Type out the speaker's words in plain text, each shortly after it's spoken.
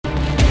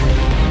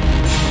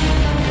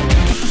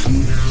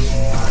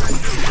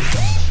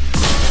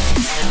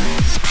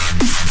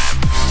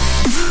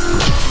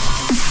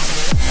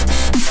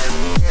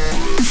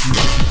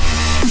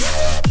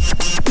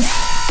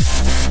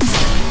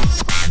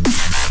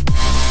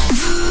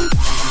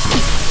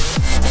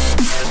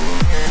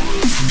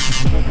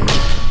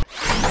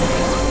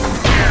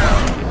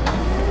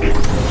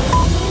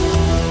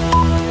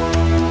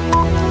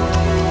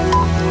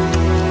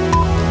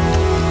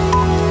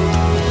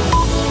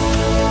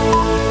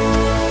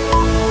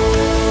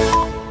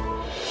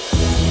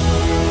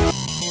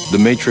The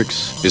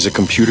Matrix is a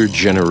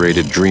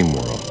computer-generated dream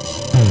world,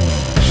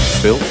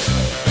 built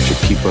to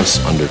keep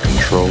us under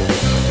control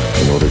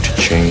in order to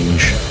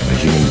change a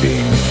human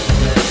being.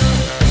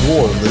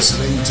 You're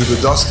listening to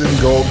the Dustin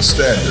Gold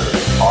Standard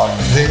on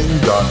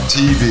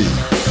Pain.tv.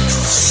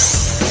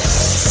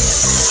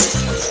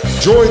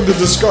 Join the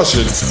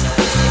discussion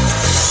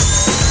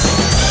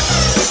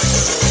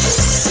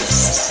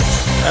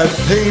at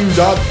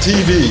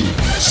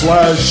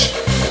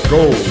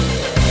Pain.tv/gold.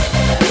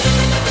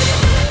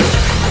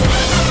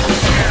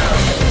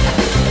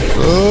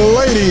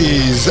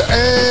 Ladies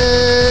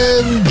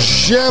and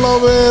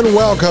gentlemen,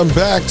 welcome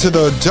back to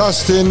the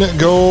Dustin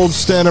Gold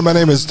Standard. My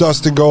name is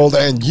Dustin Gold,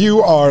 and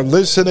you are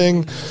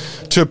listening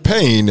to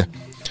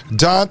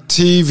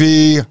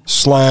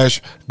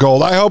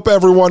Pain.tv/gold. I hope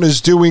everyone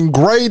is doing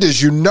great.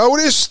 As you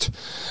noticed,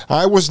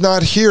 I was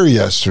not here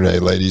yesterday,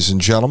 ladies and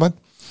gentlemen.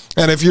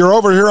 And if you're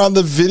over here on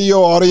the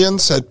video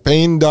audience at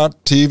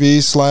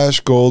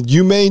Pain.tv/gold,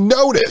 you may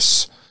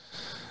notice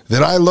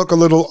that I look a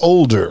little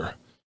older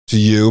to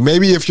you.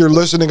 Maybe if you're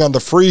listening on the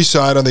free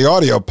side on the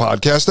audio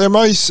podcast, I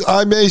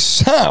may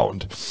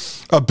sound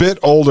a bit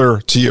older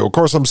to you. Of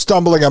course, I'm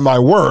stumbling on my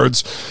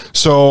words,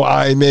 so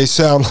I may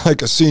sound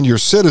like a senior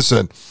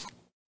citizen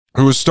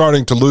who is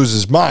starting to lose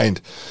his mind.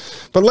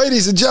 But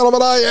ladies and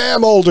gentlemen, I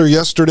am older.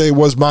 Yesterday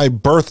was my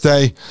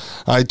birthday.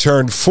 I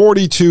turned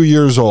 42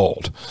 years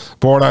old,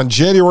 born on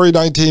January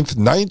 19th,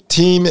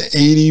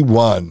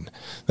 1981.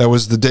 That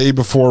was the day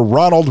before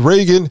Ronald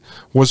Reagan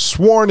was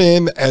sworn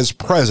in as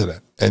president.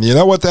 And you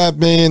know what that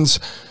means?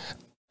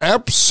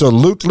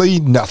 Absolutely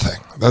nothing.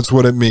 That's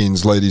what it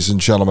means, ladies and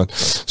gentlemen.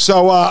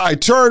 So I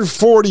turned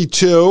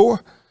 42,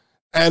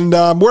 and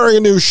I'm wearing a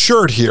new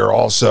shirt here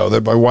also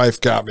that my wife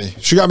got me.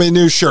 She got me a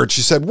new shirt.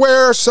 She said,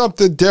 wear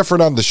something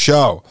different on the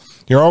show.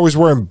 You're always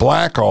wearing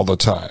black all the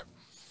time.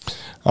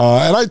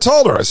 And I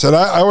told her, I said,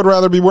 I would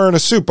rather be wearing a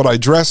suit, but I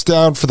dress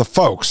down for the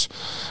folks.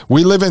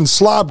 We live in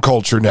slob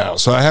culture now,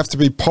 so I have to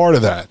be part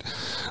of that.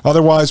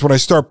 Otherwise, when I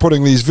start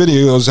putting these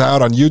videos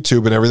out on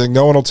YouTube and everything,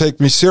 no one will take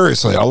me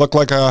seriously. I'll look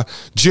like a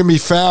Jimmy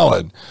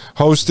Fallon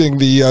hosting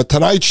the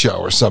Tonight Show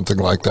or something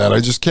like that. I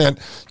just can't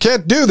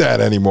do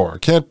that anymore.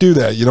 Can't do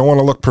that. You don't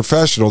want to look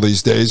professional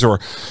these days, or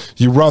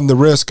you run the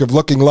risk of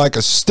looking like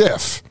a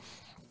stiff.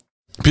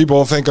 People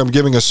will think I'm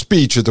giving a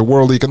speech at the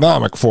World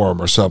Economic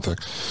Forum or something.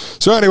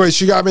 So anyway,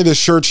 she got me this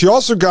shirt. She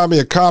also got me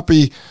a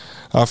copy,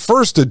 a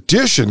first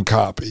edition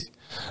copy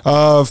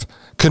of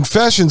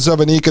Confessions of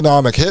an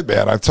Economic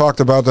Hitman. I've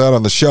talked about that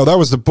on the show. That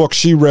was the book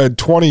she read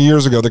 20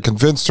 years ago that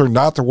convinced her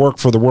not to work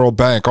for the World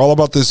Bank. All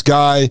about this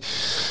guy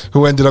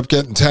who ended up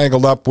getting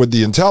tangled up with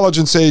the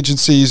intelligence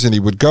agencies, and he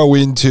would go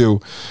into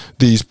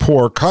these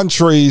poor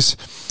countries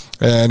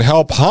and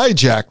help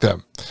hijack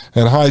them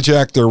and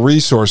hijack their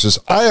resources.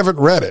 I haven't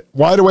read it.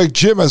 Wide Awake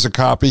Jim has a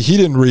copy. He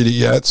didn't read it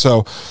yet,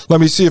 so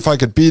let me see if I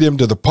could beat him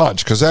to the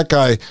punch, because that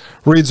guy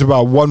reads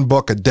about one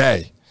book a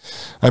day.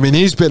 I mean,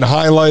 he's been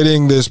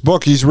highlighting this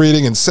book he's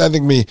reading and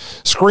sending me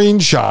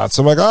screenshots.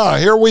 I'm like,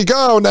 here we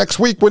go. Next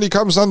week when he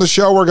comes on the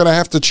show, we're going to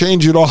have to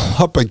change it all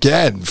up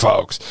again,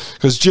 folks,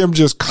 because Jim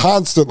just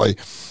constantly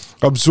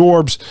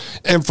absorbs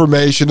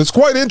information. It's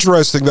quite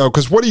interesting, though,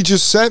 because what he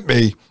just sent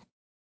me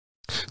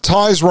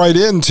ties right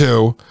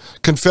into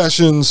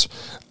Confessions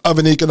of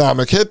an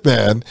Economic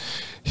Hitman.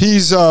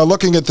 He's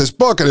looking at this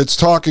book, and it's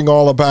talking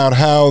all about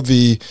how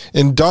the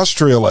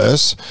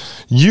industrialists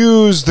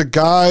use the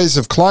guise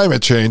of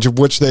climate change, of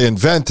which they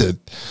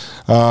invented.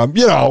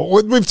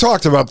 We've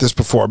talked about this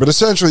before, but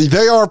essentially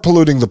they are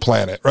polluting the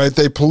planet, right?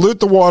 They pollute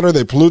the water,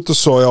 they pollute the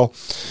soil,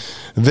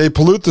 they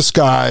pollute the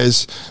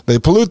skies, they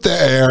pollute the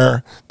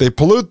air, they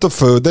pollute the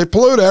food, they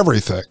pollute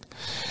everything.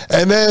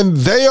 And then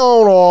they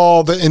own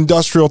all the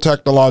industrial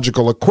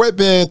technological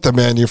equipment, the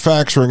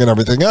manufacturing and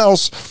everything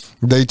else.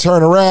 They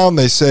turn around,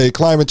 they say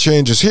climate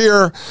change is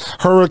here,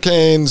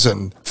 hurricanes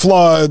and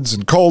floods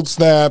and cold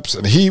snaps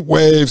and heat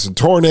waves and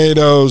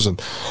tornadoes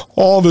and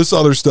all this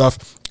other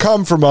stuff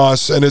come from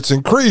us, and it's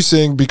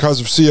increasing because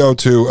of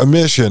CO2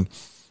 emission,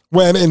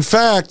 when in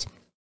fact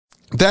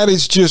that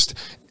is just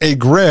a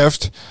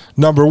grift,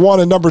 number one.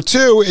 And number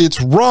two,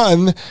 it's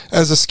run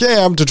as a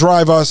scam to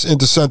drive us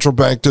into central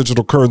bank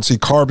digital currency,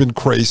 carbon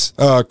credit-based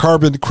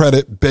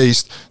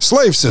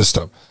slave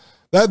system.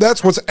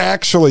 That's what's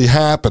actually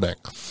happening.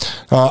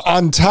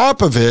 On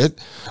top of it,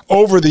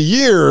 over the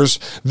years,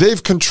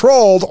 they've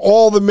controlled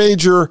all the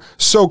major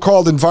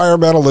so-called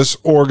environmentalist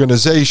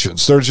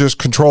organizations. They're just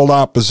controlled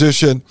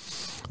opposition.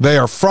 They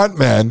are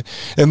frontmen,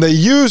 and they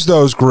use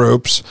those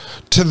groups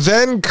to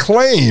then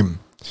claim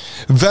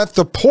that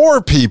the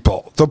poor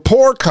people, the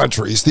poor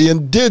countries, the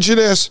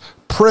indigenous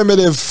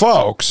primitive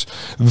folks,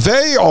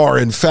 they are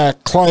in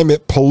fact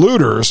climate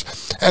polluters,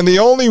 and the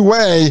only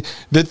way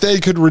that they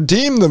could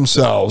redeem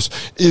themselves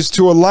is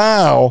to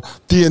allow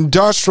the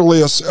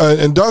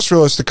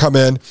industrialists to come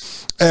in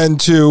and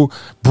to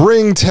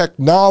bring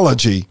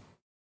technology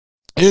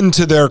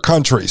into their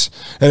countries.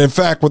 And in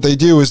fact, what they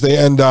do is they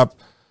end up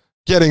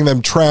getting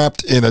them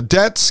trapped in a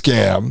debt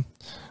scam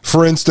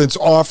For instance,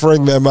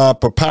 offering them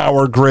up a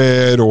power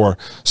grid or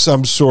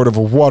some sort of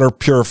a water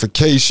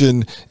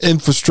purification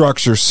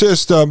infrastructure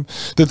system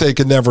that they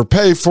can never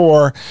pay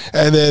for,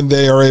 and then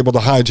they are able to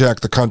hijack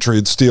the country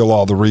and steal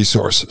all the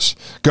resources.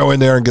 Go in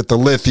there and get the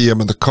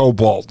lithium and the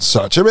cobalt and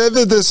such. I mean,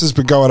 this has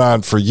been going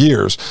on for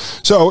years.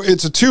 So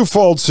it's a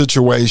twofold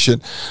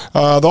situation. The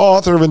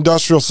author of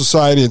Industrial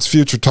Society and its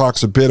Future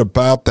talks a bit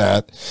about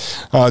that.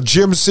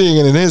 Jim's seeing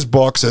it in his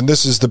books, and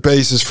this is the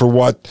basis for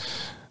what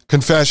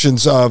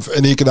Confessions of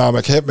an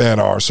Economic Hitman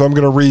are. So I'm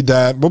going to read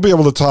that. We'll be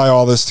able to tie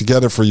all this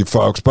together for you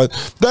folks. But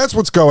that's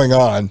what's going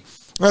on.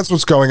 That's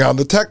what's going on.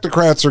 The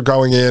technocrats are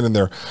going in and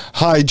they're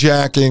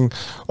hijacking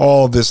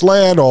all of this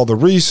land, all the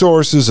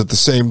resources at the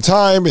same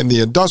time. In the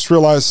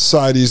industrialized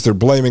societies, they're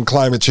blaming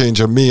climate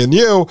change on me and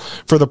you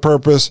for the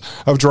purpose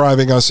of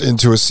driving us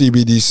into a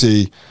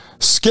CBDC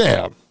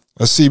scam,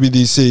 a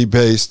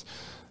CBDC-based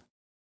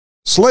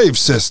slave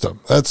system.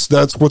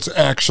 That's what's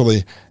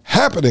actually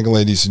happening,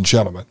 ladies and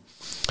gentlemen.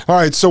 All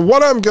right, so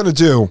what I'm going to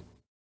do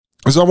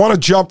is I want to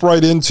jump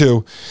right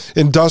into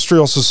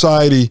industrial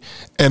society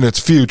and its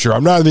future.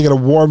 I'm not even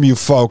going to warm you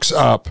folks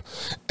up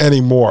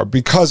anymore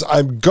because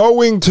I'm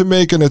going to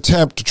make an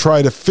attempt to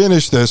try to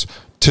finish this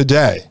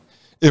today,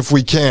 if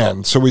we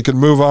can, so we can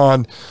move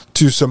on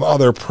to some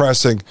other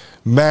pressing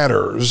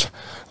matters.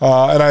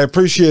 And I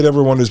appreciate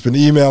everyone who's been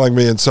emailing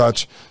me and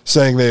such,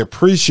 saying they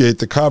appreciate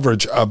the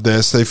coverage of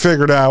this. They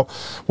figured out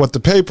what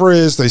the paper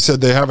is. They said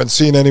they haven't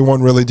seen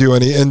anyone really do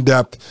any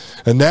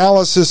in-depth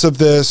analysis of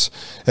this,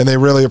 and they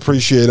really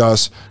appreciate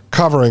us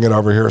covering it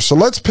over here. So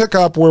let's pick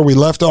up where we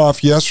left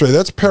off yesterday.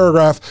 That's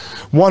paragraph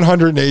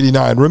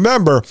 189.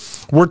 Remember,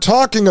 we're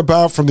talking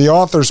about, from the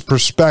author's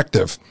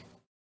perspective,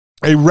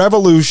 a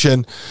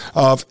revolution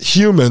of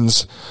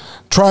humans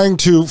trying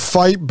to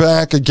fight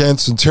back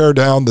against and tear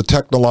down the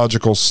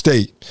technological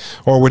state,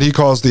 or what he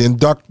calls the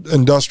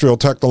industrial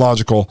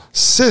technological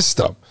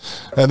system,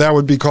 and that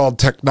would be called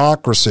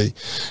technocracy.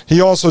 He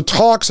also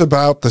talks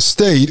about the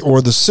state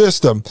or the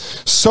system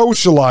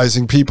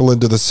socializing people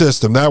into the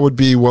system. That would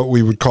be what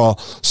we would call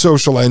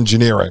social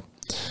engineering.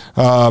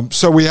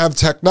 So we have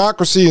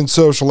technocracy and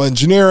social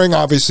engineering.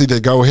 Obviously,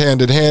 they go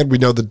hand in hand. We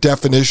know the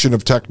definition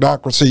of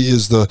technocracy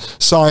is the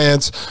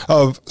science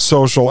of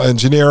social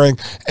engineering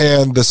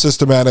and the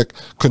systematic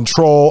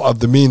control of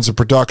the means of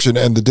production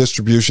and the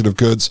distribution of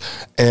goods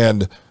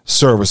and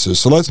services.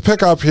 So let's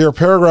pick up here,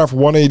 paragraph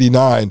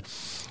 189.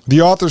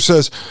 The author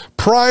says,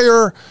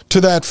 prior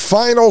to that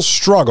final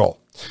struggle,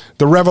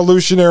 the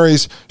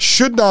revolutionaries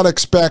should not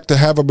expect to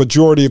have a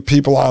majority of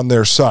people on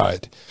their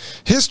side.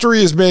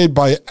 History is made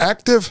by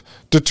active,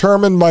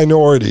 determined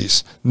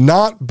minorities,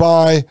 not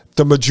by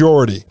the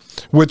majority,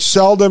 which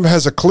seldom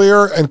has a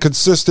clear and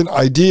consistent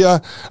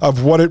idea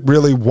of what it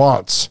really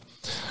wants.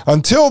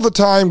 Until the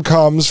time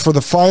comes for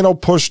the final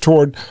push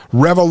toward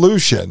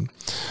revolution,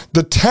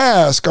 the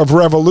task of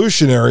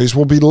revolutionaries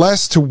will be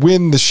less to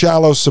win the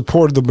shallow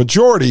support of the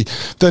majority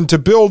than to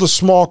build a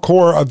small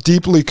core of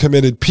deeply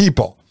committed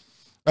people.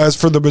 As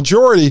for the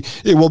majority,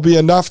 it will be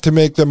enough to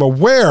make them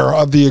aware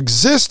of the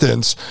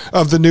existence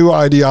of the new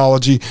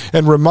ideology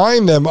and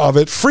remind them of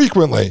it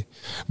frequently.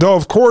 Though,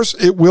 of course,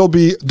 it will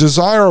be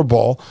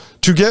desirable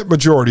to get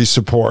majority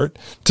support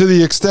to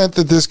the extent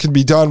that this can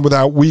be done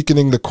without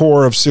weakening the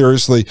core of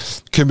seriously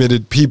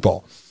committed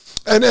people.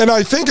 And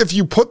I think if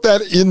you put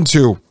that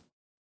into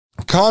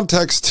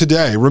context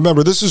today,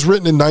 remember, this is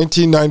written in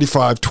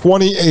 1995,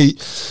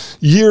 28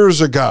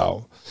 years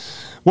ago.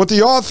 What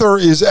the author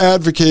is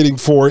advocating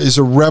for is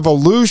a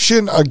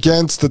revolution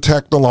against the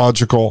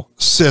technological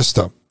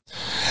system.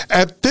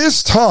 At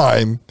this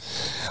time,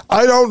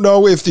 I don't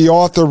know if the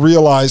author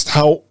realized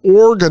how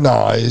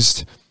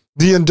organized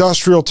the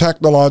industrial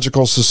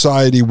technological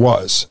society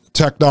was,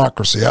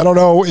 technocracy. I don't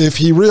know if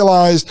he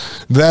realized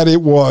that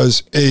it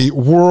was a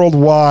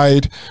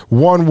worldwide,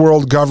 one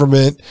world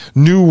government,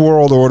 new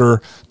world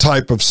order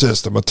type of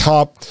system, a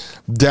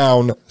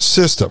top-down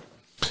system.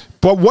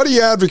 But what he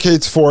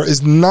advocates for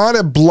is not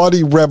a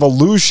bloody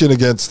revolution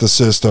against the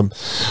system,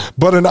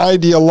 but an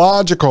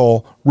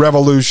ideological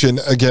revolution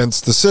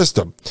against the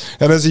system.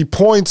 And as he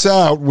points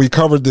out, we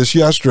covered this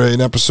yesterday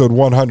in episode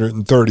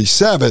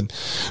 137,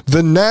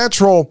 the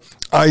natural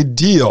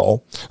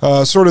ideal,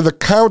 sort of the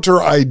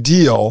counter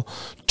ideal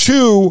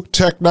to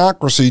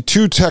technocracy,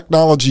 to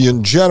technology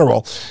in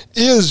general,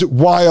 is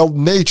wild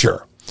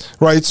nature.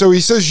 Right? So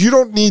he says you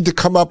don't need to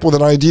come up with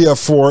an idea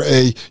for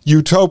a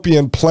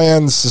utopian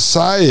planned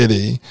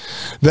society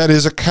that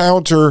is a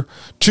counter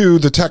to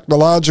the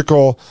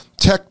technological,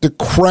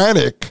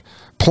 technocratic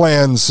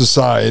planned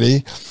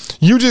society.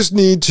 You just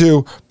need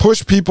to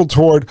push people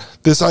toward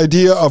this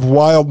idea of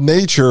wild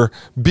nature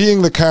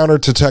being the counter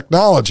to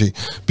technology,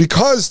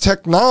 because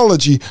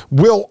technology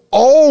will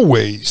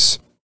always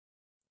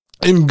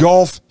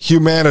engulf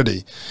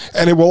humanity,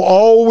 and it will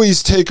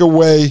always take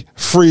away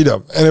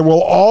freedom, and it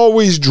will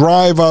always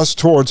drive us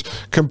towards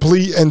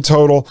complete and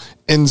total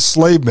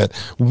enslavement.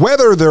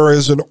 Whether there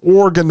is an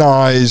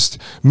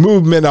organized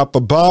movement up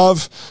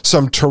above,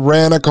 some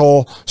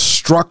tyrannical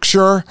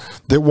structure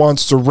that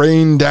wants to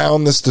rain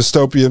down this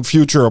dystopian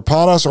future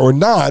upon us or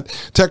not,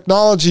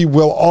 technology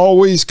will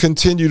always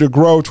continue to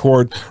grow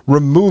toward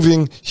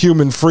removing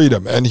human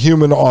freedom and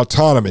human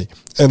autonomy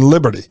and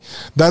liberty.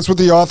 That's what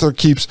the author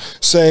keeps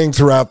saying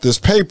throughout this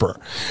paper.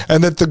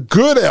 And that the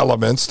good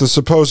elements, the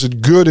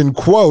supposed good in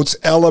quotes,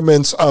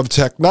 elements of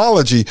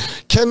technology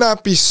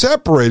cannot be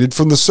separated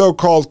from the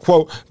so-called,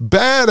 quote,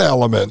 bad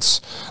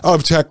elements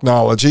of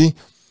technology.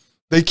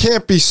 They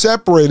can't be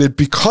separated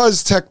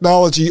because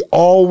technology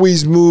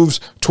always moves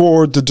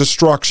toward the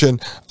destruction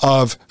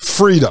of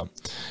freedom.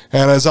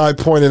 And as I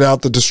pointed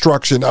out, the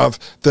destruction of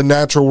the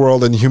natural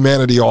world and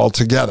humanity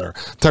altogether.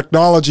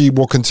 Technology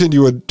will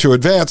continue to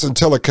advance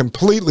until it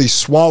completely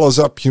swallows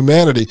up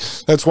humanity.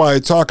 That's why I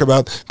talk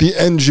about the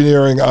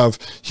engineering of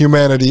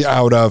humanity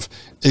out of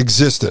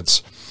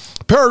existence.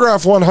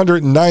 Paragraph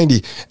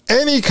 190,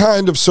 any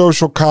kind of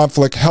social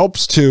conflict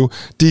helps to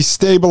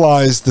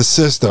destabilize the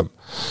system.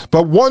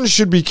 But one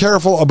should be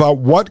careful about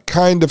what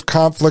kind of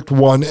conflict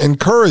one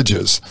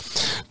encourages.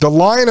 The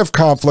line of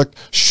conflict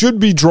should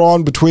be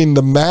drawn between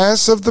the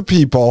mass of the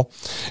people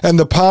and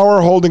the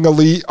power-holding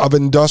elite of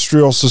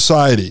industrial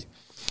society.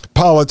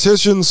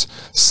 Politicians,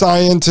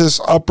 scientists,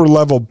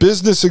 upper-level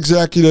business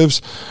executives,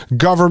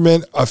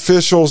 government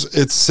officials,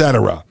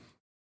 etc.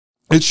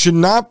 It should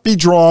not be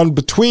drawn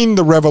between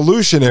the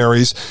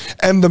revolutionaries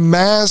and the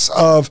mass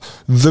of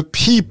the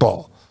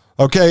people.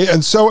 Okay,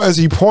 and so as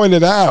he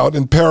pointed out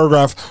in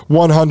paragraph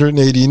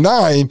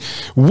 189,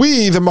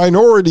 we, the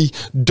minority,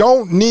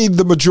 don't need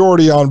the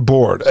majority on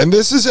board. And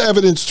this is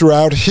evidenced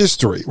throughout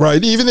history,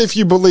 right? Even if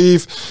you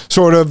believe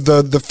sort of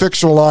the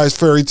fictionalized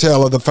fairy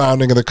tale of the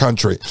founding of the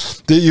country,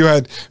 that you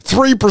had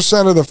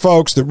 3% of the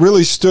folks that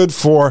really stood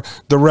for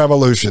the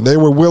revolution. They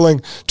were willing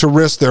to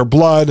risk their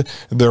blood,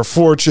 their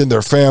fortune,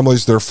 their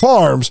families, their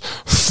farms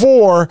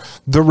for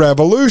the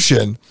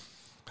revolution.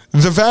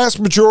 The vast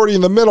majority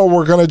in the middle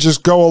were going to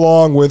just go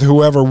along with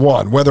whoever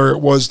won, whether it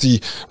was the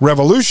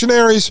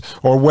revolutionaries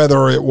or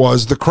whether it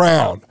was the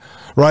crown,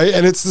 right?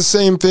 And it's the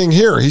same thing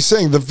here. He's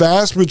saying the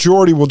vast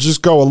majority will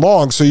just go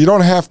along, so you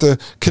don't have to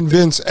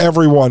convince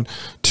everyone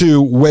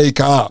to wake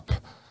up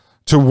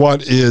to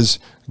what is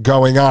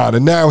going on.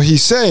 And now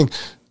he's saying,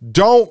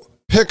 don't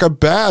pick a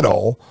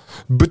battle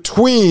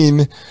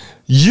between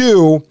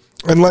you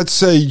and, let's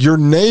say, your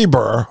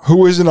neighbor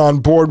who isn't on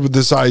board with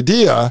this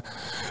idea.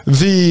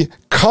 The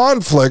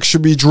conflict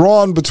should be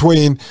drawn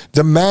between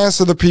the mass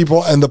of the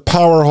people and the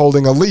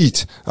power-holding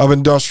elite of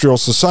industrial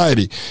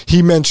society.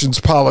 He mentions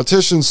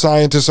politicians,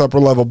 scientists,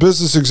 upper-level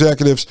business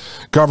executives,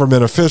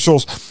 government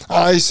officials.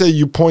 I say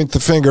you point the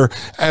finger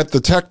at the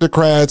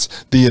technocrats,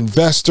 the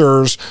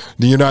investors,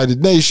 the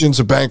United Nations,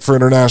 the Bank for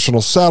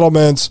International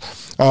Settlements,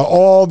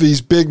 all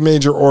these big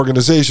major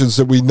organizations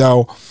that we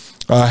know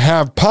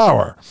have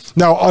power.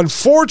 Now,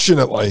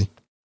 unfortunately,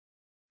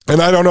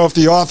 and I don't know if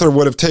the author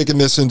would have taken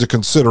this into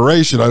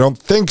consideration. I don't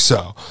think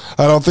so.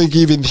 I don't think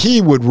even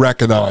he would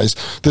recognize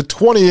that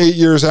 28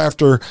 years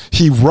after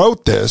he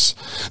wrote this,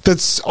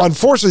 that's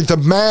unfortunately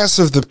the mass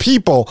of the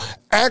people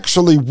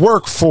actually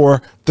work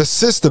for the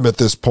system at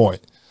this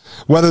point.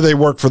 Whether they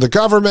work for the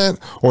government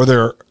or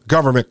they're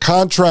government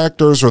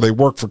contractors or they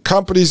work for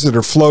companies that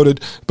are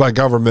floated by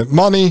government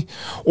money,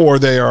 or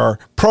they are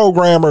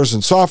programmers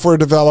and software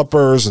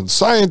developers and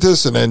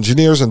scientists and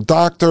engineers and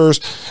doctors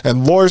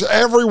and lawyers.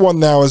 Everyone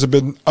now has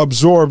been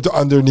absorbed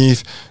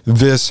underneath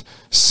this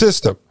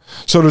system.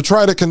 So to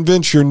try to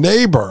convince your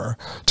neighbor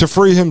to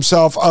free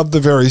himself of the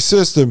very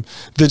system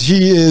that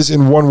he is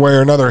in one way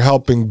or another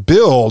helping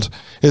build,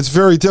 it's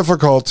very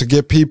difficult to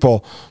get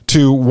people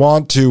to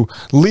want to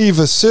leave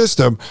a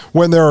system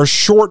when there are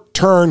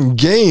short-term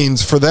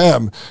gains for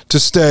them to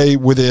stay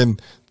within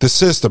the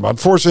system.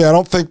 Unfortunately, I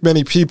don't think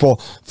many people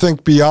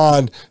think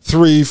beyond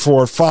 3,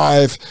 4,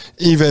 5,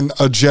 even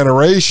a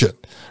generation.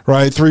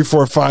 Right? 3,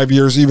 4, 5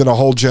 years, even a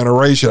whole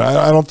generation.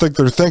 I don't think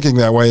they're thinking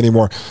that way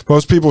anymore.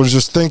 Most people are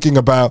just thinking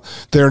about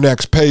their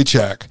next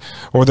paycheck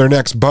or their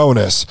next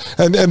bonus.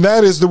 And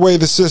that is the way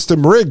the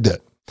system rigged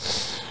it.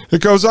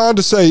 It goes on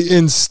to say,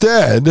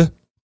 instead,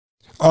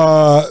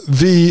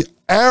 the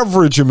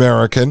average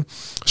American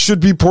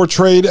should be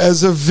portrayed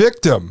as a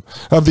victim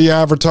of the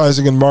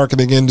advertising and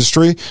marketing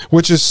industry,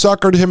 which has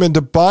suckered him into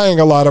buying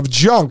a lot of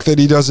junk that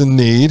he doesn't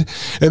need,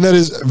 and that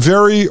is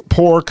very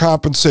poor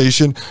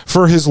compensation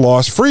for his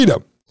lost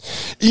freedom.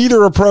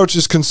 Either approach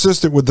is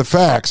consistent with the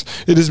facts.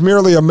 It is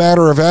merely a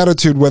matter of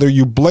attitude whether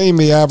you blame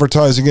the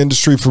advertising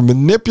industry for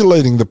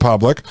manipulating the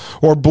public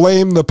or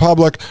blame the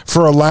public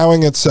for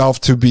allowing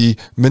itself to be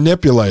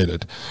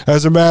manipulated.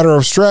 As a matter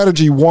of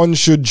strategy, one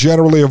should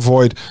generally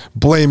avoid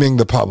blaming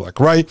the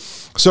public, right?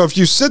 So if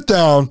you sit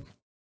down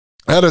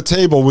at a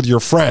table with your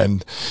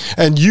friend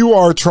and you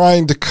are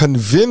trying to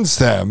convince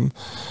them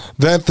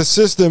that the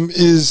system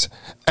is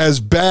as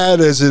bad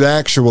as it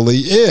actually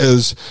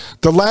is,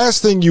 the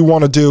last thing you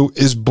want to do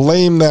is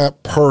blame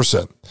that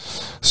person.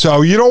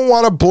 So you don't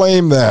want to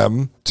blame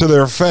them to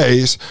their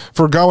face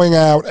for going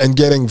out and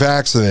getting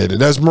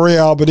vaccinated. As Maria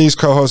Albanese,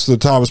 co-host of the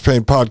Thomas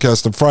Paine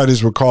podcast on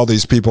Fridays, would call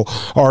these people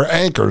our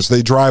anchors.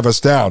 They drive us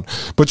down.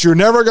 But you're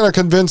never going to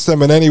convince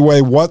them in any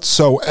way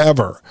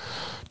whatsoever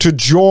to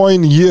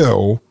join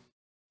you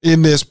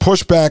in this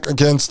pushback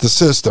against the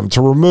system,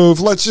 to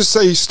remove, let's just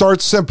say,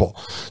 start simple.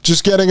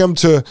 Just getting them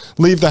to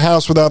leave the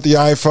house without the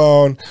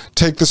iPhone,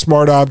 take the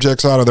smart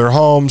objects out of their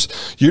homes.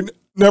 You're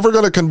never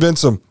going to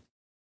convince them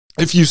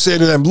if you say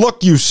to them,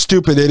 look, you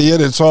stupid idiot,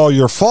 it's all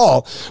your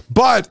fault.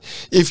 But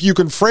if you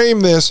can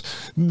frame this,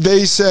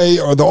 they say,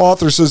 or the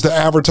author says, the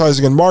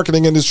advertising and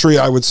marketing industry,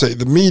 I would say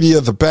the media,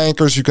 the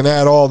bankers, you can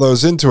add all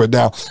those into it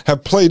now,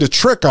 have played a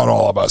trick on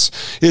all of us.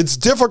 It's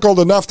difficult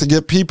enough to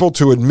get people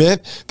to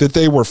admit that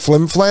they were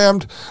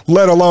flim-flammed,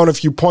 let alone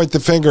if you point the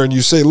finger and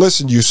you say,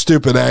 listen, you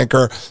stupid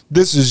anchor,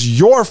 this is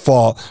your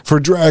fault for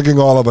dragging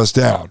all of us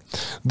down.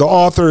 The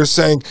author is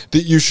saying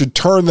that you should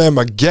turn them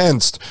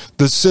against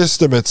the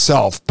system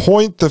itself.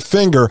 Point the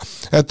finger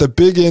at the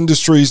big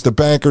industries, the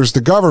bankers,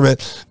 the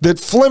government that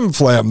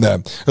flim-flam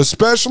them,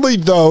 especially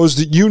those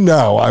that you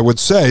know, I would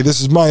say, this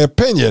is my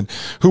opinion,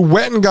 who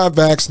went and got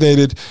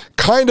vaccinated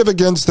kind of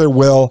against their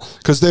will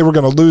because they were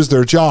going to lose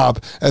their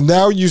job. And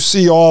now you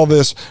see all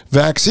this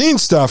vaccine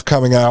stuff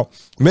coming out.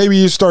 Maybe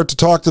you start to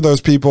talk to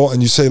those people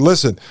and you say,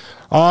 listen,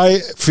 I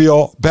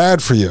feel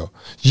bad for you.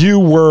 You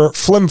were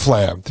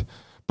flim-flammed,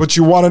 but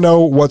you want to know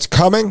what's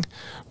coming?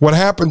 What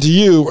happened to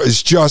you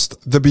is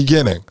just the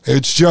beginning.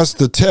 It's just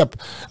the tip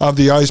of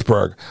the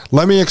iceberg.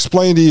 Let me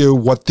explain to you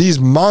what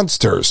these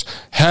monsters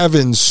have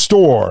in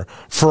store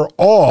for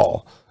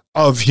all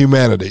of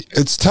humanity.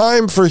 It's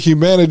time for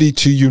humanity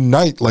to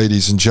unite,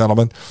 ladies and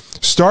gentlemen.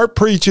 Start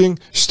preaching,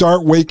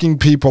 start waking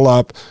people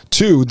up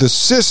to the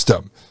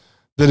system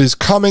that is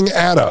coming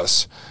at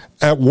us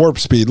at warp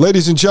speed.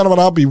 Ladies and gentlemen,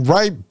 I'll be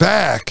right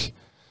back.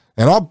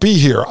 And I'll be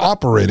here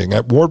operating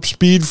at warp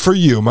speed for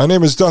you. My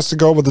name is Dustin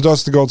Gold with the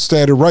Dustin Gold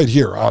Standard right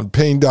here on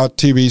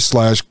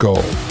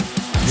Paine.tv/gold.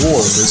 You're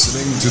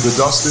listening to the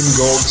Dustin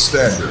Gold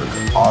Standard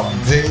on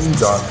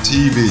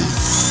Paine.tv.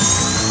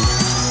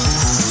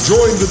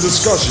 Join the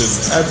discussion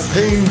at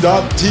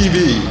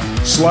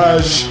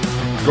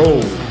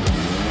Paine.tv/gold.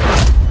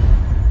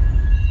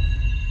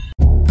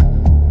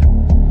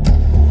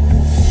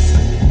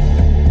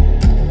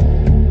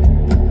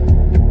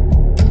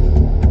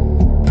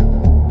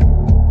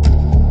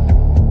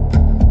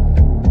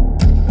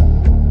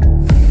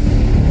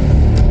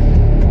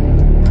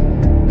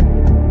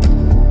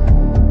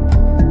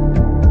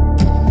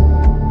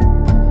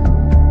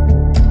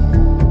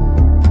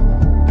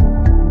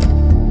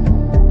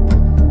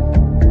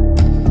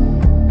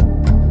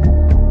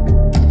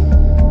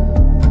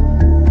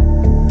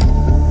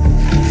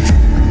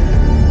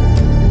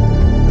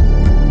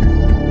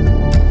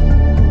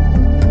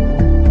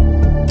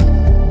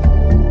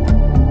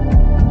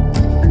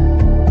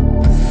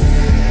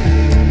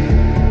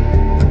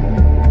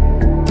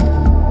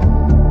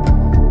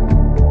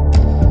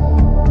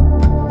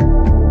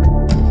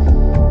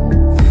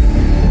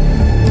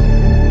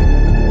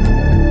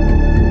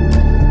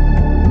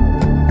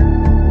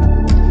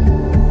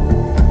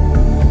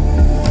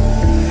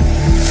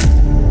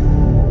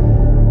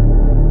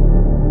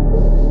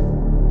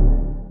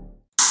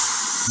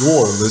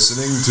 You're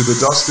listening to the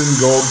Dustin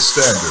Gold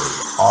Standard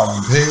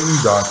on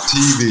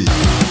Paine.tv.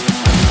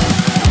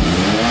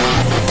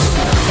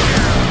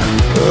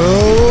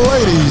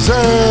 Ladies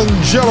and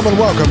gentlemen,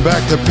 welcome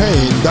back to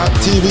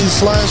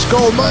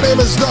Paine.tv/gold. My name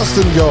is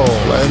Dustin Gold,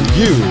 and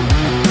you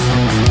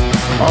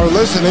are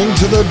listening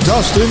to the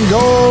Dustin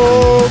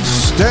Gold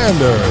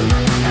Standard.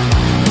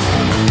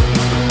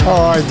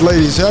 All right,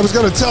 ladies, I was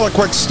going to tell a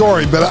quick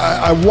story, but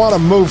I want to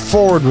move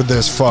forward with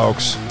this,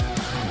 folks.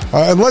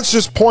 And let's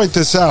just point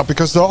this out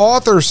because the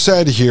author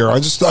said here,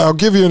 I'll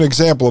give you an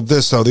example of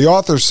this, though. The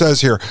author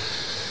says here,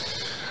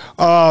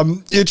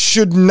 it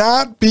should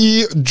not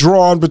be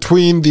drawn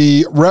between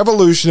the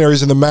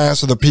revolutionaries and the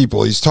mass of the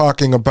people. He's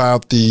talking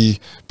about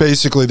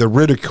basically the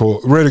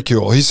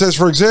ridicule. He says,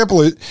 for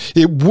example,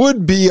 it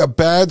would be a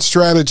bad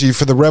strategy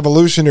for the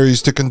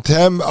revolutionaries to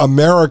condemn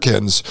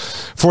Americans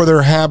for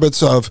their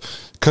habits of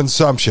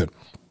consumption.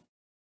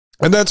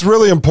 And that's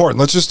really important.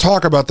 Let's just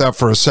talk about that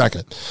for a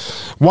second.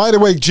 Wide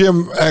Awake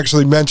Jim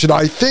actually mentioned,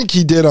 I think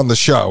he did on the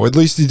show, at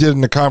least he did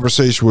in a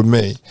conversation with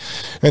me.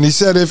 And he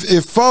said,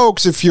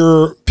 if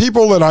you're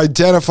people that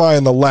identify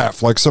in the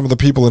left, like some of the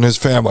people in his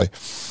family,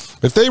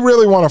 if they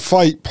really want to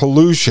fight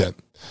pollution,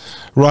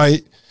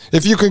 right?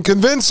 If you can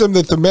convince them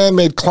that the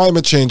man-made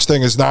climate change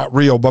thing is not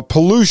real, but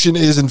pollution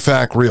is in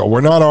fact real,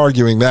 we're not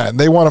arguing that, and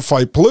they want to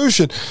fight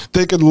pollution,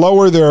 they could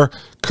lower their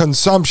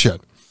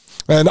consumption.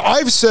 And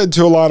I've said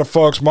to a lot of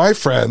folks, my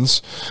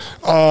friends,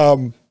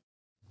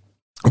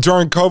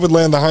 during COVID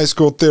land, the high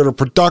school theater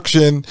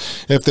production,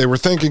 if they were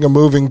thinking of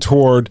moving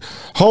toward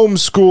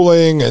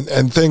homeschooling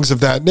and things of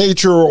that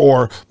nature,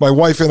 or my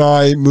wife and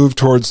I moved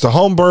towards the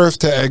home birth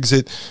to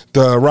exit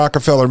the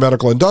Rockefeller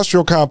Medical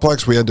Industrial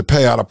Complex, we had to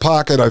pay out of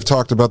pocket. I've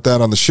talked about that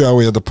on the show.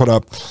 We had to put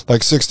up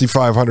like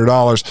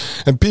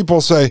 $6,500. And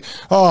people say,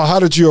 oh, how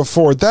did you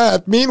afford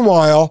that?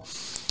 Meanwhile,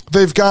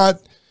 they've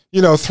got,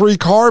 3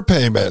 car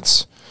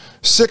payments,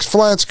 6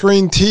 flat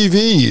screen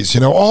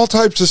TVs, all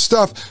types of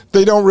stuff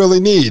they don't really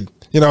need.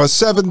 A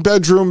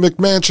 7-bedroom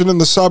McMansion in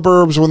the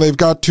suburbs when they've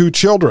got 2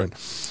 children.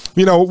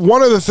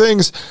 One of the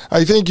things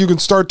I think you can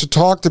start to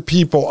talk to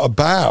people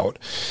about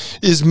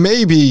is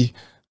maybe,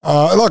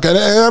 look, and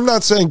I'm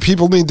not saying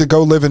people need to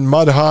go live in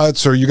mud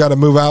huts or you got to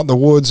move out in the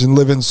woods and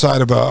live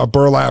inside of a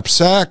burlap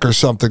sack or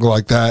something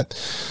like that.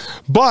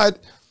 But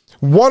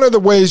one of the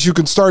ways you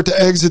can start to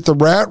exit the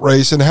rat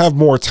race and have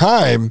more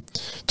time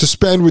to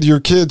spend with your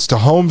kids, to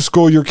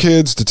homeschool your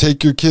kids, to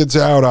take your kids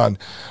out on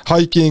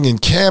hiking and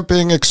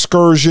camping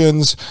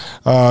excursions,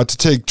 to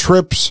take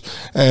trips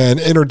and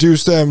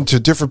introduce them to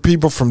different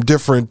people from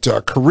different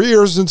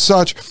careers and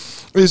such,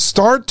 is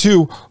start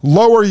to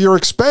lower your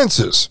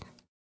expenses.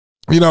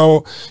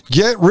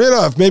 Get rid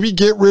of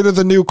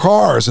the new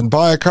cars and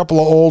buy a couple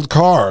of old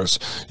cars.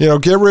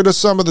 Get rid of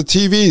some of the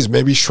TVs,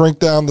 maybe shrink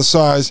down the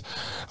size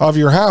of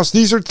your house.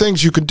 These are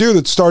things you can do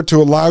that start to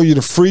allow you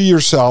to free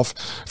yourself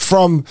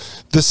from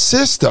the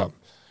system.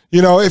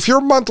 If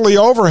your monthly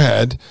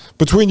overhead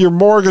between your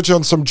mortgage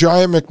on some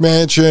giant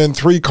McMansion,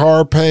 3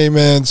 car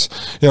payments,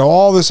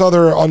 all this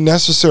other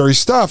unnecessary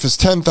stuff is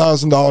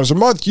 $10,000 a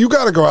month, you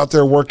got to go out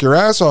there and work your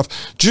ass off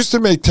just to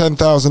make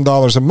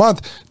 $10,000 a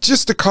month,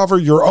 just to cover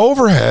your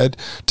overhead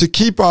to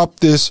keep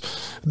up this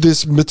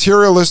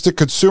materialistic,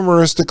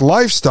 consumeristic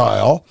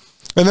lifestyle.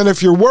 And then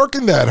if you're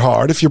working that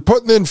hard, if you're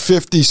putting in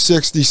 50,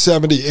 60,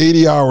 70,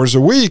 80 hours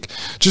a week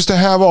just to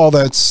have all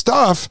that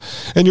stuff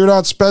and you're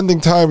not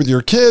spending time with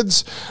your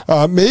kids,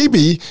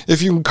 maybe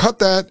if you can cut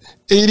that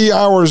 80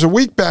 hours a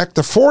week back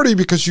to 40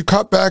 because you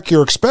cut back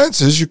your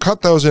expenses, you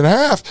cut those in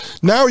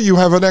half, now you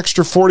have an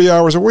extra 40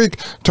 hours a week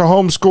to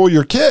homeschool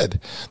your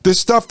kid. This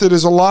stuff that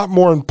is a lot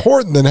more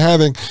important than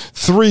having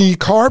 3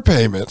 car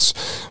payments.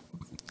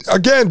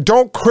 Again,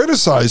 don't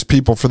criticize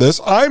people for this.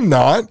 I'm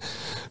not.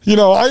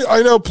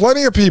 I know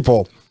plenty of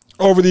people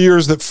over the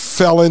years that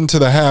fell into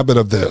the habit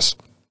of this,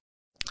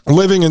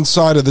 living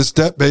inside of this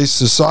debt-based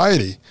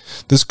society,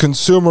 this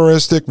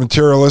consumeristic,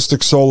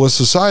 materialistic, soulless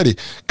society.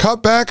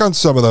 Cut back on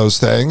some of those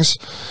things.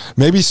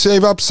 Maybe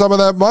save up some of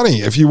that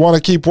money if you want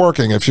to keep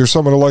working, if you're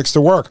someone who likes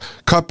to work.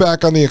 Cut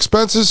back on the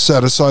expenses,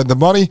 set aside the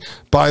money,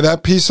 buy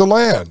that piece of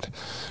land.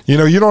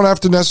 You don't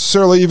have to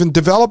necessarily even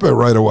develop it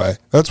right away.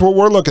 That's what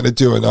we're looking at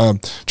doing.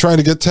 Trying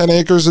to get 10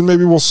 acres and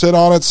maybe we'll sit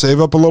on it, save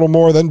up a little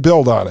more, then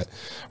build on it.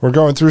 We're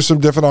going through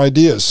some different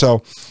ideas.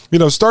 So,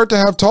 start to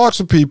have talks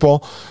with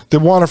people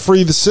that want to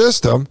free the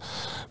system.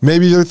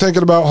 Maybe they're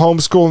thinking about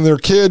homeschooling their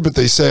kid, but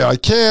they say, I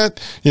can't.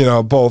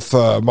 Both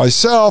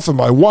myself and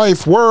my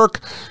wife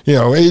work,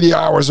 80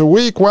 hours a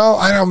week.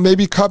 Well,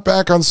 maybe cut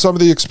back on some of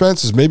the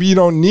expenses. Maybe you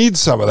don't need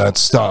some of that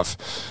stuff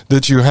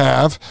that you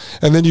have,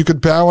 and then you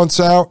could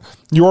balance out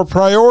your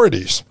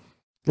priorities.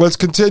 Let's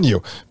continue.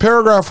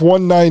 Paragraph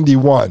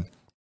 191.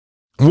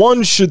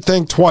 One should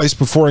think twice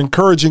before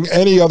encouraging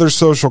any other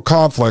social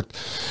conflict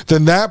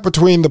than that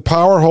between the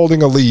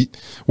power-holding elite,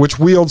 which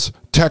wields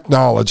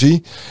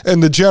technology,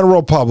 and the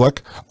general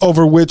public,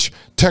 over which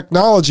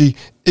technology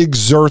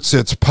exerts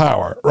its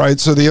power, right?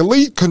 So the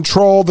elite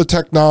control the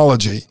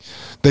technology.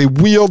 They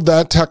wield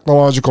that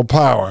technological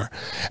power.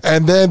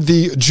 And then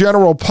the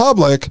general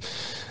public,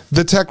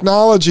 the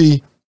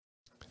technology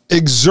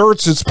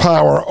exerts its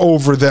power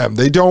over them.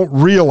 They don't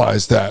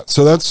realize that.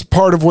 So that's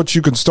part of what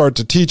you can start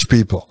to teach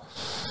people.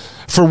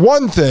 For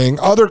one thing,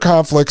 other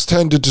conflicts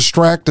tend to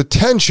distract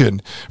attention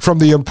from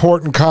the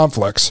important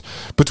conflicts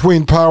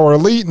between power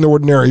elite and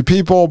ordinary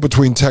people,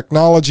 between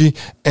technology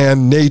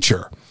and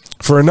nature.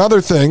 For another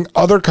thing,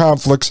 other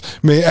conflicts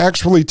may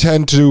actually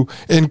tend to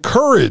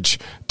encourage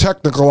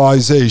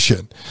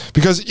technicalization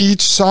because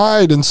each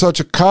side in such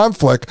a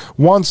conflict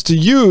wants to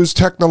use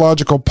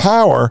technological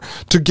power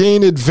to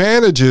gain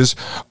advantages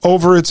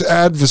over its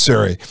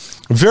adversary.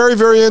 Very,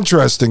 very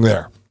interesting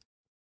there.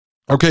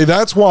 Okay,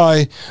 that's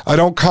why I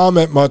don't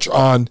comment much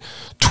on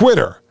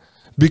Twitter,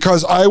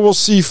 because I will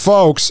see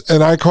folks,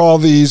 and I call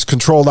these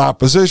controlled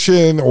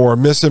opposition or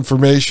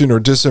misinformation or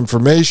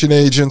disinformation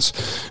agents,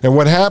 and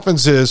what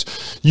happens is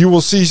you will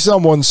see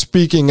someone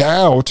speaking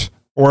out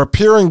or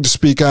appearing to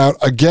speak out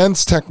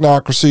against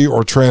technocracy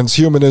or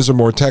transhumanism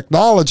or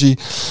technology,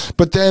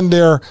 but then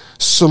their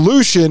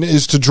solution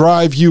is to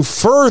drive you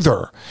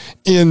further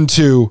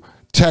into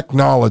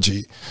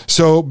technology.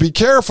 So be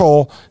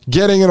careful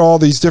getting in all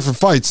these different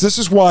fights. This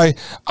is why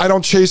I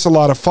don't chase a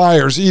lot of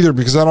fires either,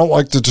 because I don't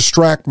like to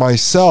distract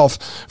myself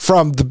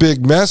from the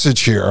big message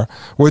here,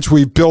 which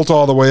we've built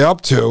all the way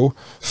up to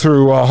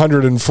through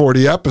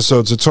 140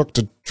 episodes. It took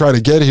to try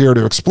to get here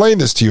to explain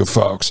this to you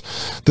folks,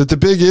 that the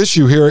big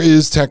issue here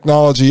is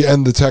technology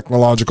and the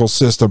technological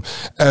system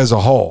as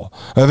a whole.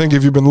 I think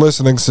if you've been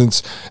listening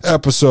since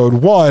episode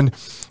 1,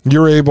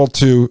 you're able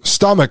to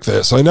stomach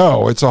this. I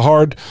know it's a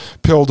hard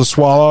pill to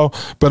swallow,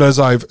 but as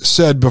I've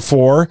said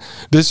before,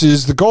 this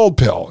is the gold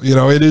pill.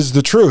 It is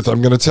the truth.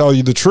 I'm going to tell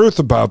you the truth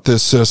about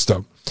this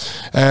system.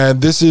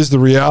 And this is the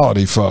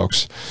reality,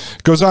 folks.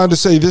 It goes on to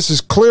say this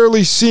is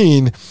clearly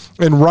seen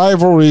in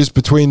rivalries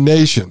between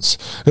nations.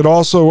 It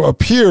also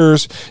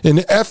appears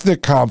in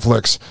ethnic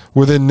conflicts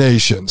within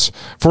nations.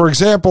 For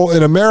example,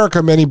 in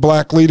America, many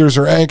black leaders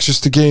are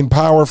anxious to gain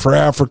power for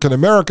African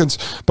Americans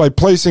by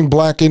placing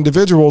black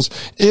individuals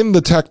in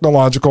the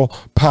technological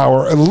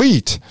power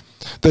elite.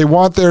 They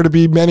want there to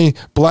be many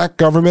black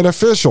government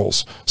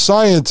officials,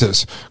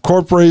 scientists,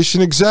 corporation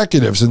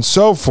executives, and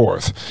so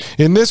forth.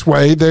 In this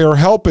way, they are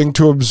helping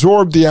to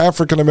absorb the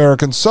African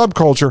American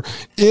subculture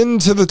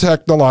into the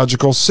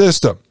technological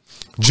system.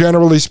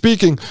 Generally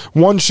speaking,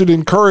 one should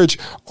encourage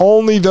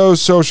only those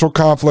social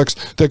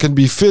conflicts that can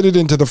be fitted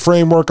into the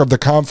framework of the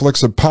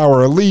conflicts of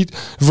power elite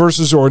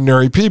versus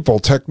ordinary people,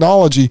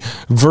 technology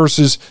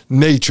versus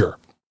nature.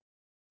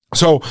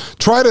 So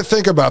try to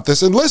think about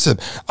this. And listen,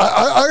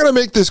 I'm going to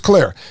make this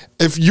clear.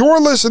 If you're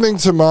listening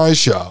to my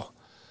show,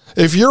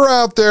 if you're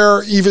out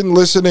there even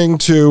listening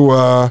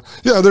to,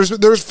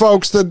 there's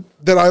folks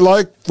that I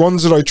like,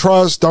 ones that I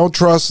trust, don't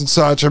trust, and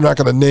such. I'm not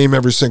going to name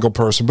every single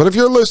person. But if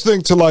you're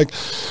listening to like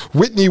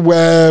Whitney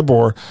Webb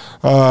or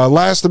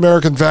Last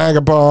American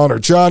Vagabond or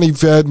Johnny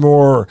Vedmore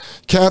or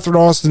Catherine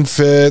Austin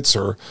Fitz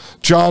or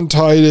John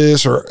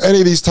Titus or any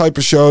of these type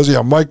of shows,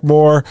 Mike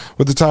Moore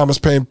with the Thomas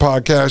Paine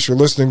podcast, you're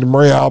listening to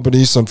Maria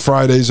Albanese on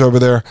Fridays over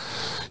there.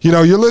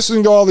 You're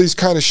listening to all these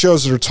kind of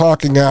shows that are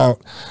talking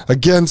out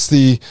against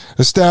the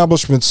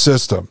establishment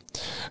system.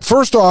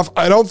 First off,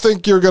 I don't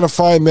think you're going to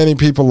find many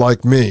people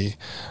like me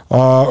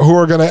who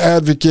are going to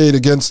advocate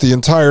against the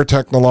entire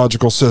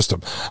technological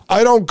system.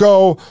 I don't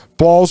go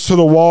balls to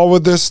the wall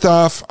with this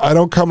stuff. I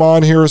don't come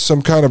on here as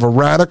some kind of a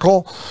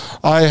radical.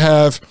 I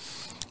have,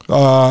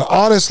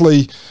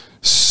 honestly,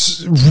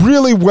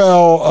 really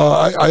well,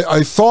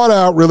 I thought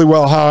out really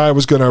well how I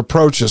was going to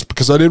approach this,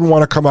 because I didn't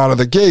want to come out of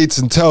the gates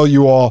and tell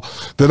you all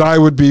that I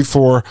would be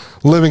for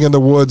living in the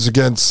woods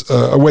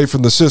away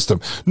from the system.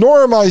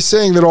 Nor am I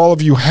saying that all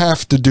of you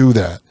have to do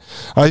that.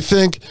 I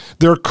think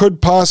there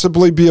could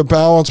possibly be a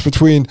balance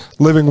between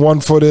living 1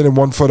 foot in and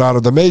 1 foot out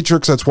of the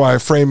matrix. That's why I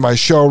framed my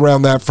show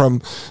around that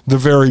from the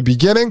very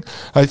beginning.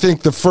 I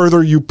think the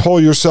further you pull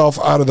yourself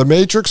out of the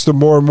matrix, the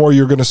more and more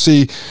you're going to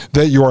see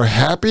that you're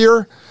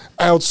happier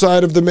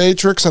outside of the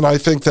matrix, and I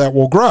think that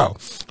will grow.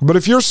 But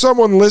if you're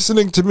someone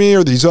listening to me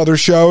or these other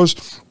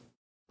shows,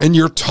 and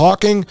you're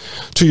talking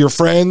to your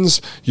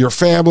friends, your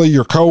family,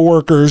 your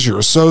coworkers, your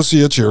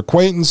associates, your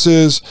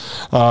acquaintances,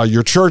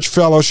 your church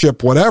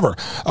fellowship, whatever,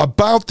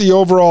 about the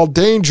overall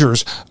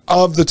dangers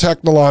of the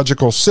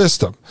technological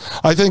system,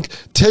 I think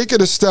take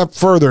it a step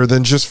further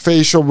than just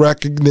facial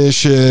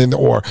recognition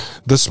or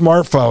the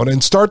smartphone,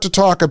 and start to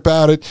talk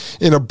about it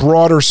in a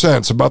broader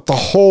sense, about the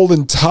whole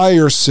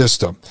entire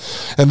system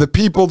and the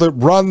people that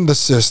run the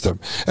system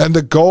and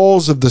the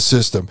goals of the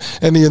system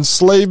and the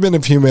enslavement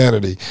of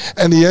humanity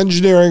and the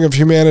engineering of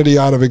humanity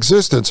out of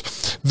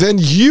existence. Then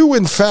you,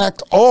 in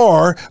fact,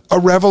 are a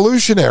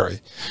revolutionary.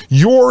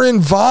 You're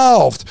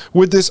involved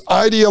with this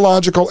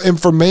ideological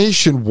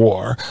information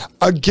war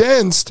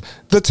against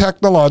the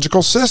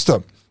technological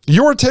system.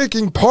 You're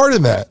taking part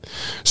in that.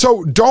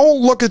 So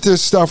don't look at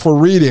this stuff we're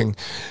reading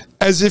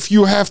as if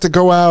you have to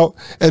go out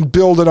and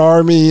build an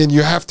army and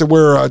you have to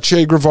wear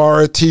Che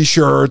Guevara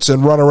t-shirts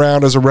and run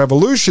around as a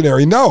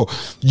revolutionary. No,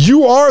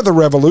 you are the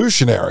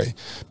revolutionary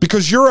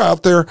because you're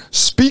out there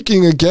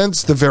speaking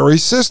against the very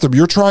system.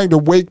 You're trying to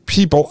wake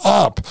people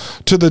up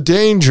to the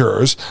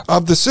dangers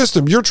of the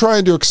system. You're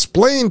trying to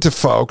explain to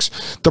folks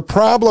the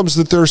problems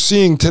that they're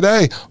seeing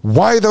today,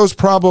 why those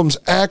problems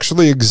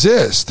actually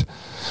exist.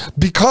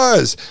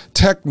 Because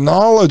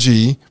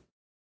technology,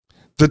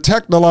 the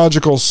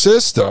technological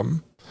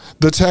system,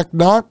 the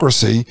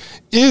technocracy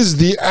is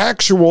the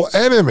actual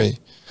enemy.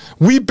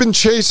 We've been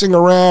chasing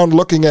around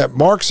looking at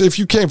Marx. If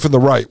you came from the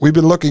right, we've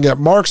been looking at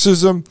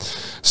Marxism,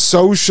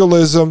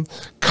 socialism,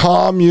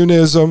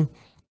 communism.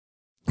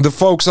 The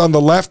folks on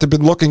the left have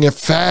been looking at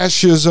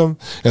fascism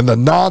and the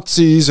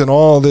Nazis and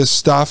all this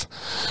stuff.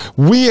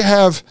 We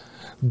have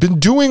been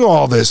doing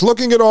all this,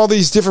 looking at all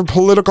these different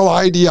political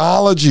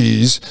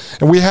ideologies,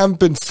 and we haven't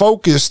been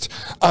focused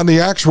on the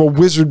actual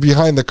wizard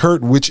behind the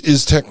curtain, which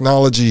is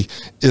technology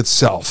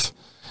itself.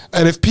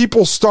 And if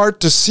people start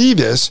to see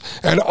this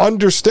and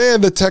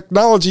understand that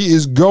technology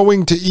is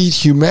going to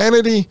eat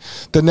humanity,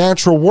 the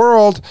natural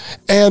world,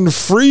 and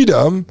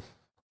freedom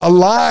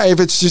alive,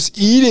 it's just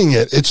eating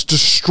it, it's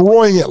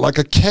destroying it like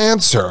a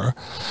cancer,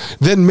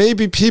 then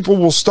maybe people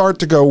will start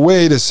to go,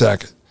 wait a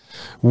second,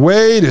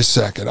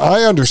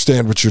 I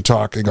understand what you're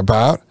talking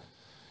about.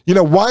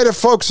 Why do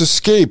folks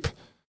escape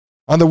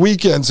on the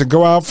weekends and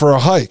go out for a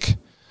hike?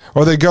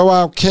 Or they go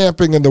out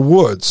camping in the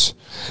woods?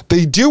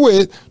 They do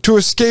it to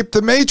escape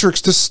the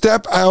matrix, to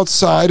step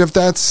outside of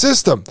that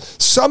system.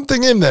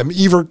 Something in them,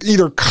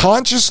 either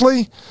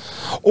consciously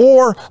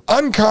or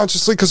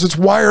unconsciously, because it's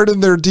wired in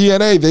their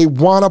DNA, they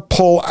want to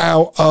pull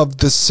out of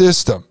the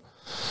system.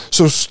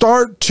 So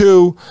start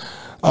to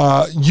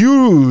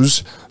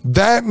use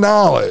that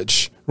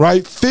knowledge,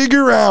 right?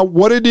 Figure out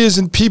what it is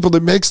in people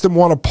that makes them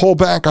want to pull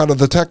back out of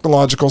the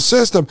technological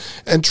system,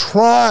 and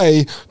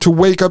try to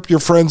wake up your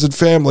friends and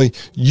family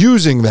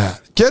using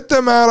that. Get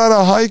them out on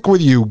a hike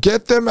with you.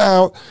 Get them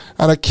out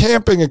on a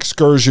camping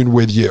excursion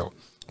with you.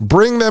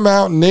 Bring them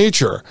out in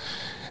nature.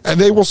 And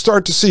they will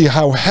start to see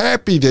how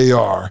happy they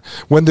are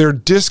when they're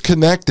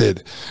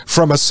disconnected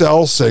from a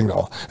cell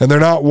signal and they're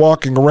not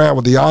walking around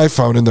with the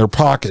iPhone in their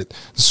pocket,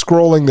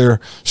 scrolling their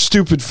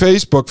stupid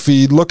Facebook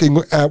feed, looking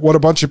at what a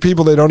bunch of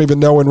people they don't even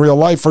know in real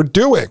life are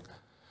doing.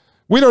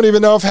 We don't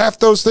even know if half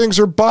those things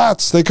are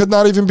bots. They could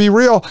not even be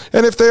real.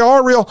 And if they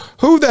are real,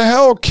 who the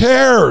hell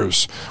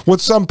cares what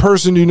some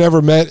person you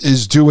never met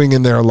is doing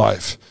in their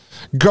life?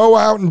 Go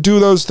out and do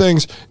those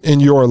things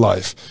in your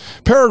life.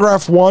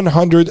 Paragraph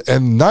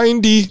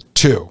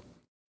 192.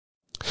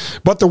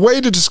 But the way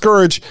to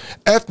discourage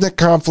ethnic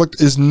conflict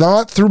is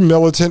not through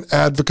militant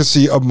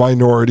advocacy of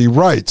minority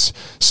rights.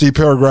 See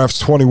paragraphs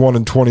 21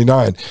 and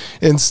 29.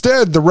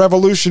 Instead, the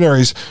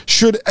revolutionaries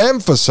should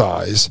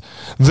emphasize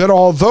that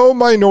although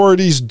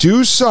minorities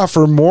do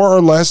suffer more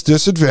or less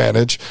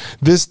disadvantage,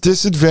 this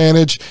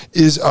disadvantage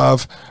is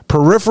of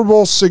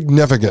peripheral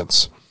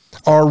significance.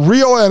 Our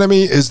real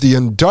enemy is the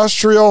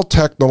industrial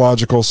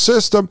technological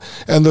system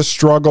and the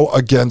struggle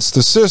against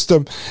the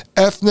system.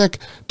 Ethnic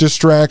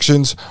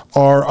distractions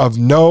are of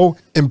no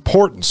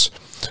importance.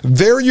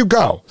 There you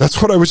go.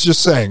 That's what I was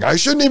just saying. I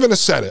shouldn't even have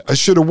said it. I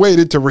should have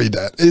waited to read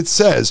that. It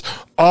says,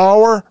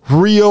 our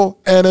real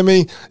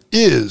enemy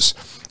is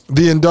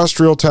the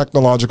industrial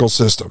technological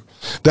system.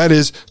 That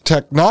is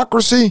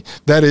technocracy.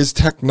 That is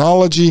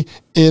technology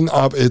in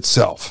of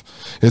itself.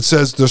 It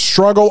says the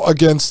struggle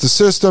against the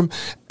system,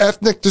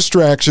 ethnic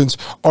distractions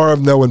are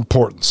of no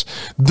importance.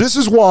 This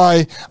is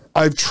why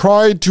I've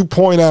tried to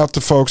point out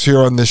to folks here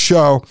on this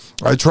show,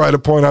 I try to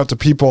point out to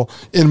people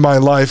in my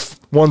life,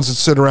 ones that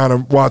sit around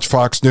and watch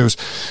Fox News,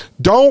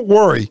 don't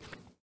worry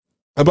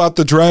about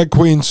the drag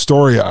queen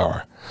story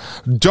hour.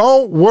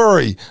 Don't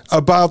worry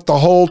about the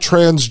whole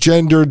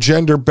transgender,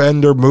 gender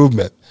bender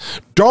movement.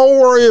 Don't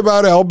worry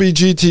about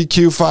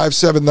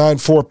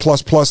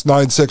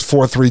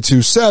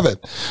LBGTQ5794++964327.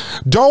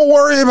 Don't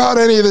worry about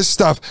any of this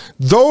stuff.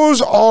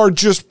 Those are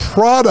just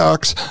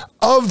products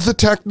of the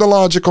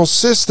technological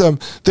system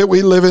that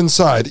we live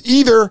inside.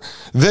 Either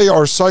they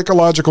are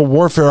psychological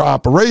warfare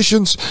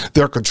operations,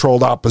 they're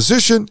controlled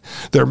opposition,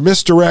 they're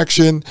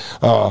misdirection,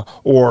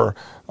 or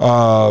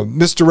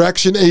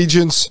misdirection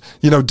agents,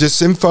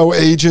 disinfo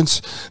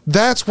agents.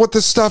 That's what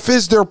the stuff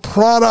is. They're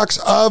products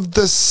of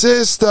the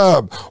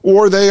system,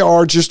 or they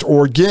are just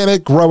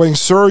organic, growing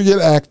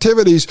surrogate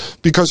activities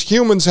because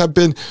humans have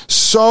been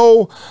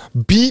so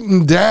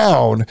beaten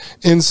down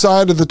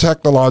inside of the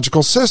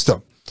technological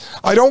system.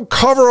 I don't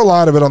cover a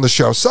lot of it on the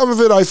show. Some of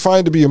it I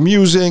find to be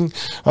amusing,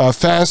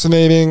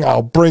 fascinating.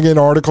 I'll bring in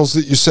articles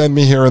that you send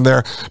me here and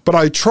there, but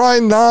I try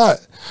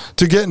not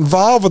to get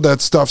involved with that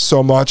stuff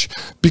so much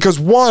because,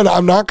 one,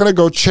 I'm not going to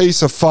go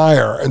chase a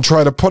fire and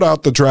try to put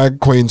out the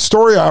drag queen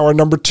story hour.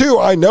 Number two,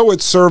 I know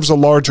it serves a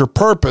larger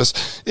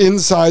purpose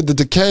inside the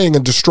decaying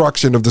and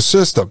destruction of the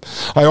system.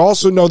 I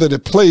also know that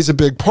it plays a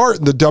big part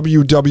in the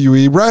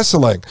WWE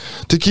wrestling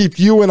to keep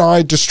you and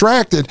I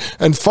distracted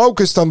and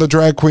focused on the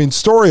drag queen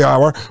story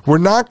hour. We're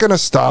not going to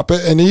stop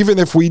it, and even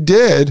if we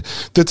did,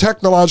 the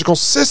technological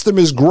system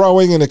is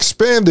growing and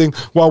expanding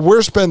while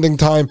we're spending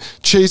time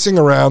chasing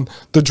around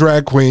the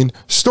drag queen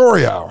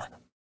story hour.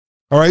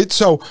 All right,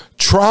 so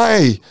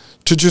try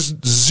to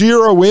just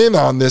zero in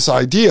on this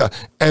idea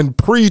and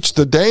preach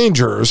the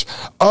dangers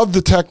of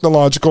the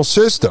technological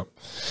system.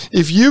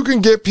 If you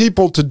can get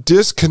people to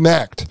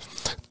disconnect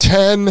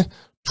 10,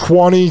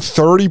 20,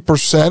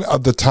 30%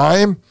 of the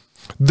time,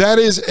 that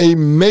is a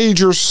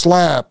major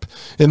slap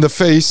in the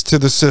face to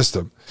the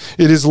system.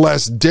 It is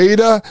less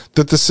data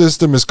that the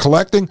system is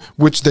collecting,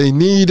 which they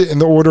need in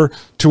order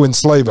to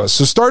enslave us.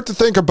 So start to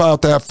think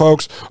about that,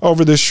 folks,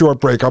 over this short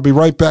break. I'll be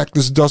right back.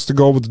 This is Dustin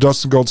Gold with the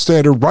Dustin Gold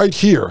Standard right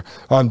here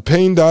on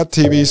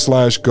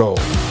Pain.tv/gold.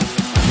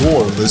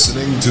 You're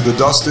listening to the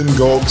Dustin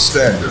Gold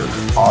Standard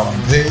on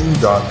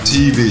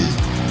Pain.tv.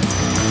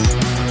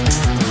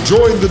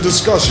 Join the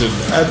discussion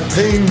at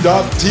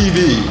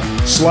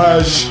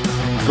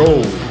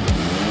Pain.tv/gold.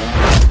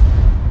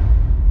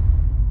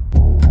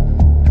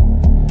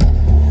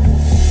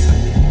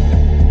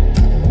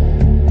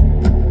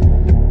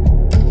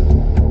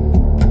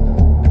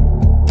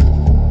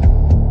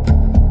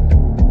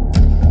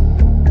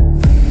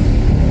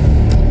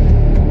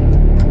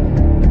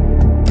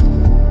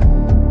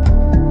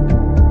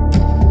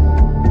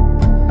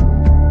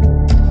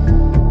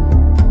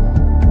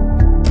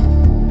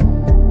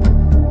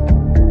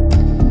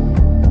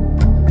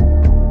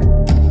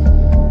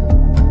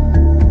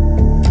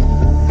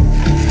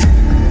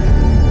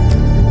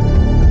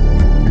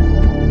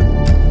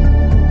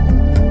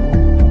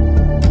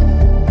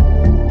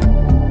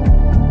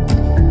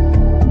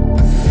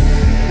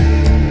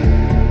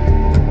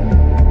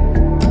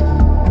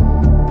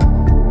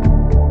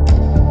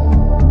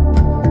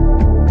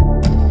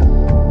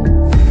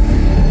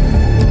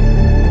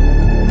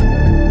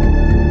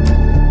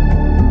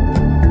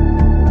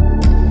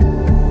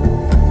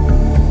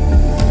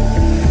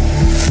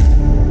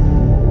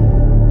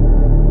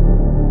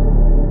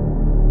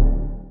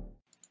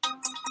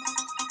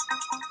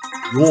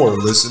 You're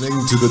listening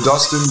to the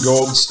Dustin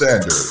Gold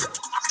Standard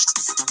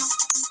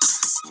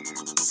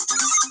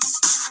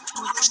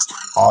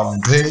on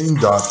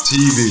Pain.tv.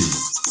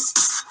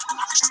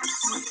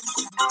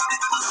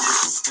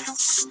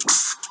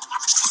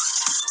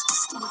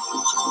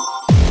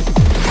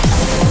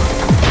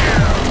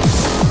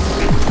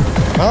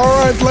 All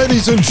right,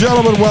 ladies and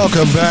gentlemen,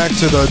 welcome back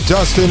to the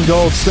Dustin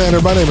Gold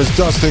Standard. My name is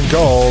Dustin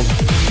Gold,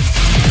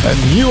 and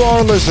you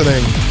are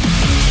listening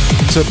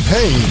to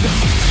Pain.tv/gold.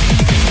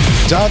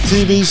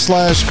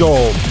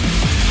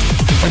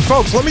 And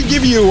folks, let me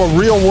give you a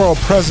real-world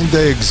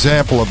present-day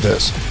example of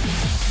this.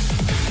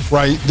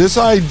 Right? This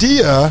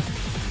idea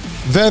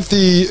that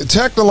the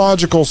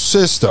technological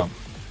system,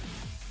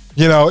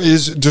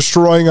 is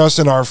destroying us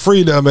in our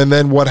freedom, and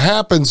then what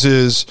happens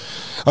is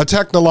a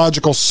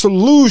technological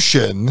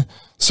solution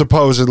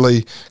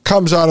supposedly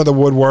comes out of the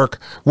woodwork,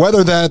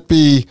 whether that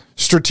be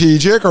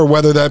strategic or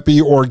whether that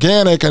be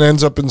organic, and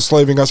ends up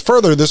enslaving us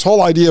further. This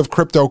whole idea of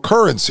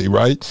cryptocurrency,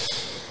 right?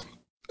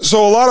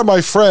 So a lot of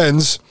my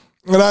friends,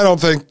 and I don't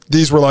think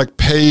these were like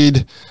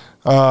paid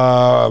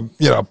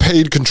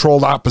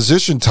controlled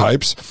opposition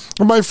types,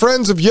 but my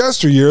friends of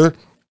yesteryear,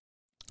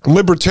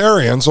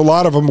 libertarians, a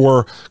lot of them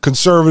were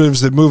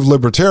conservatives that moved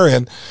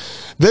libertarian.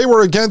 They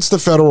were against the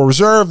Federal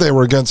Reserve. They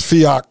were against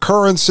fiat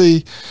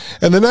currency.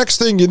 And the next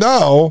thing you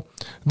know,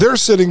 they're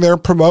sitting there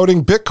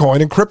promoting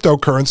Bitcoin and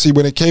cryptocurrency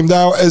when it came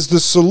down as the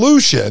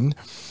solution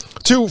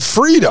to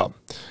freedom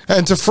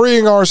and to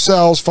freeing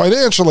ourselves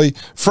financially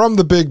from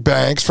the big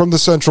banks, from the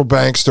central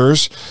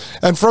banksters,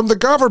 and from the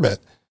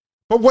government.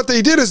 But what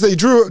they did is they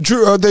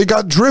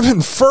got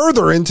driven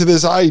further into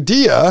this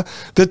idea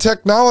that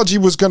technology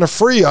was going to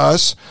free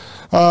us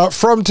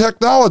from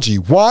technology.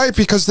 Why?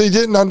 Because they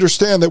didn't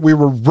understand that we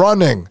were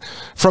running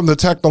from the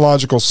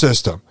technological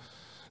system.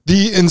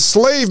 The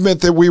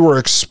enslavement that we were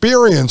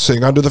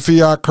experiencing under the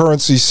fiat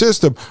currency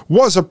system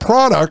was a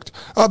product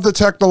of the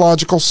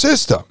technological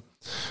system.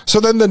 So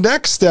then the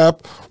next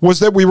step was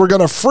that we were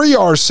going to free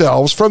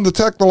ourselves from the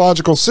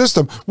technological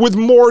system with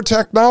more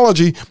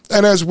technology.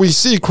 And as we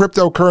see,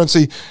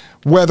 cryptocurrency,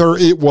 whether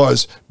it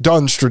was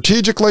done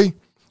strategically,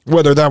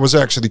 whether that was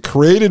actually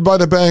created by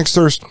the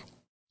banksters,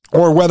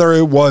 or whether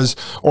it was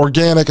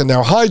organic and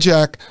now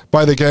hijacked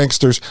by the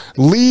gangsters,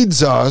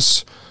 leads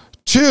us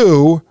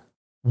to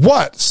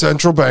what?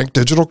 Central bank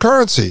digital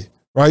currency.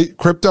 Right?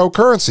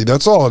 Cryptocurrency.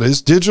 That's all it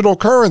is. Digital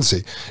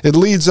currency. It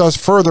leads us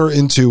further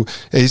into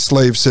a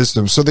slave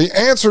system. So the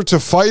answer to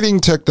fighting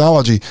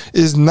technology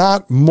is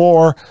not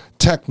more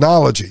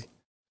technology.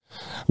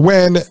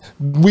 When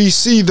we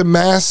see the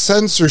mass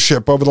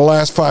censorship over the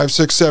last 5,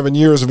 6, 7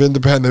 years of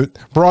independent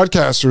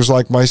broadcasters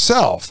like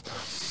myself,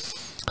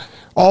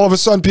 all of a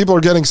sudden people are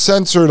getting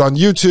censored on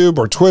YouTube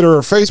or Twitter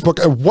or Facebook.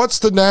 And what's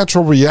the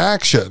natural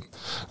reaction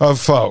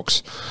of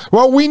folks?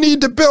 Well, we need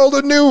to build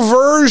a new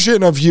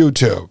version of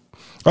YouTube,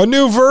 a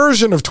new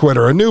version of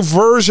Twitter, a new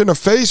version of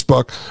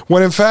Facebook,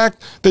 when in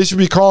fact they should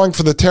be calling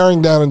for the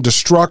tearing down and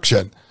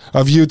destruction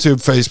of YouTube,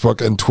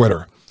 Facebook, and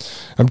Twitter.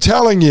 I'm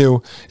telling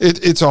you,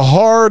 it's a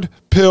hard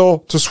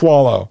pill to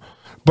swallow,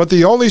 but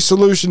the only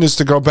solution is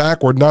to go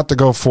backward, not to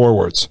go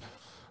forwards.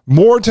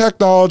 More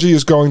technology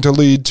is going to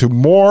lead to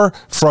more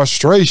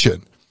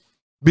frustration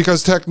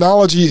because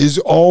technology is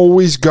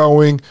always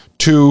going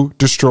to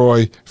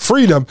destroy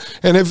freedom.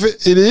 And if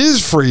it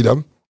is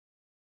freedom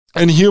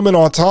and human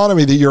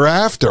autonomy that you're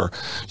after,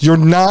 you're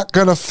not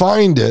going to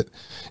find it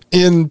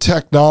in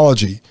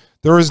technology.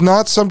 There is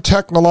not some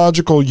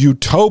technological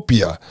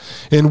utopia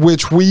in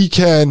which we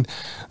can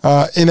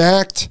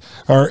enact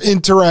or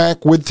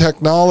interact with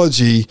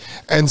technology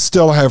and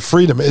still have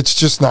freedom. It's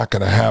just not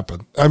going to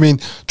happen. I mean,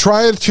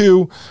 try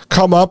to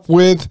come up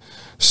with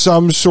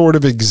some sort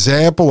of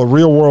example, a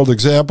real world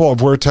example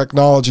of where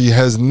technology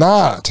has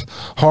not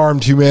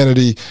harmed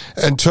humanity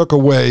and took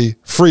away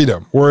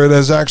freedom, where it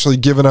has actually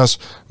given us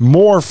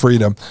more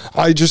freedom.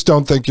 I just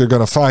don't think you're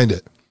going to find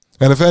it.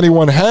 And if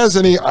anyone has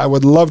any, I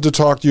would love to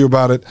talk to you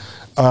about it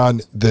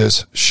on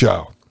this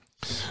show.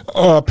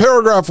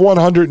 Paragraph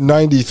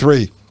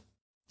 193.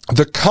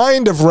 The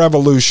kind of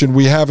revolution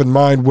we have in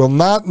mind will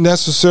not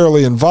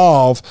necessarily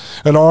involve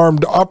an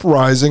armed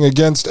uprising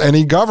against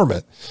any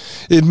government.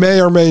 It may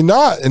or may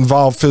not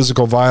involve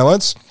physical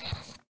violence,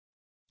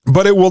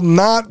 but it will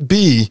not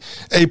be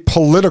a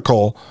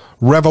political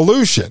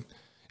revolution.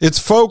 Its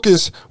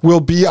focus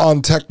will be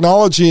on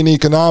technology and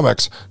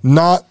economics,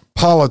 not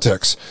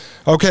politics.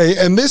 Okay,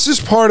 and this is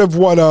part of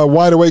what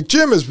Wide Awake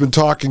Jim has been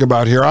talking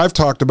about here. I've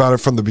talked about it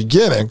from the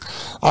beginning.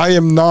 I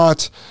am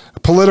not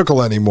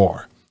political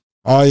anymore.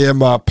 I am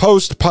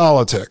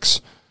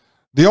post-politics.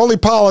 The only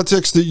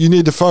politics that you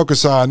need to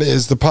focus on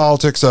is the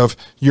politics of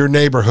your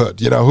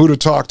neighborhood. You know, who to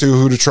talk to,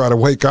 who to try to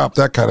wake up,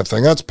 that kind of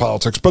thing. That's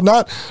politics, but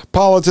not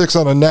politics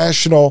on a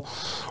national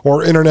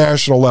or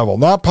international level.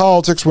 Not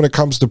politics when it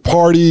comes to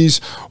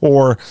parties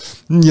or,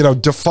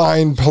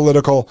 defined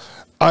political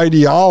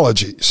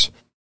ideologies.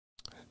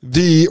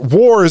 The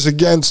war is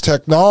against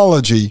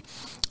technology,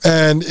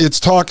 and it's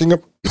talking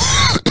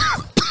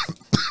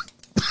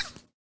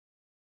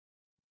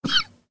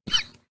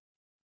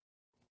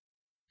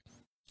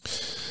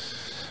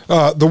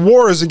The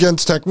war is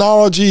against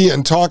technology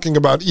and talking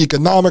about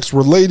economics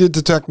related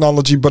to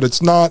technology, but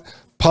it's not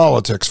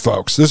politics,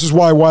 folks. This is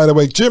why Wide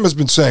Awake Jim has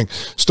been saying,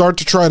 start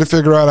to try to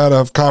figure out how to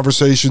have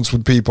conversations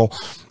with people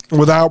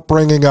without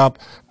bringing up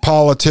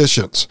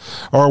politicians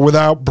or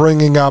without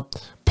bringing up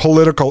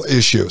political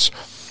issues.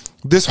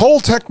 This whole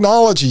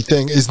technology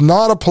thing is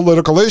not a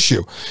political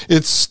issue.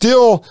 It's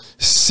still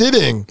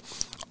sitting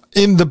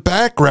in the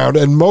background,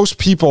 and most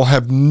people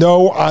have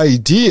no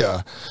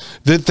idea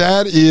that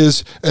that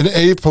is an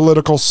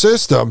apolitical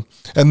system,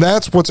 and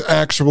that's what's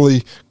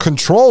actually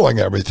controlling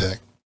everything.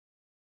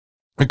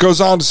 It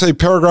goes on to say,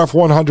 paragraph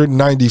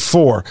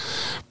 194,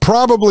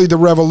 probably the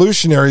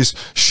revolutionaries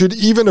should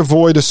even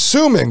avoid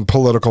assuming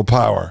political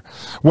power,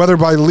 whether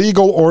by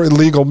legal or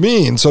illegal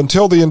means,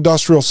 until the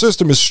industrial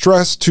system is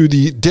stressed to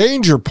the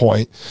danger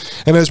point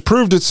and has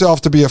proved itself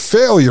to be a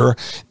failure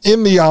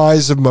in the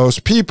eyes of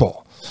most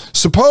people.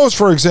 Suppose,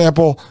 for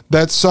example,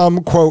 that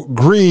some, quote,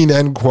 green,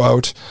 end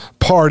quote,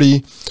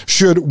 party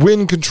should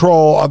win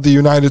control of the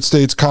United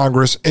States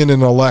Congress in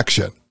an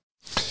election.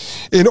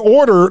 In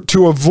order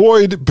to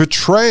avoid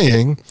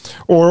betraying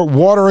or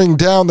watering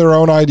down their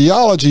own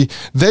ideology,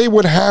 they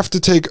would have to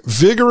take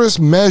vigorous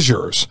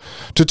measures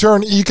to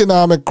turn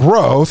economic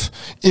growth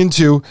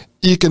into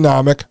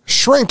economic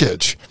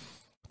shrinkage.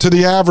 To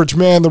the average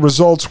man, the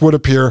results would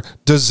appear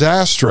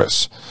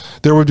disastrous.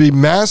 There would be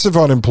massive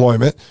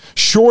unemployment,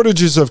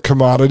 shortages of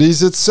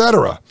commodities,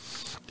 etc.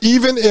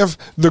 Even if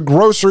the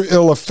grosser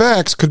ill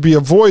effects could be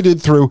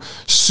avoided through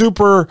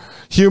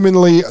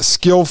superhumanly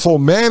skillful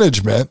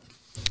management,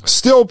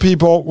 still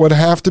people would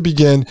have to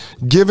begin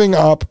giving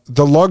up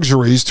the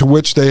luxuries to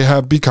which they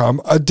have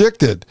become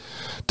addicted.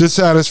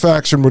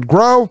 Dissatisfaction would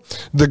grow,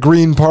 the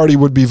Green Party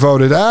would be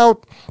voted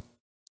out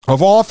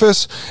of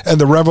office,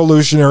 and the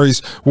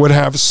revolutionaries would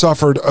have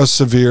suffered a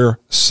severe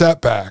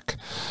setback.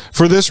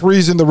 For this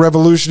reason, the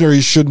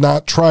revolutionaries should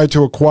not try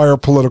to acquire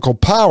political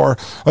power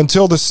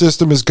until the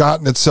system has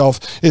gotten itself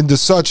into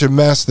such a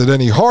mess that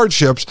any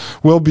hardships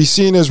will be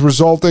seen as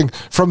resulting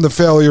from the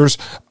failures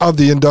of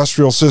the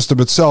industrial system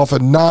itself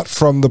and not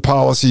from the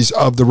policies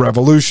of the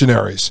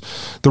revolutionaries.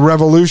 The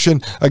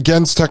revolution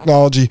against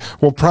technology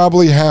will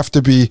probably have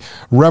to be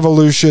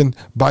revolution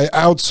by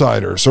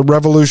outsiders, a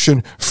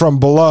revolution from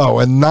below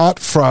and not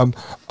from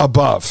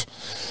above.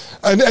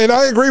 And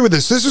I agree with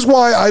this. This is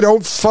why I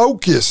don't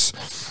focus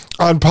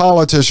on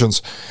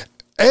politicians.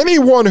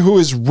 Anyone who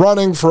is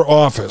running for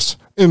office,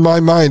 in my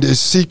mind, is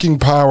seeking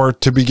power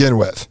to begin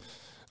with.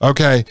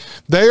 Okay?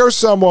 They are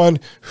someone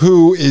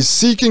who is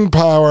seeking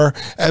power,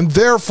 and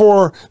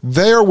therefore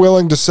they are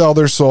willing to sell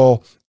their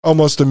soul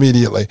almost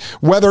immediately.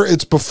 Whether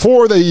it's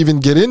before they even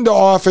get into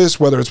office,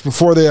 whether it's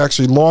before they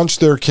actually launch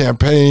their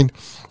campaign.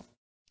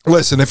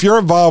 Listen, if you're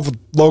involved with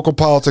local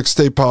politics,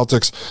 state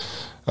politics,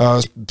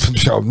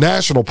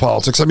 national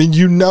politics, I mean,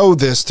 you know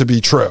this to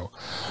be true.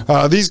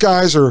 These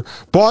guys are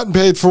bought and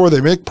paid for. They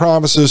make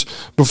promises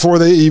before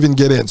they even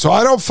get in. So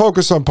I don't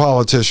focus on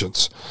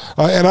politicians.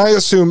 And I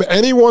assume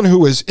anyone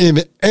who is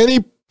in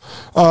any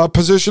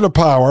position of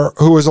power,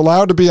 who is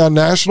allowed to be on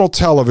national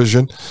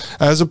television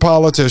as a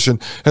politician,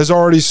 has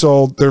already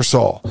sold their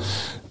soul.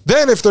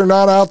 Then if they're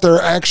not out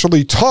there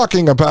actually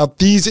talking about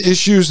these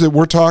issues that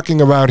we're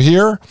talking about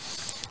here,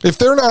 if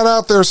they're not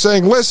out there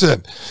saying,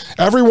 listen,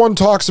 everyone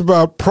talks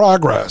about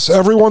progress,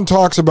 everyone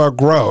talks about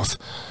growth.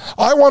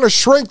 I want to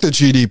shrink the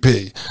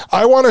GDP.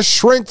 I want to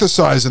shrink the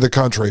size of the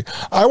country.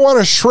 I want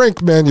to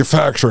shrink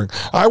manufacturing.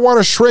 I want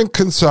to shrink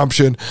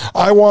consumption.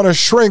 I want to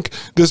shrink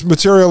this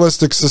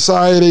materialistic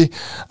society.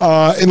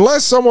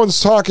 Unless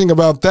someone's talking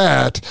about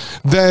that,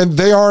 then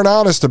they aren't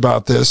honest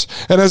about this.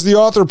 And as the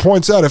author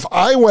points out, if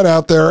I went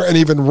out there and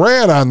even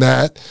ran on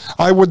that,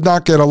 I would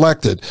not get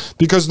elected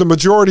because the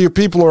majority of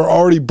people are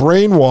already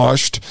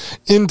brainwashed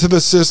into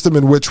the system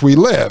in which we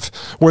live,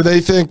 where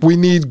they think we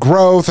need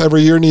growth.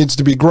 Every year needs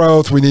to be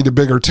growth. We need a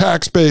bigger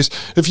tax base.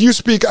 If you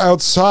speak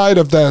outside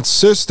of that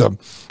system,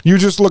 you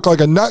just look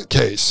like a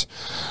nutcase.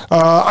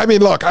 I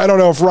mean, look, I don't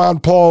know if Ron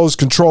Paul is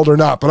controlled or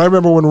not, but I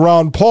remember when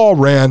Ron Paul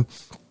ran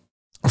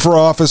for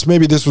office,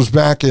 maybe this was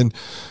back in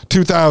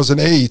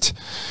 2008,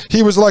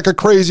 he was like a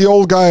crazy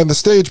old guy on the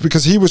stage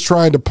because he was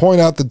trying to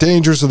point out the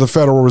dangers of the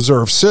Federal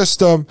Reserve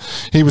System.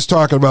 He was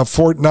talking about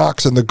Fort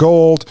Knox and the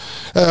gold.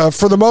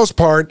 For the most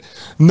part,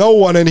 no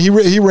one, and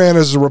he ran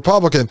as a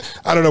Republican.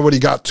 I don't know what he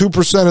got,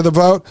 2% of the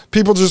vote.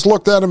 People just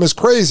looked at him as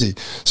crazy.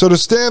 So to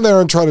stand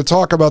there and try to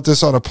talk about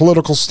this on a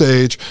political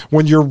stage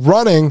when you're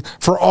running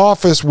for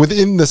office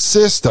within the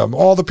system,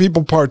 all the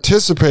people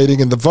participating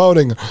in the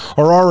voting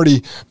are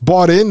already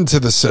bought into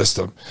the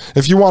system.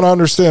 If you want to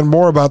understand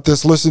more about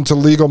this, listen to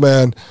Legal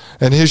Man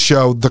and his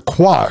show, The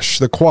Quash,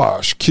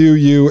 Quash.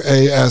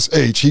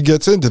 He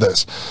gets into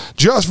this.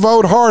 Just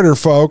vote harder,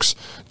 folks.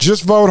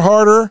 Just vote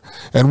harder,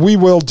 and we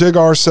will dig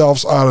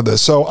ourselves out of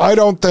this. So I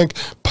don't think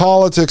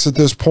politics at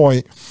this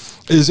point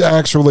is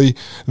actually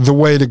the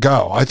way to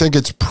go. I think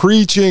it's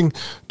preaching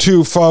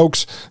to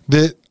folks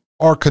that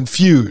are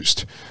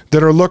confused,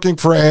 that are looking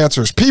for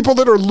answers, people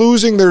that are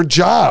losing their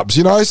jobs.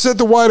 You know, I said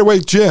to Wide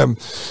Awake Jim,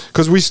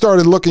 because we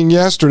started looking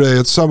yesterday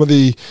at some of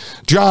the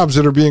jobs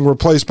that are being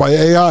replaced by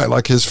AI,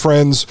 like his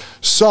friend's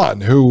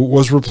son, who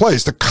was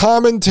replaced. A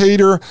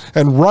commentator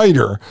and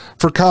writer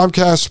for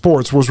Comcast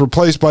Sports was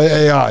replaced by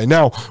AI.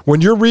 Now,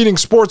 when you're reading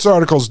sports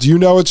articles, do you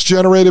know it's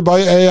generated by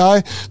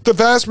AI? The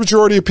vast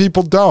majority of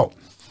people don't.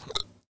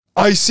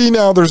 I see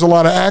now there's a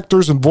lot of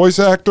actors and voice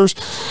actors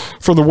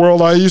from the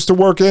world I used to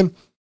work in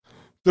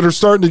that are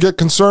starting to get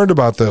concerned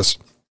about this.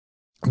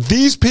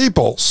 These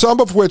people, some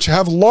of which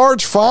have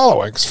large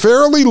followings,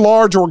 fairly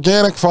large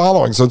organic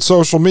followings on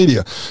social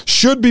media,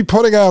 should be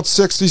putting out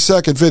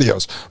 60-second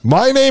videos.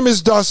 My name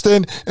is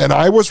Dustin, and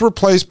I was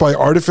replaced by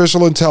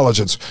artificial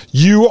intelligence.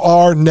 You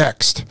are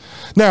next.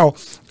 Now,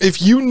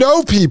 if you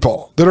know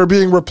people that are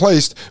being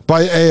replaced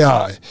by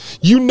AI,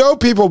 you know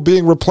people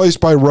being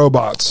replaced by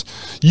robots,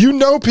 you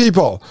know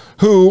people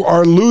who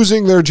are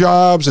losing their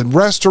jobs in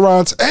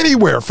restaurants,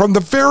 anywhere from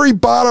the very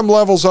bottom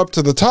levels up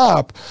to the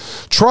top,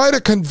 try to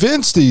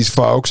convince these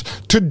folks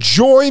to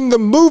join the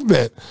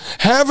movement.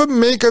 Have them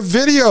make a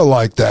video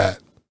like that.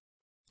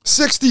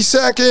 60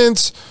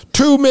 seconds,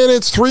 2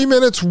 minutes, 3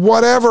 minutes,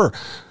 whatever.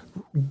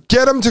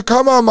 Get them to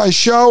come on my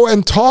show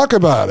and talk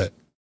about it.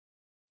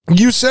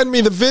 You send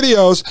me the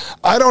videos.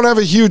 I don't have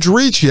a huge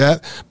reach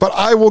yet, but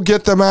I will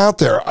get them out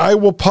there. I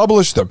will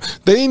publish them.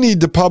 They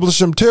need to publish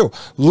them too.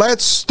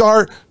 Let's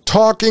start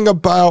talking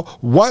about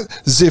what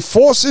the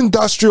fourth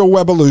industrial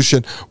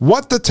revolution,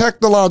 what the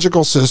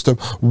technological system,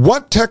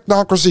 what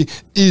technocracy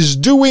is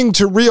doing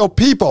to real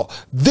people.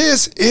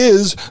 This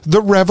is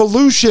the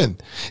revolution.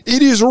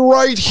 It is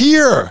right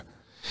here.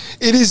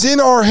 It is in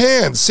our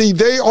hands. See,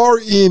 they are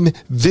in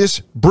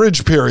this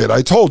bridge period,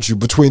 I told you,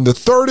 between the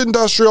third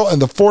industrial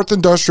and the fourth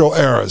industrial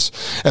eras.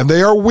 And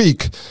they are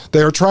weak.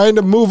 They are trying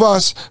to move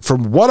us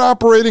from one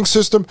operating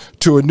system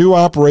to a new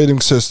operating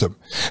system.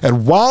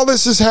 And while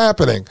this is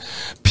happening,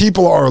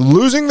 people are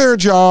losing their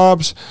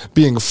jobs,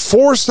 being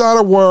forced out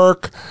of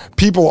work,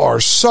 people are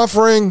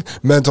suffering,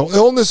 mental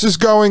illness is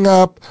going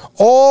up.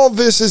 All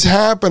this is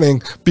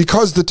happening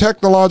because the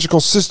technological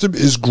system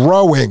is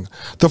growing.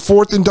 The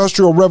fourth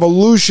industrial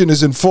revolution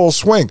is in full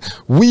swing.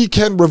 We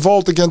can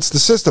revolt against the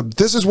system.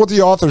 This is what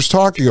the author's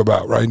talking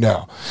about right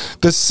now.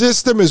 The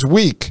system is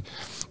weak.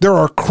 There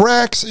are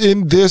cracks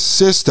in this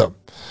system.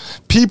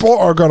 People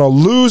are going to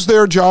lose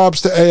their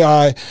jobs to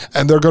AI,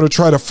 and they're going to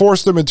try to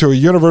force them into a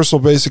universal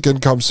basic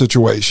income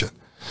situation.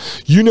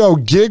 You know,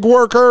 gig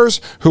workers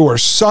who are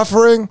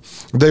suffering,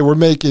 they were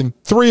making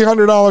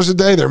 $300 a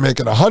day, they're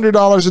making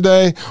 $100 a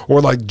day,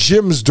 or like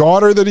Jim's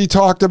daughter that he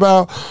talked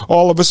about,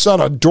 all of a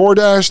sudden on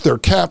DoorDash, they're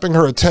capping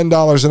her at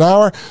 $10 an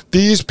hour.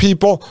 These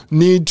people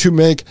need to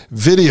make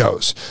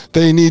videos.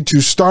 They need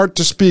to start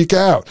to speak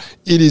out.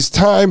 It is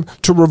time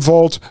to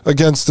revolt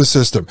against the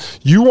system.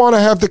 You want to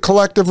have the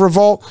collective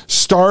revolt?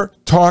 Start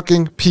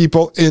talking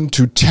people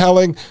into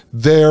telling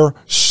their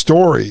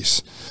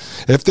stories.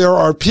 If there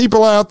are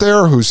people out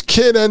there whose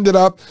kid ended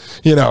up,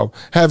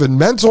 having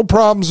mental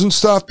problems and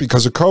stuff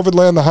because of COVID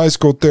land, the high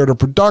school theater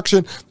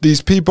production,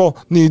 these people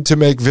need to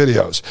make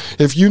videos.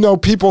 If you know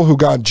people who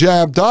got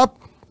jabbed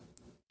up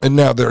and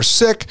now they're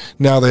sick,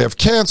 now they have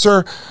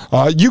cancer,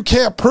 you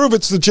can't prove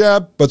it's the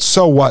jab, but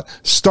so what?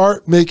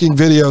 Start making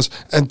videos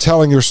and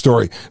telling your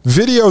story.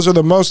 Videos are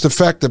the most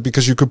effective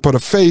because you could put a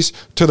face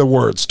to the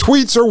words.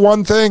 Tweets are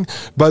one thing,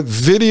 but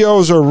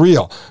videos are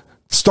real.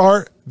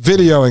 Start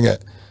videoing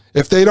it.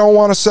 If they don't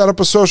want to set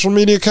up a social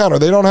media account or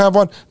they don't have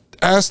one,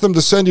 ask them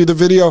to send you the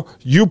video.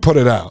 You put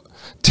it out.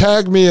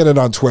 Tag me in it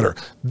on Twitter.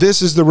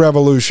 This is the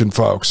revolution,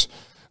 folks.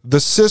 The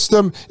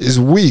system is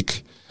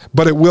weak,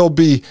 but it will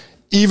be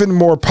even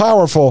more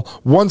powerful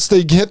once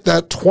they get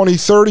that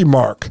 2030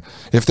 mark.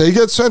 If they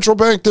get central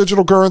bank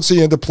digital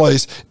currency into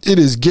place, it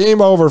is game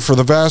over for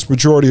the vast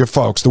majority of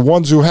folks, the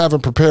ones who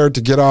haven't prepared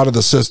to get out of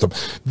the system.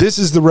 This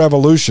is the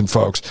revolution,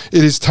 folks.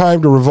 It is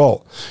time to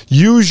revolt.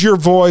 Use your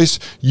voice,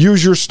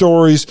 use your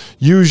stories,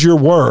 use your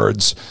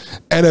words,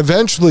 and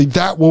eventually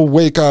that will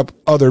wake up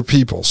other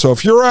people. So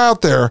if you're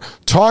out there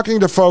talking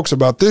to folks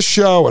about this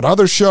show and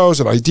other shows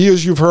and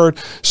ideas you've heard,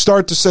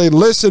 start to say,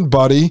 listen,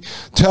 buddy,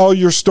 tell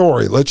your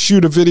story. Let's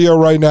shoot a video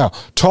right now.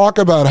 Talk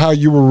about how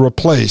you were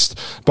replaced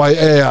by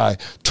AI.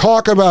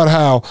 Talk about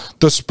how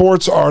the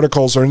sports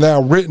articles are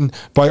now written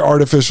by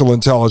artificial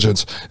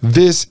intelligence.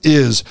 This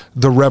is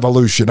the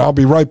revolution. I'll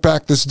be right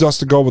back. This is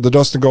Dustin Gold with the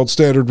Dustin Gold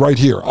Standard right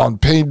here on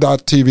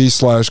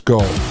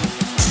Pain.tv/gold.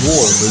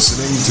 You're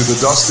listening to the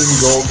Dustin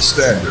Gold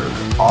Standard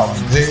on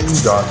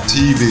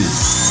Pain.tv.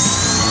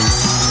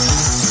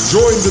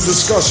 Join the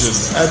discussion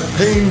at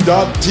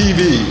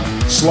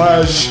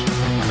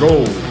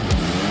Pain.tv/gold.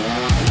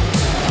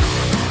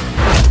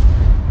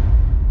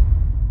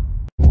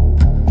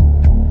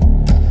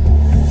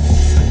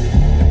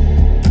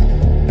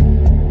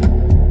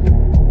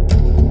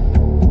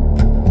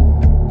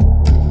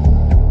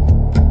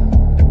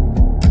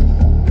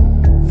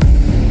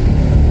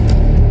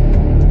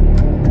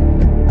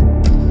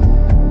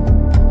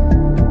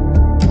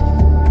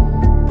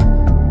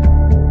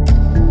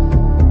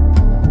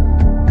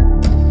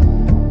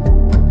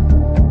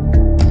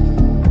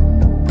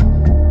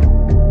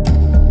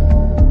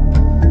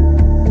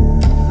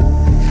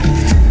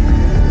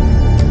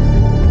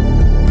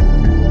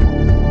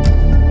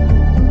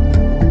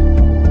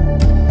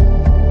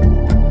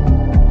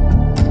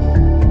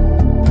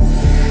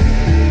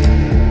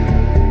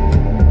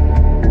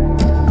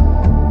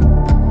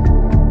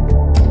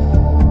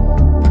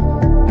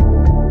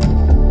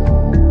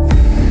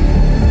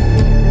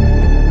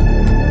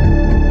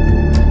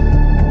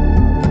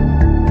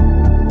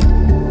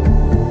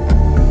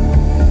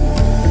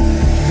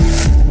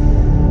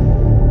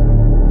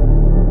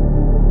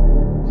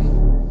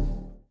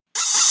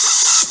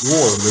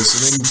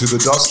 listening to the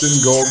Dustin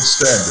Gold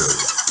Standard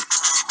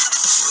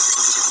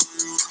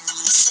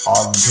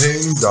on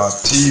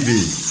Pain.tv.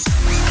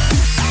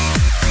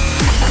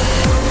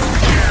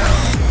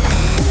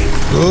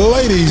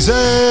 Ladies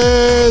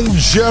and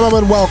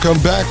gentlemen, welcome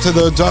back to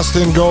the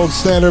Dustin Gold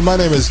Standard. My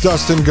name is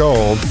Dustin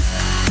Gold,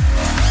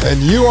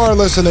 and you are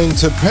listening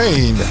to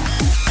Pain.tv/gold.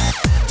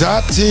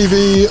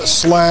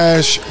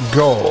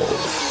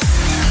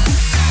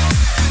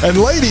 And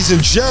ladies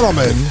and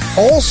gentlemen,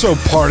 also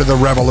part of the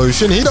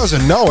revolution, he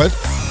doesn't know it,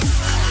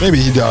 maybe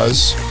he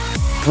does,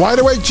 Wide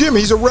Awake Jim.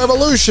 He's a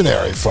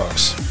revolutionary,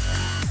 folks.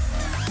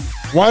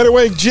 Wide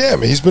Awake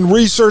Jim, he's been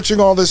researching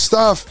all this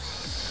stuff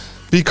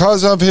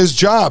because of his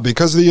job,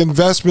 because of the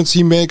investments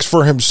he makes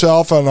for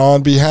himself and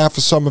on behalf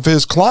of some of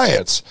his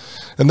clients.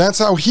 And that's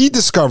how he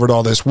discovered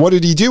all this. What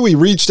did he do? He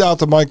reached out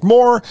to Mike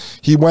Moore.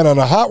 He went on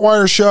a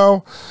Hotwire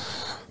show.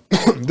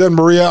 Then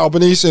Maria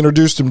Albanese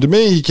introduced him to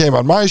me. He came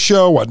on my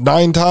show,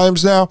 9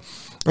 times now?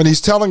 And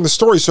he's telling the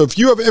story. So if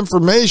you have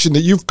information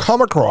that you've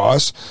come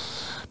across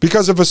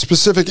because of a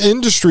specific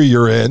industry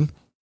you're in,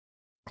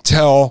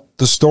 tell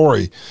the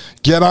story.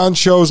 Get on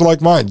shows like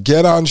mine.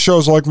 Get on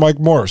shows like Mike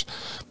Moore's.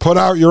 Put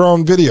out your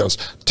own videos.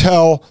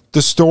 Tell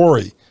the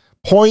story.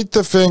 Point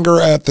the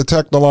finger at the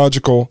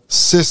technological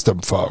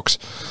system, folks.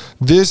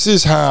 This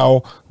is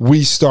how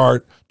we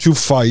start to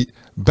fight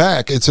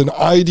back. It's an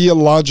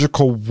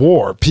ideological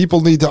war. People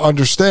need to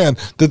understand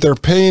that their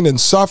pain and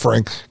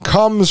suffering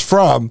comes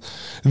from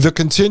the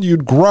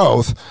continued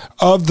growth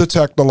of the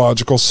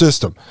technological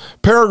system.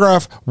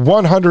 Paragraph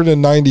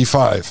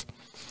 195.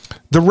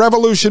 The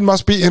revolution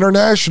must be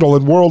international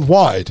and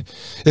worldwide.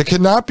 It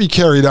cannot be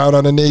carried out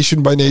on a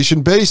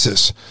nation-by-nation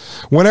basis.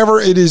 Whenever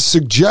it is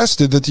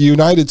suggested that the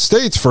United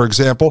States, for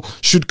example,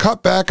 should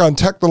cut back on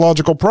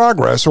technological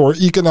progress or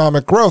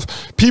economic growth,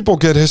 people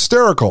get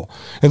hysterical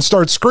and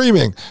start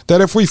screaming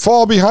that if we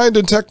fall behind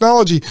in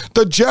technology,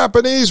 the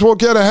Japanese will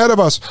get ahead of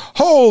us.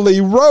 Holy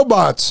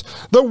robots!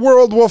 The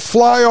world will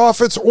fly off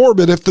its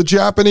orbit if the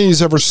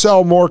Japanese ever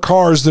sell more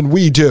cars than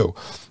we do.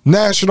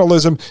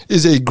 Nationalism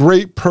is a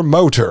great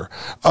promoter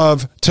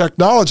of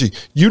technology.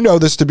 You know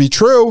this to be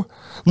true.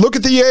 Look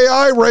at the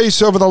AI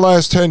race over the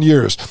last 10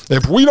 years.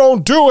 If we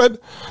don't do it,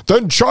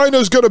 then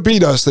China's going to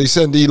beat us. They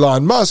send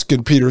Elon Musk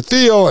and Peter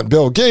Thiel and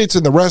Bill Gates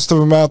and the rest of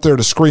them out there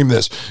to scream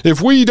this.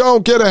 If we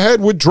don't get ahead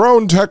with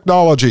drone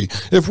technology,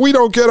 if we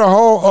don't get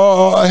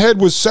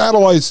ahead with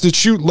satellites that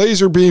shoot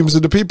laser beams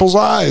into people's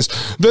eyes,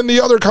 then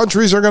the other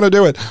countries are going to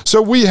do it.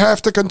 So we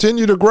have to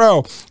continue to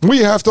grow. We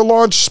have to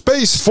launch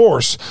Space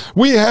Force.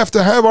 We have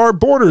to have our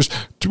borders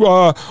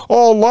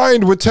all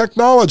lined with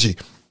technology.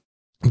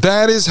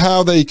 That is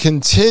how they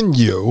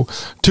continue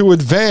to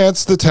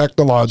advance the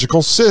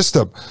technological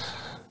system.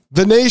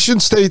 The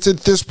nation states at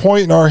this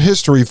point in our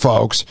history,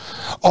 folks,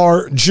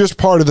 are just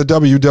part of the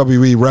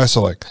WWE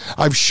wrestling.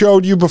 I've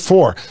showed you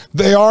before.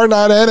 They are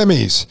not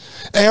enemies.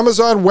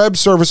 Amazon Web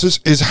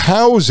Services is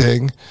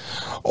housing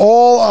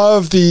all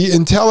of the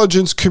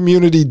intelligence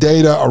community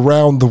data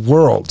around the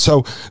world.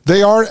 So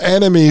they aren't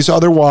enemies.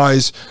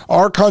 Otherwise,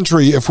 our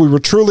country, if we were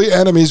truly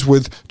enemies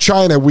with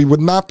China, we would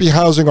not be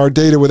housing our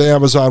data with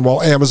Amazon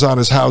while Amazon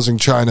is housing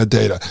China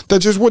data.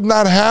 That just would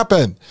not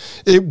happen.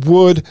 It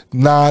would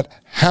not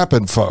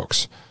happen,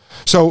 folks.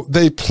 So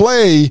they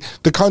play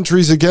the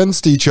countries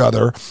against each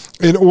other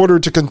in order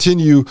to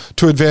continue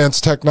to advance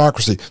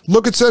technocracy.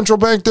 Look at central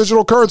bank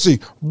digital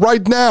currency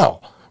right now.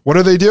 What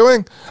are they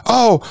doing?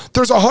 Oh,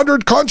 there's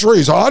 100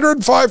 countries,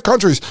 105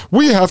 countries.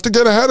 We have to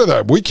get ahead of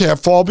them. We can't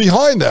fall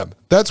behind them.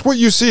 That's what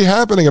you see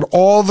happening in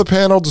all the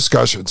panel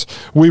discussions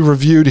we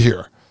reviewed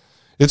here.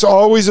 It's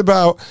always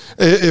about,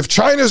 if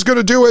China's going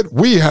to do it,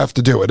 we have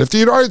to do it. If the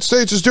United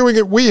States is doing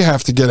it, we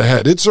have to get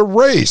ahead. It's a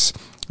race.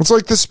 It's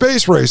like the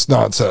space race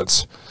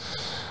nonsense.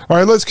 All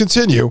right, let's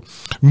continue.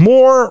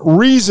 More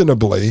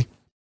reasonably,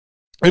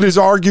 it is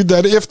argued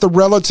that if the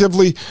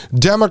relatively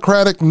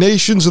democratic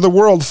nations of the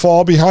world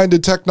fall behind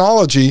in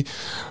technology,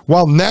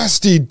 while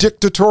nasty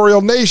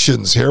dictatorial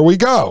nations, here we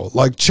go,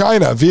 like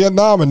China,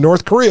 Vietnam, and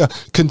North Korea,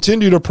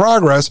 continue to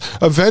progress,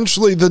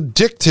 eventually the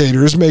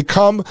dictators may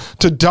come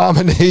to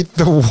dominate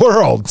the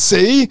world.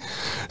 See?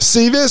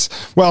 See this?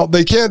 Well,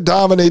 they can't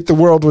dominate the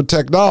world with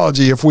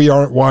technology if we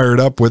aren't wired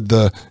up with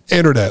the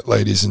internet,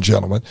 ladies and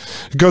gentlemen.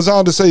 It goes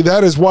on to say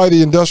that is why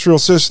the industrial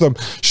system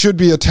should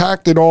be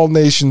attacked in all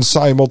nations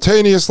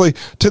simultaneously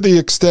to the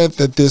extent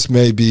that this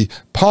may be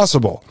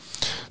possible.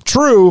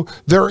 True,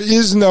 there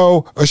is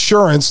no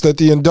assurance that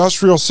the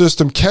industrial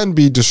system can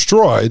be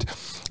destroyed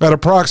at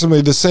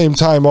approximately the same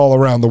time all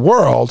around the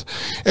world,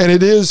 and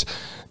it is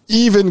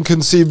even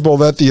conceivable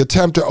that the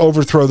attempt to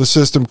overthrow the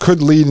system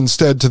could lead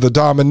instead to the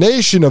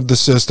domination of the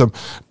system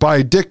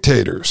by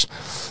dictators.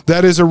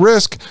 That is a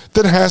risk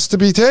that has to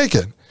be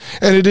taken.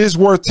 And it is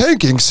worth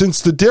taking,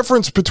 since the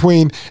difference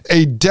between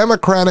a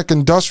democratic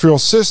industrial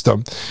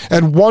system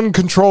and one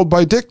controlled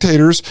by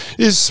dictators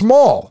is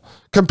small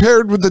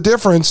compared with the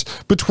difference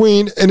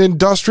between an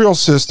industrial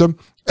system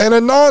and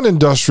a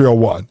non-industrial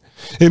one.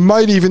 It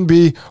might even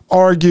be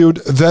argued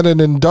that an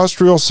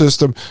industrial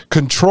system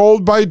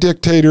controlled by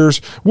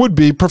dictators would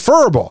be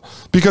preferable,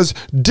 because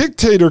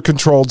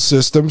dictator-controlled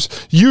systems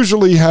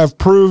usually have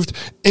proved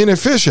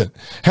inefficient.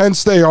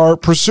 Hence, they are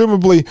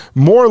presumably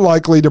more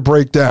likely to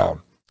break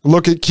down.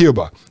 Look at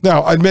Cuba.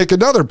 Now, I'd make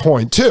another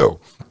point, too.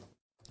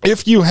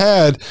 If you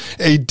had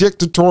a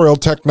dictatorial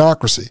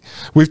technocracy,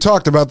 we've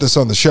talked about this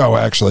on the show,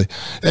 actually,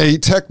 a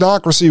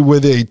technocracy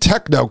with a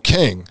techno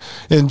king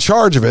in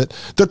charge of it,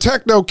 the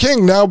techno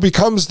king now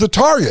becomes the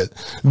target.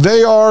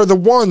 They are the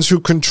ones who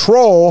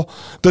control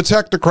the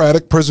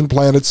technocratic prison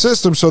planet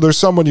system, so there's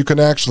someone you can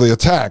actually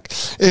attack.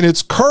 In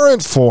its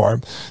current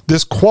form,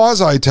 this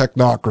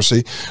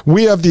quasi-technocracy,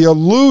 we have the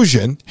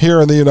illusion here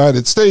in the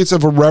United States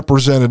of a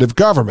representative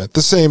government.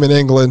 The same in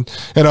England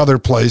and other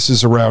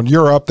places around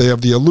Europe. They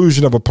have the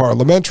illusion of a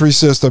parliamentary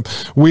system.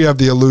 We have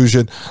the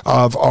illusion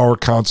of our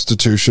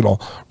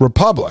constitutional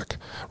republic,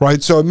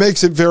 right? So it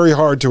makes it very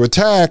hard to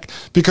attack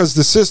because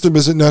the system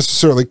isn't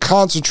necessarily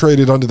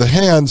concentrated under the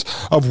hands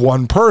of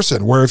one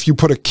person, where if you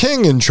put a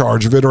king in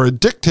charge of it or a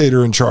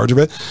dictator in charge of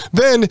it,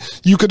 then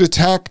you could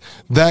attack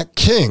that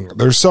king.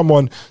 There's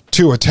someone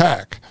to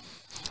attack.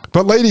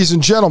 But ladies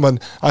and gentlemen,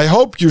 I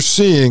hope you're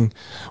seeing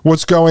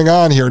what's going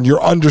on here and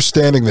you're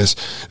understanding this.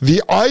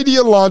 The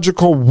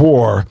ideological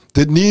war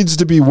that needs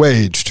to be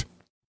waged,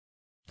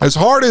 as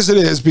hard as it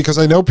is, because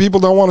I know people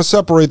don't want to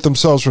separate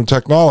themselves from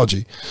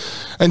technology,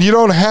 and you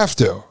don't have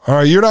to, all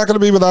right? You're not going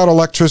to be without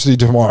electricity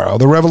tomorrow.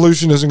 The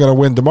revolution isn't going to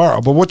win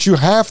tomorrow. But what you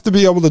have to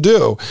be able to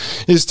do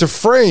is to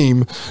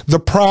frame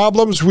the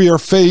problems we are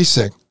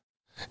facing.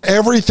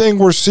 Everything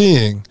we're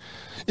seeing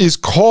is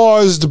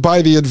caused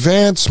by the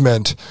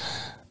advancement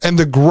and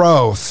the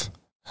growth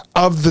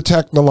of the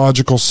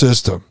technological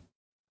system,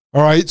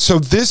 all right? So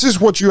this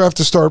is what you have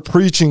to start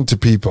preaching to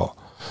people.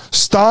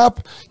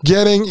 Stop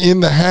getting in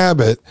the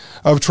habit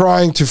of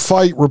trying to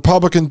fight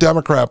Republican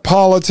Democrat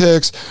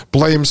politics,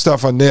 blame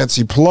stuff on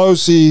Nancy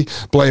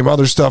Pelosi, blame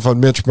other stuff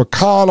on Mitch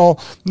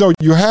McConnell. No,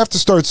 you have to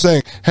start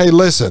saying, hey,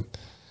 listen,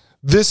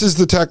 this is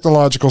the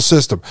technological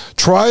system.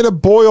 Try to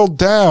boil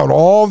down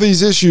all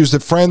these issues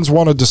that friends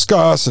want to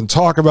discuss and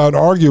talk about and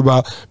argue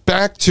about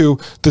back to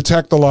the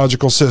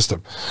technological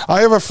system.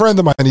 I have a friend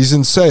of mine, he's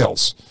in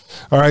sales.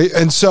 All right.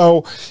 And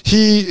so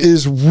he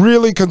is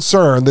really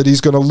concerned that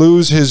he's going to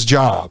lose his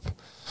job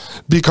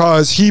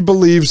because he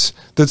believes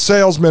that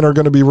salesmen are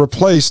going to be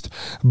replaced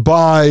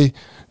by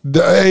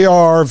the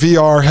AR,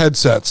 VR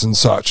headsets and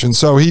such. And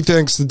so he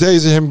thinks the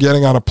days of him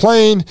getting on a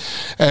plane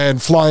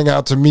and flying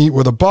out to meet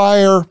with a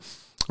buyer,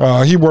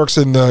 he works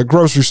in the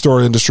grocery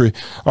store industry,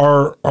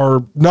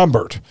 are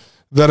numbered.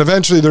 That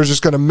eventually they're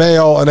just going to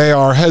mail an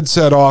AR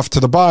headset off to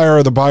the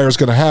buyer. The buyer's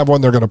going to have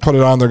one. They're going to put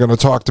it on. They're going to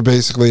talk to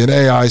basically an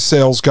AI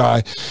sales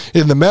guy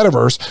in the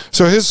metaverse.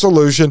 So his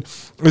solution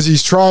is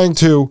he's trying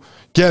to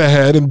get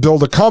ahead and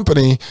build a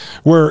company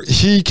where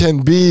he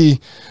can be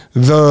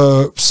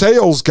the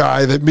sales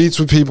guy that meets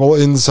with people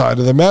inside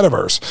of the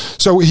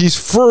metaverse. So he's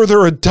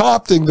further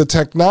adopting the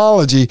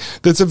technology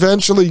that's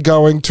eventually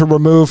going to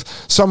remove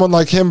someone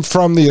like him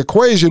from the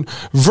equation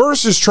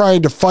versus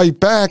trying to fight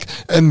back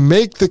and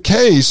make the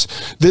case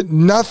that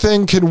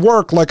nothing can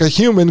work like a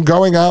human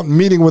going out and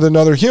meeting with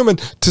another human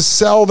to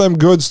sell them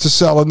goods to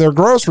sell in their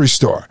grocery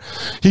store.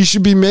 He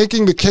should be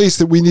making the case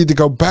that we need to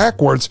go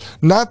backwards,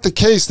 not the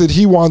case that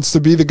he wants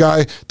to be the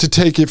guy to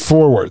take it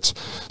forwards.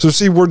 So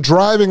see, we're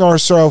driving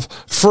ourselves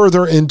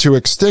further into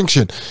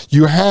extinction.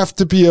 You have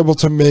to be able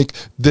to make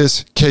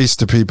this case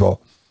to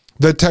people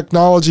that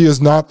technology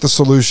is not the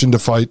solution to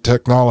fight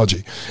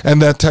technology,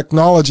 and that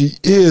technology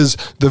is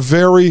the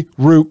very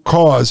root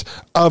cause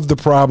of the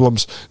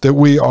problems that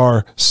we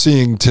are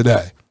seeing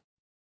today.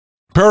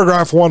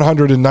 Paragraph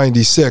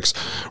 196,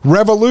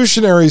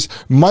 revolutionaries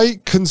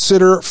might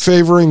consider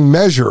favoring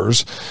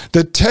measures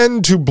that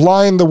tend to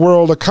blind the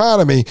world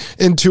economy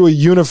into a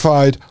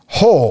unified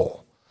whole.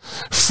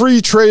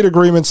 Free trade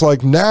agreements like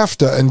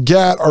NAFTA and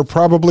GATT are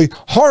probably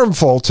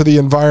harmful to the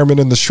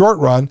environment in the short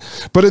run,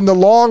 but in the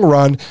long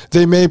run,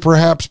 they may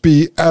perhaps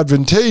be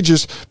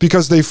advantageous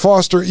because they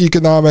foster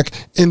economic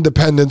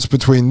independence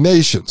between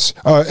nations.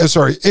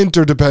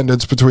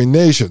 Interdependence between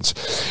nations.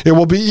 It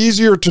will be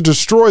easier to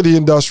destroy the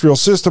industrial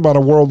system on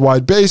a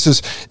worldwide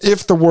basis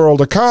if the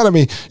world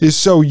economy is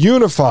so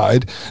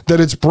unified that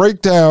its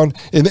breakdown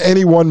in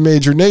any one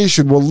major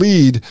nation will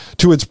lead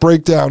to its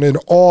breakdown in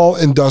all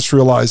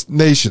industrialized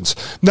nations.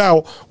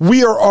 Now,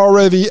 we are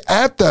already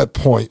at that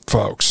point,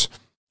 folks.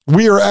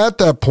 We are at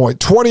that point.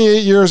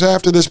 28 years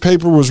after this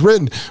paper was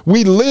written,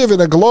 we live in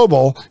a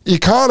global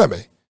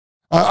economy.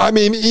 I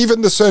mean,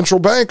 even the central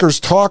bankers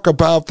talk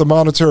about the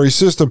monetary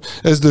system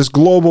as this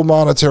global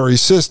monetary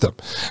system.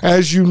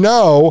 As you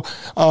know,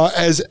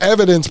 as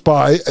evidenced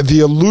by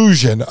the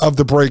illusion of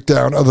the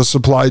breakdown of the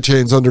supply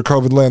chains under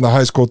COVID land, the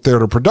high school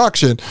theater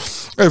production,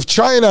 if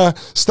China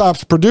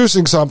stops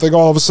producing something,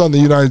 all of a sudden the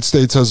United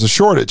States has a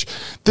shortage.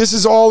 This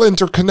is all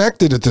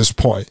interconnected at this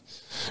point.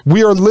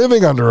 We are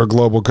living under a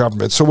global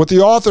government. So what the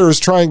author is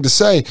trying to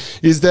say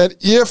is that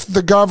if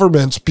the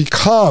governments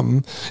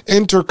become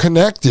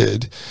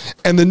interconnected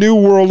and the new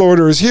world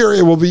order is here,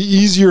 it will be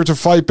easier to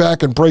fight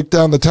back and break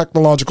down the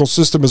technological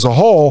system as a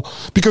whole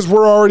because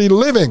we're already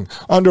living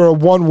under a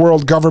one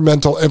world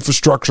governmental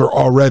infrastructure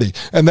already.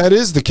 And that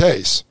is the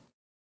case.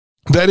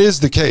 That is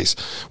the case.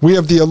 We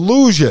have the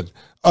illusion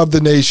of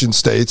the nation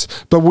states,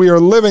 but we are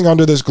living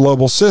under this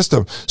global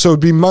system. So it'd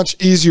be much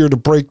easier to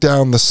break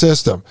down the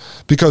system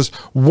because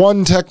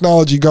one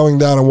technology going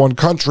down in one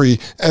country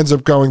ends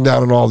up going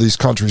down in all these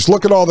countries.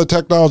 Look at all the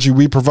technology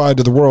we provide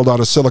to the world out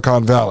of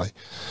Silicon Valley.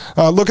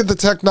 Look at the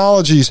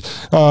technologies,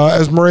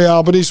 as Maria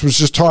Albanese was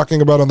just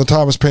talking about on the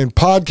Thomas Paine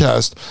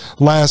podcast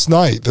last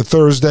night, the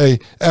Thursday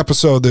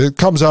episode that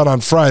comes out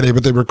on Friday,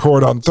 but they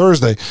record on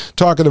Thursday,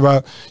 talking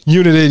about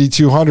Unit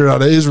 8200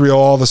 out of Israel,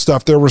 all the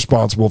stuff they're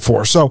responsible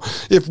for. So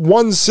if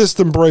one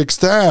system breaks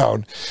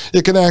down,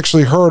 it can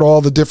actually hurt all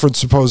the different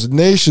supposed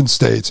nation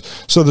states,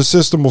 so the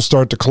system will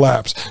start to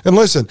collapse. And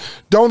listen,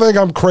 don't think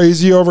I'm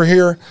crazy over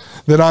here,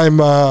 that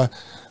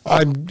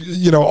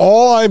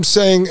all I'm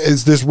saying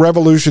is this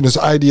revolution is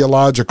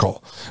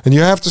ideological. And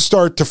you have to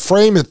start to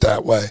frame it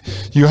that way.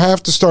 You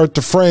have to start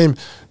to frame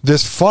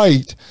this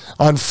fight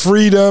on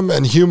freedom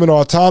and human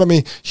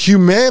autonomy,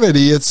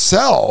 humanity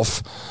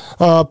itself,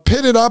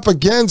 pitted up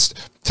against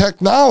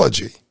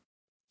technology.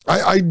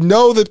 I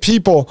know that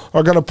people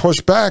are going to push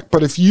back,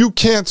 but if you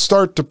can't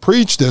start to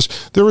preach this,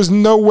 there is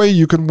no way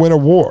you can win a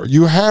war.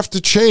 You have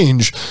to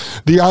change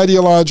the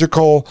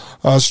ideological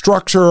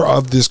structure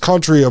of this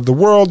country, of the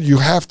world. You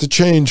have to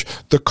change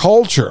the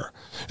culture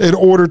in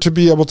order to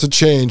be able to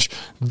change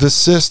the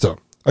system.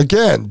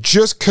 Again,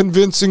 just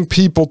convincing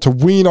people to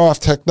wean off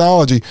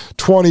technology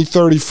 20,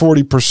 30,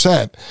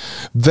 40%.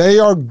 They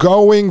are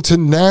going to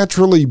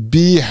naturally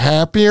be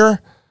happier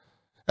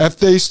if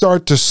they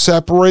start to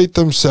separate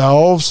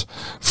themselves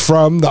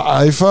from the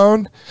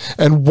iPhone.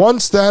 And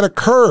once that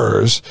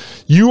occurs,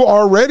 you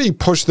already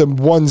push them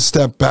one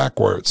step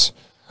backwards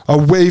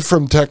away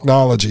from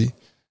technology.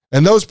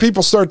 And those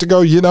people start to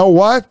go, you know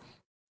what?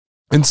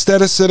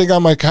 Instead of sitting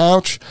on my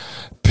couch,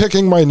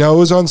 picking my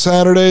nose on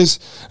Saturdays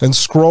and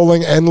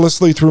scrolling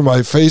endlessly through my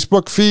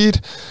Facebook feed,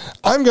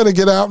 I'm going to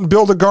get out and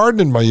build a garden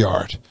in my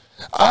yard.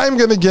 I'm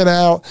going to get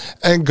out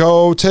and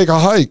go take a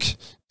hike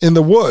in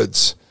the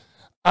woods.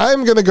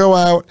 I'm going to go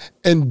out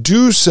and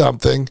do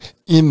something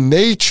in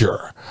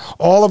nature.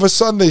 All of a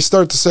sudden they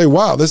start to say,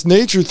 wow, this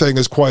nature thing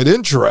is quite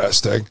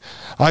interesting.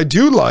 I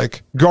do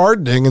like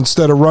gardening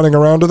instead of running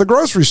around to the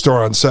grocery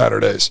store on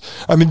Saturdays.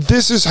 I mean,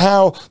 this is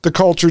how the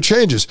culture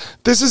changes.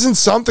 This isn't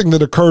something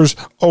that occurs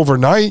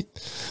overnight.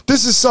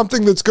 This is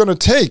something that's going to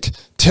take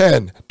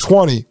 10,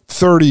 20,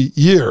 30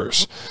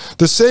 years.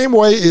 The same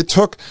way it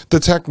took the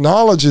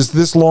technologists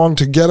this long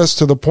to get us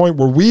to the point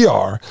where we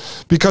are,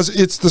 because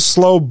it's the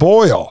slow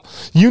boil.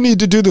 You need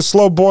to do the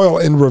slow boil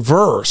in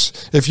reverse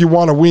if you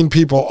want to wean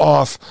people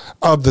off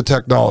of the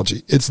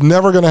technology. It's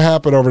never going to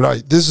happen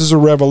overnight. This is a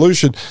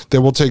revolution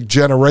that will take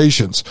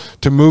generations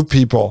to move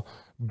people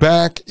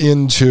back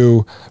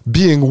into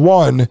being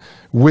one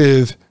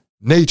with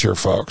nature,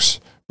 folks.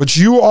 But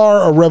you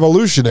are a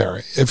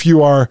revolutionary if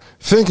you are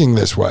thinking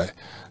this way.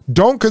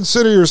 Don't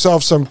consider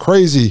yourself some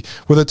crazy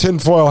with a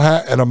tinfoil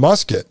hat and a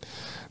musket.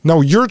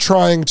 No, you're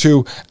trying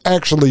to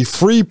actually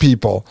free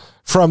people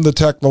from the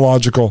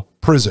technological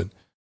prison.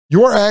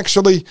 You're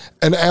actually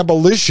an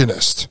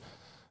abolitionist.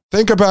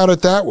 Think about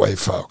it that way,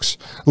 folks.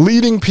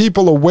 Leading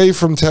people away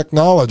from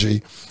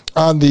technology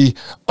on the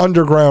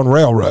Underground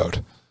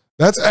Railroad.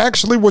 That's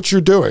actually what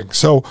you're doing.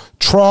 So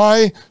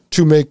try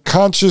to make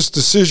conscious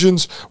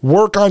decisions,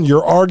 work on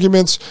your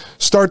arguments,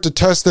 start to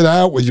test it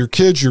out with your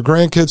kids, your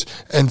grandkids,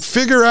 and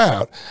figure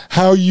out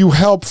how you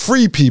help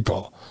free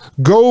people.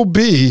 Go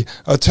be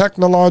a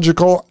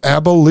technological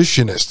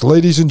abolitionist.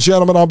 Ladies and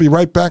gentlemen, I'll be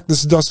right back.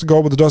 This is Dustin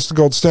Gold with the Dustin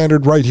Gold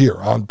Standard right here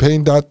on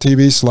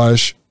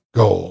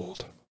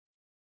Paine.tv/gold.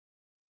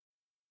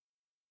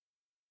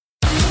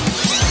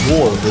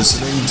 You're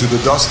listening to the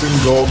Dustin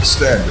Gold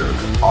Standard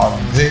on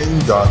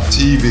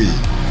Paine.tv.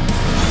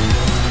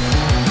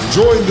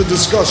 Join the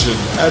discussion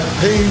at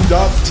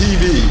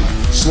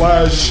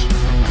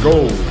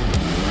Paine.tv/gold.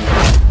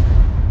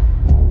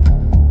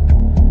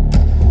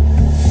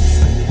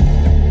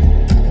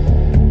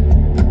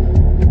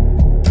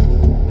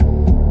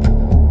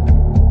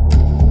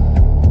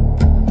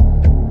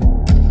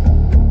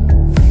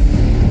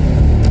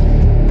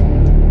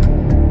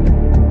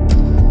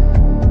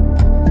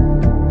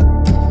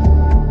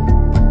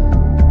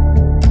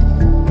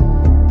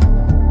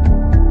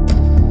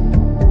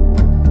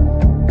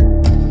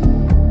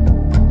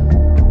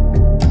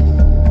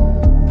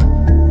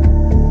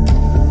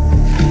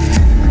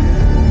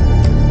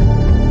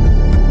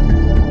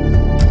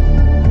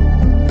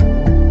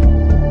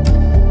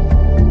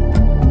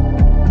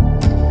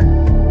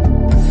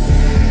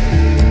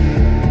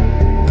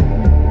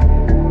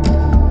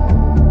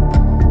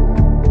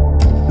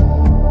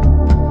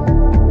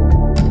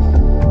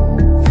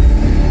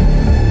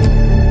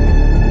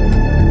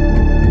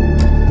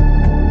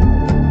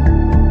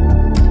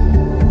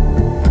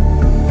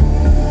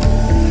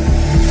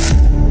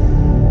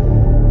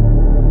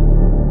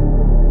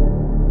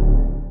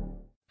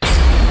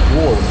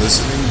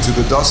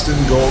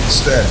 Dustin Gold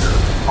Standard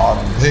on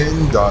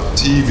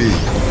Pain.tv.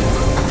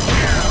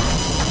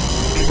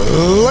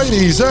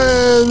 Ladies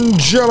and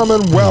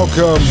gentlemen,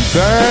 welcome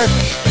back.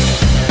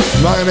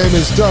 My name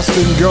is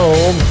Dustin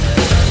Gold.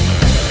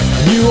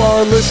 You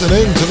are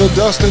listening to the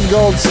Dustin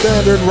Gold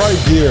Standard right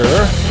here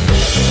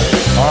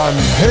on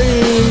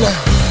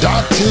Pain.tv/gold.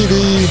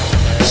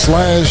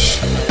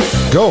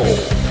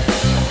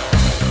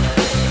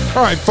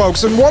 All right,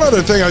 folks, and one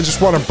other thing I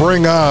just want to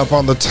bring up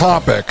on the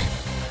topic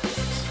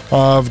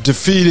of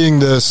defeating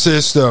the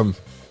system,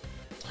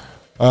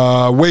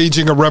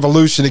 waging a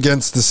revolution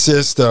against the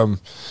system,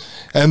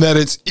 and that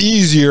it's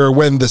easier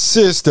when the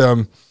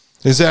system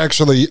is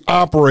actually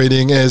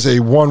operating as a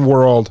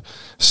one-world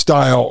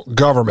style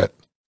government.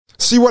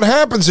 See, what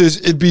happens is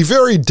it'd be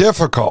very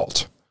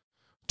difficult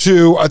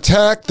to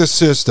attack the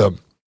system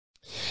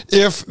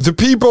if the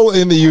people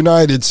in the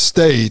United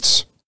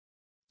States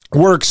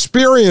were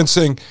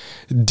experiencing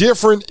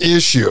different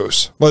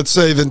issues, let's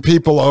say, than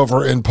people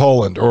over in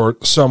Poland or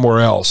somewhere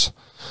else.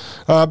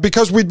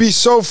 Because we'd be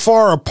so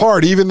far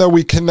apart, even though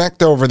we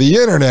connect over the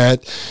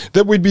internet,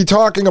 that we'd be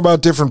talking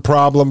about different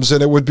problems,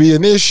 and it would be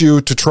an issue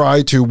to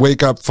try to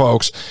wake up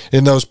folks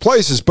in those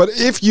places. But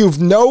if you've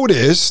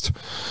noticed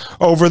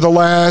over the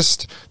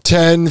last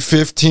 10,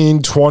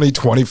 15, 20,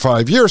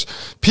 25 years,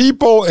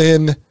 people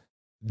in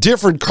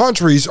different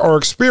countries are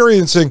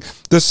experiencing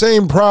the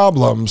same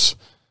problems,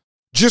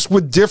 just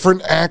with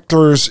different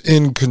actors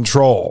in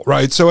control,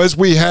 right? So as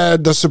we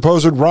had the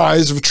supposed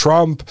rise of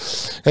Trump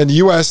and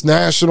U.S.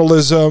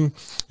 nationalism,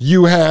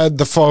 you had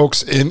the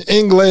folks in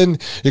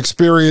England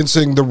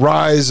experiencing the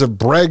rise of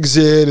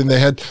Brexit, and they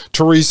had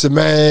Theresa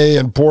May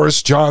and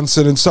Boris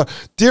Johnson and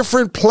stuff.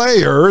 Different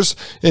players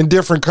in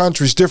different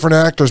countries, different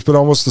actors, but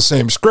almost the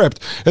same script.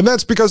 And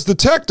that's because the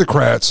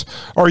technocrats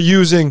are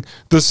using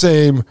the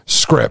same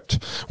script.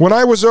 When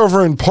I was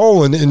over in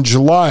Poland in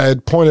July,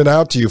 I'd pointed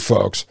out to you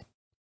folks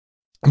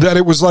that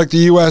it was like the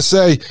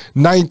USA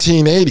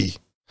 1980.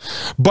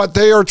 But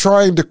they are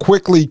trying to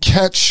quickly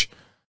catch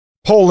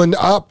Poland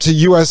up to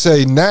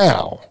USA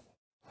now.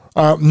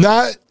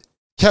 Not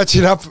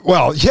catching up,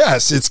 well,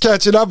 yes, it's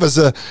catching up as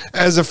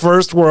a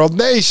first world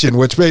nation,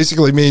 which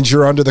basically means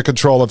you're under the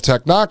control of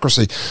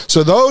technocracy.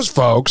 So those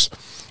folks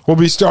will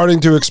be starting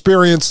to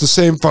experience the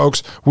same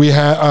folks we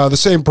have, the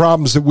same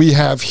problems that we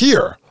have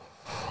here.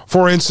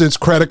 For instance,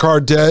 credit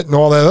card debt and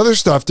all that other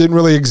stuff didn't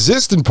really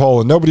exist in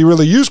Poland. Nobody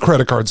really used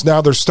credit cards.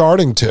 Now they're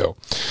starting to.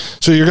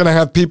 So you're going to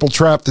have people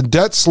trapped in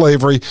debt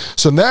slavery.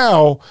 So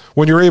now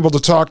when you're able to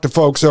talk to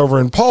folks over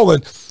in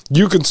Poland,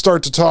 you can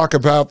start to talk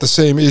about the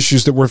same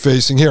issues that we're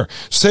facing here.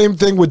 Same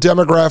thing with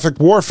demographic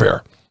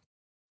warfare.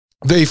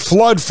 They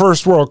flood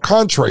first world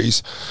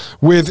countries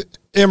with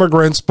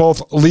immigrants,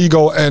 both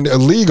legal and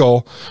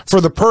illegal, for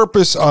the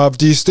purpose of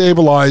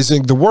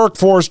destabilizing the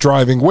workforce,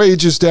 driving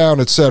wages down,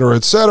 et cetera,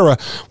 et cetera.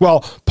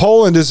 Well,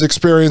 Poland is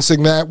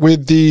experiencing that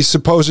with the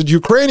supposed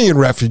Ukrainian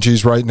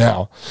refugees right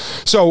now.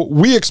 So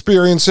we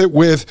experience it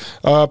with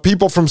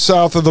people from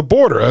south of the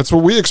border. That's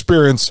what we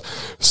experienced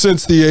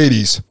since the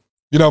 80s.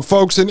 You know,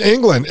 folks in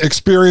England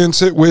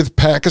experience it with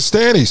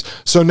Pakistanis.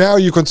 So now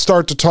you can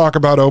start to talk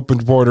about open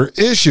border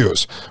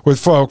issues with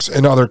folks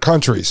in other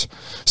countries.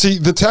 See,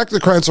 the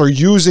technocrats are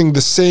using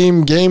the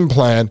same game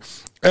plan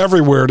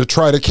everywhere to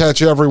try to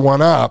catch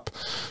everyone up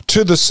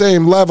to the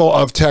same level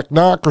of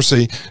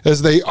technocracy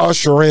as they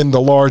usher in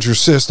the larger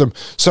system,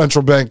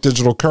 central bank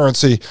digital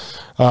currency,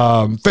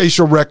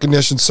 facial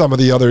recognition, some of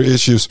the other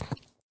issues.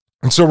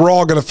 And so we're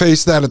all going to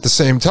face that at the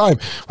same time,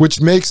 which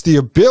makes the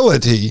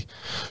ability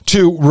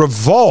to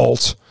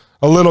revolt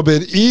a little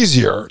bit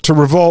easier, to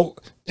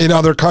revolt in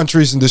other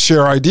countries and to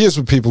share ideas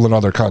with people in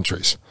other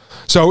countries.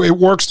 So it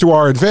works to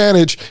our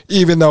advantage,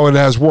 even though it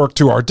has worked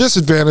to our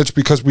disadvantage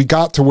because we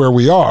got to where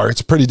we are.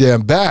 It's pretty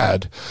damn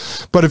bad.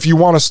 But if you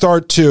want to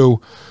start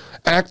to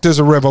act as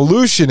a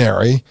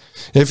revolutionary,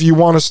 if you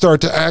want to start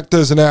to act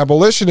as an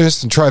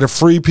abolitionist and try to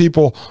free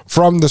people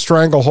from the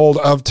stranglehold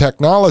of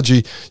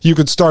technology, you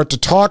could start to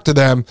talk to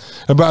them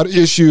about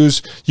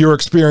issues you're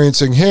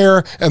experiencing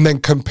here and then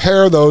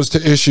compare those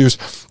to issues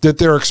that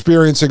they're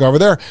experiencing over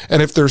there.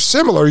 And if they're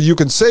similar, you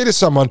can say to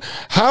someone,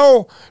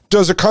 how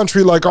does a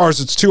country like ours,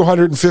 it's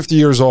 250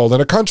 years old,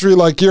 and a country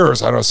like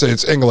yours, I don't say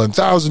it's England,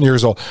 1,000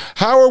 years old,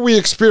 how are we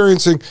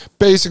experiencing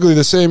basically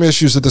the same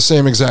issues at the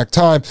same exact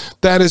time?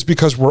 That is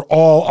because we're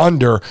all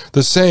under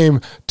the same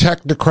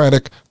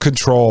technocratic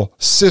control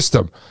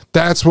system.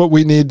 That's what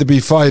we need to be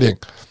fighting,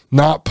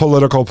 not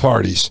political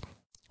parties.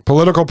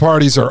 Political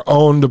parties are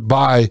owned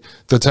by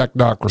the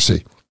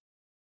technocracy.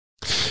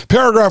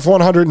 Paragraph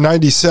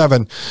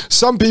 197.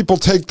 Some people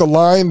take the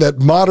line that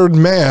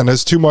modern man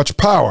has too much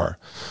power,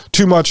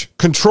 too much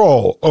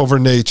control over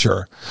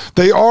nature.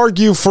 They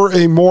argue for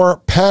a more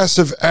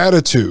passive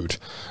attitude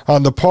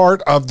on the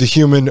part of the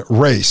human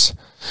race.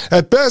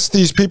 At best,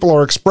 these people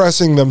are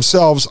expressing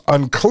themselves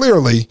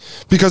unclearly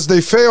because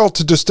they fail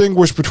to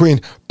distinguish between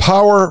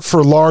power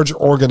for large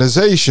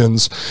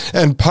organizations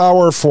and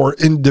power for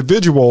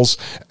individuals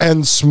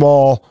and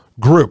small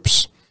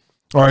groups.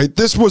 All right,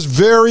 this was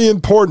very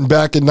important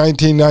back in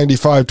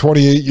 1995,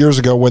 28 years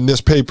ago, when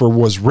this paper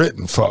was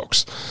written,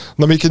 folks.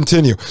 Let me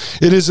continue.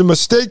 It is a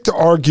mistake to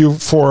argue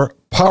for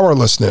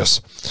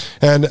powerlessness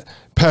and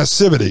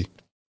passivity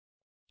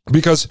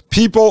because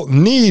people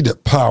need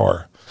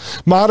power.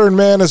 Modern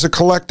man as a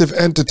collective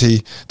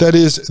entity, that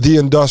is the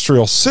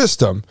industrial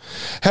system,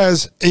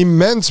 has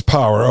immense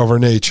power over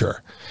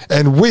nature.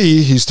 And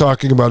we, he's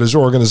talking about his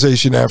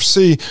organization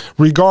FC,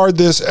 regard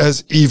this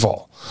as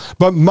evil.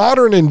 But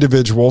modern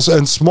individuals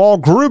and small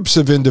groups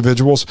of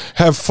individuals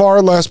have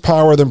far less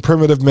power than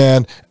primitive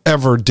man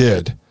ever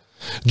did.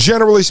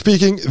 Generally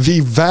speaking,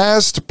 the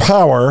vast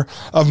power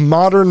of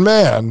modern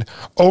man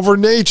over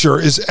nature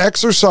is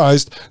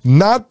exercised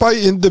not by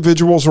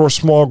individuals or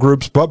small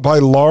groups, but by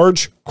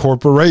large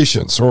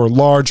corporations or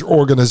large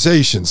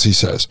organizations, he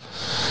says.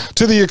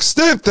 To the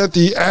extent that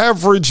the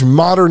average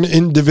modern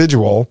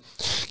individual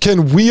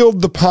can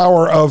wield the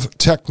power of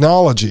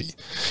technology,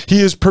 he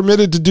is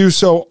permitted to do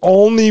so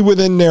only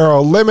within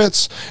narrow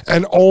limits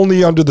and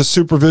only under the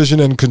supervision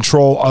and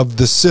control of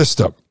the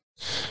system.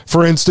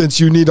 For instance,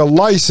 you need a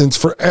license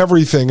for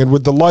everything, and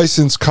with the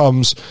license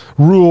comes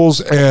rules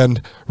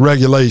and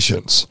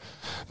regulations.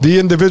 The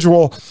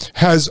individual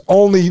has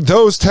only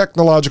those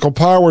technological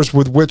powers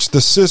with which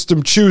the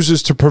system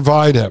chooses to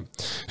provide him.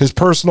 His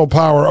personal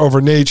power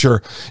over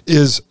nature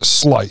is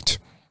slight.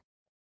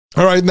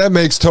 All right, and that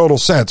makes total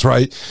sense,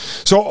 right?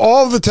 So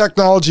all the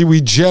technology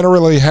we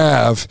generally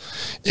have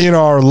in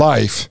our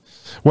life,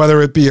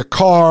 whether it be a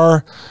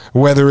car,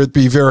 whether it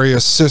be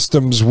various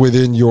systems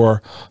within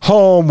your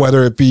home,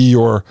 whether it be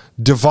your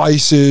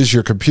devices,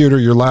 your computer,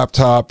 your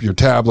laptop, your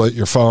tablet,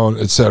 your phone,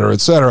 et cetera,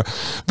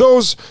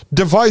 those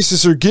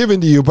devices are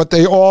given to you, but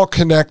they all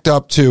connect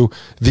up to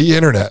the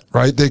internet,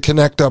 right? They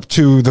connect up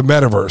to the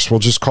metaverse. We'll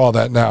just call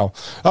that now,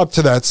 up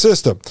to that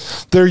system.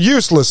 They're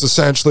useless,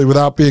 essentially,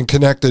 without being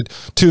connected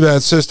to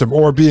that system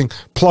or being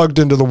plugged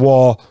into the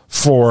wall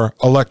for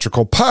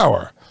electrical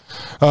power.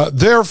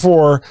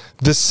 Therefore,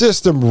 the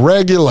system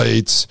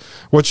regulates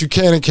what you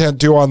can and can't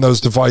do on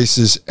those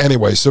devices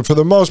anyway. So for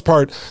the most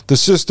part, the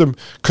system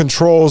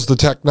controls the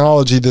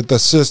technology that the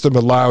system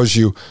allows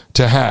you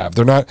to have.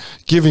 They're not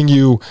giving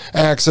you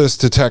access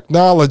to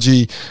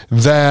technology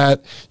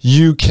that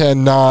you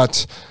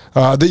cannot,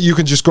 that you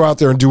can just go out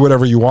there and do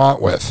whatever you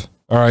want with.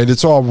 All right,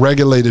 it's all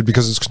regulated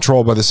because it's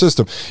controlled by the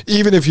system.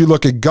 Even if you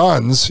look at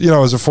guns,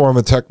 as a form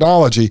of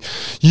technology,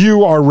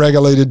 you are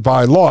regulated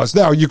by laws.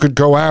 Now, you could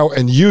go out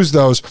and use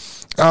those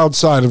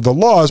outside of the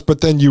laws,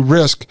 but then you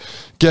risk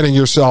getting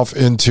yourself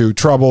into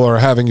trouble or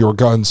having your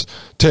guns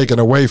taken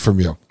away from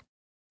you,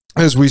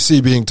 as we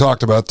see being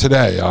talked about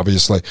today,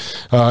 obviously.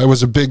 It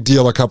was a big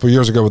deal a couple of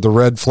years ago with the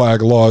red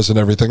flag laws and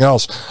everything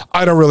else.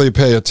 I don't really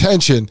pay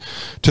attention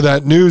to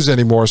that news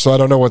anymore, so I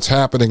don't know what's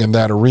happening in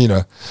that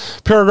arena.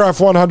 Paragraph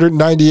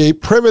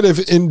 198, primitive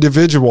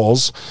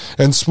individuals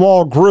and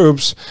small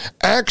groups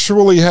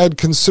actually had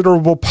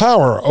considerable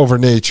power over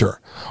nature.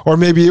 Or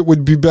maybe it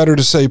would be better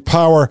to say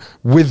power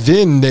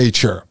within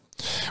nature.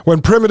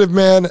 When primitive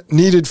man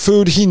needed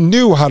food, he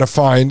knew how to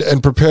find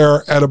and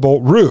prepare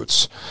edible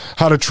roots,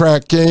 how to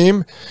track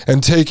game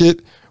and take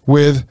it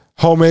with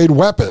homemade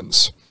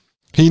weapons.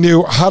 He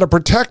knew how to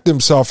protect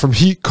himself from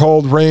heat,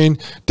 cold, rain,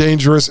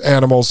 dangerous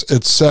animals,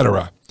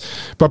 etc.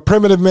 But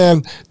primitive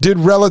man did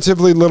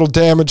relatively little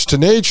damage to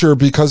nature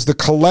because the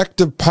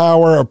collective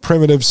power of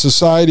primitive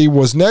society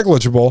was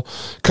negligible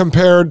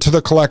compared to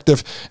the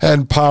collective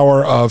and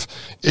power of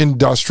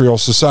industrial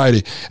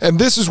society. And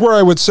this is where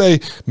I would say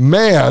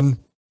man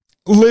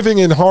living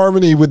in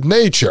harmony with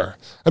nature.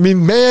 I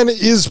mean, man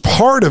is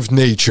part of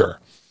nature.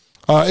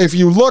 If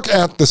you look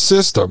at the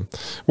system,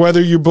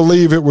 whether you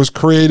believe it was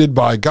created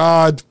by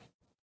God,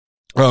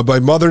 by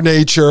Mother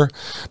Nature,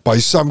 by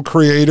some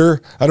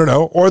creator, I don't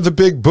know, or the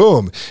Big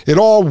Boom. It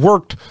all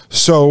worked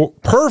so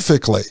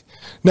perfectly.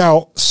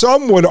 Now,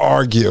 some would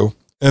argue,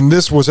 and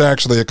this was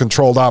actually a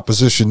controlled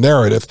opposition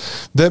narrative,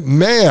 that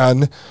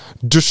man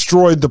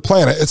destroyed the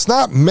planet. It's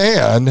not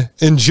man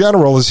in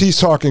general, as he's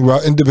talking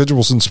about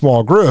individuals and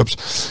small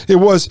groups. It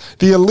was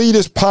the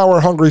elitist,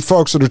 power-hungry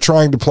folks that are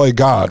trying to play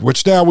God,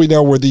 which now we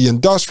know were the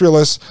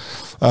industrialists,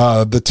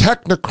 the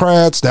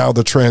technocrats, now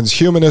the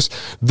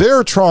transhumanists.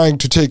 They're trying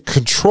to take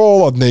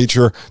control of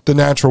nature, the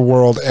natural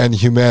world, and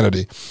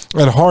humanity,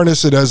 and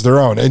harness it as their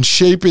own, and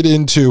shape it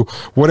into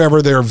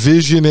whatever their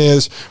vision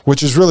is,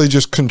 which is really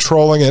just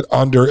controlling it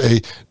under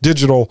a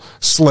digital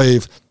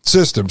slave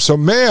system. So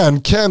man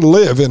can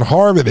live in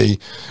harmony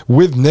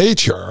with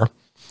nature.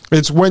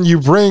 It's when you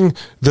bring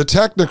the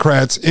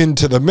technocrats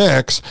into the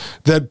mix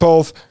that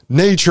both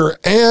nature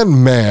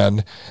and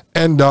man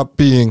end up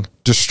being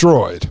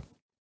destroyed.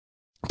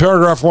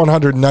 Paragraph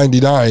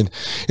 199,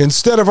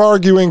 instead of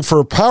arguing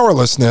for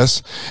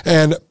powerlessness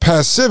and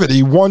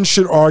passivity, one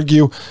should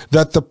argue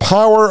that the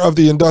power of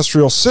the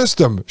industrial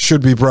system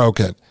should be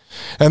broken,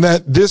 and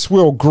that this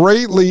will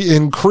greatly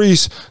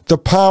increase the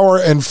power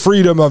and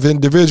freedom of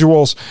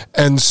individuals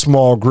and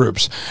small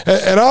groups.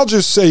 And I'll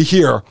just say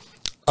here,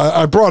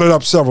 I brought it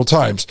up several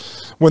times.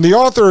 When the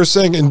author is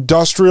saying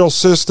industrial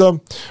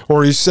system,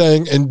 or he's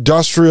saying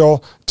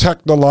industrial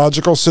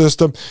technological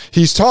system,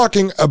 he's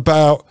talking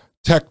about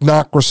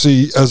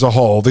technocracy as a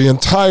whole, the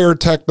entire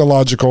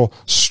technological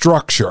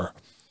structure,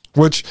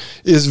 which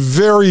is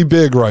very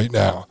big right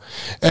now.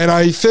 And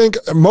I think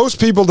most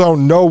people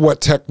don't know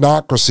what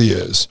technocracy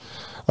is.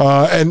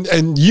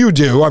 And you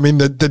do. I mean,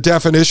 the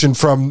definition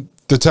from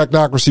the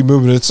technocracy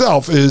movement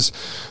itself is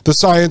the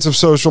science of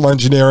social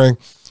engineering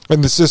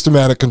and the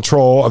systematic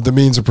control of the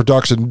means of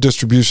production and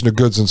distribution of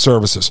goods and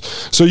services.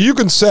 So you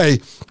can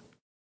say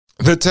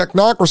that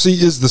technocracy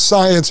is the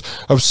science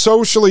of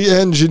socially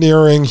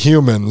engineering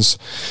humans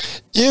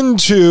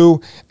into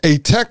a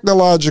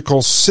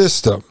technological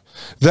system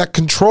that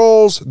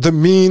controls the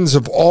means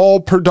of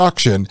all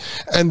production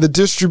and the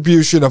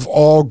distribution of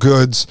all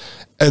goods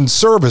and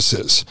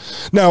services.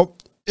 Now,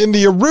 in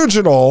the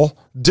original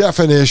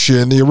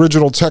definition, the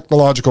original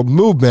technological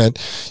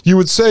movement, you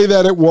would say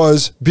that it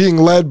was being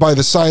led by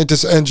the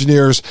scientists,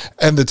 engineers,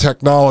 and the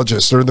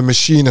technologists, or the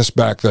machinists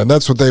back then.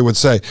 That's what they would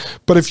say.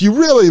 But if you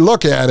really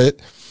look at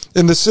it,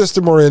 in the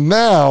system we're in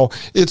now,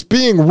 it's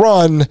being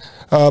run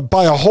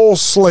by a whole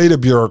slate of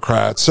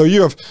bureaucrats. So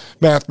you have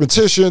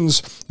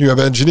mathematicians, you have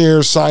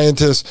engineers,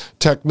 scientists,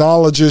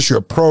 technologists, you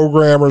have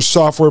programmers,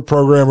 software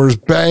programmers,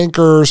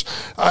 bankers.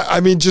 I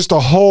mean, just a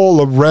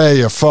whole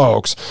array of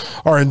folks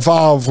are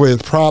involved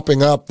with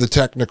propping up the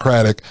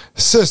technocratic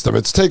system.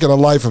 It's taken a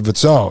life of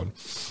its own.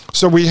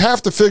 So we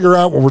have to figure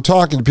out when we're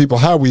talking to people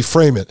how we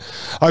frame it.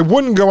 I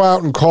wouldn't go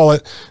out and call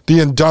it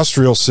the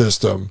industrial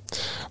system.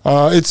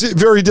 It's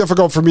very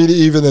difficult for me to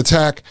even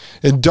attack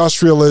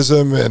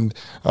industrialism and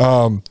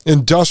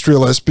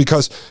industrialists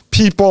because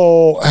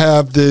people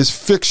have this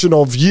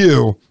fictional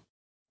view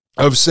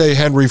of, say,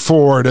 Henry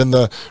Ford and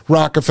the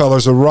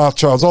Rockefellers and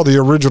Rothschilds, all the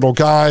original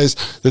guys,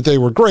 that they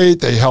were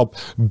great. They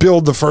helped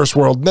build the first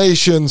world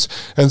nations.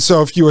 And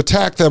so if you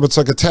attack them, it's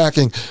like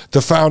attacking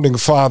the founding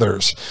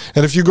fathers.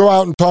 And if you go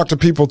out and talk to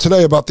people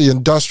today about the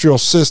industrial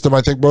system,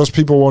 I think most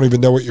people won't even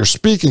know what you're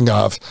speaking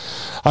of.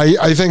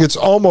 I think it's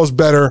almost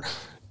better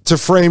to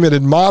frame it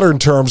in modern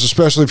terms,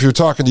 especially if you're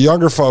talking to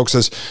younger folks,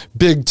 as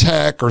big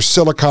tech or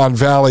Silicon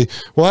Valley.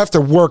 We'll have to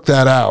work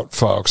that out,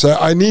 folks.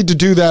 I need to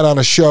do that on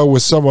a show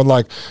with someone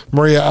like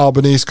Maria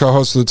Albanese,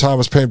 co-host of the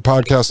Thomas Paine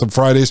podcast on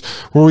Fridays,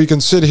 where we can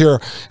sit here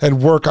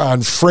and work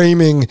on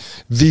framing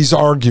these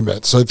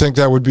arguments. I think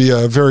that would be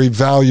a very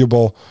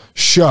valuable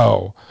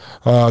show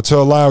to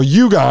allow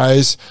you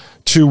guys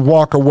to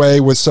walk away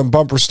with some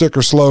bumper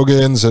sticker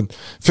slogans and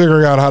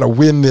figuring out how to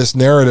win this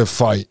narrative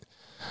fight.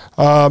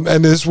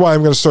 And this is why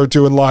I'm going to start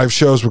doing live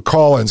shows with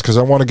call-ins, because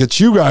I want to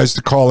get you guys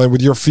to call in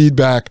with your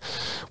feedback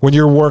when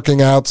you're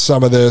working out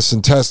some of this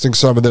and testing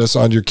some of this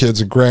on your kids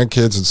and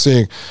grandkids and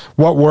seeing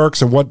what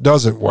works and what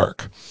doesn't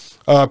work.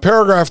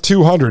 Paragraph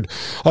 200.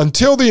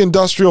 Until the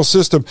industrial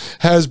system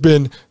has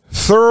been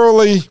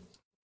thoroughly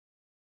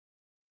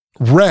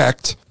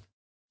wrecked,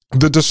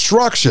 the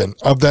destruction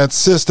of that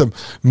system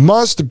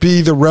must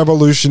be the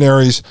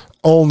revolutionaries'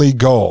 only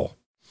goal.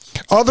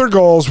 Other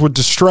goals would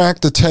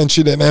distract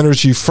attention and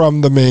energy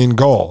from the main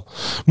goal.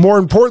 More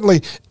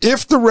importantly,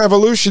 if the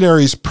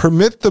revolutionaries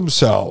permit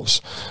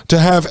themselves to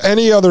have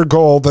any other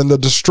goal than the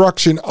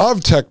destruction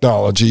of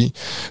technology,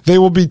 they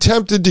will be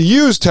tempted to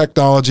use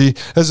technology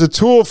as a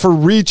tool for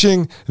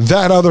reaching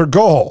that other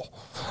goal.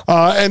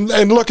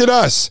 And look at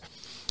us.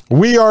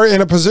 We are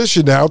in a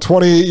position now,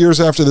 28 years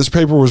after this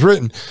paper was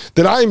written,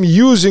 that I'm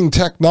using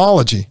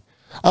technology,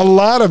 a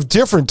lot of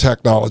different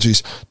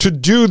technologies, to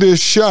do this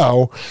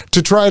show,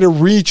 to try to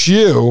reach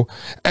you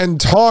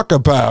and talk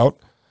about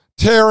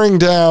tearing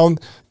down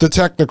the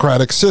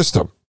technocratic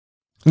system.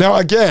 Now,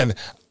 again,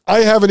 I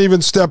haven't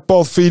even stepped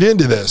both feet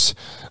into this.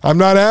 I'm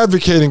not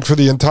advocating for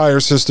the entire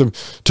system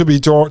to be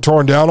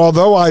torn down,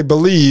 although I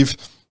believe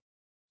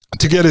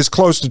to get as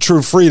close to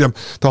true freedom,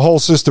 the whole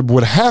system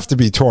would have to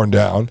be torn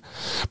down.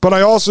 But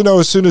I also know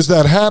as soon as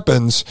that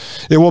happens,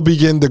 it will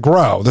begin to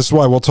grow. This is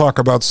why we'll talk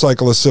about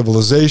cycle of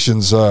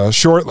civilizations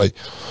shortly.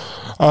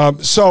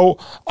 So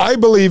I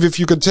believe if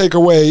you could take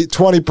away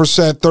 20%,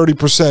 30%,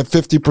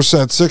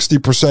 50%,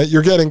 60%,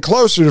 you're getting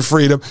closer to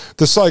freedom.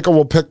 The cycle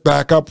will pick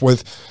back up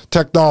with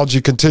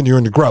technology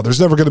continuing to grow. There's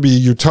never going to be a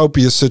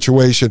utopia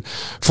situation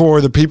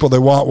for the people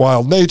that want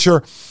wild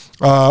nature.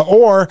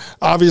 Or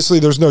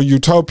obviously there's no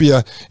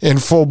utopia in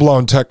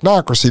full-blown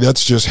technocracy.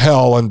 That's just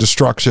hell and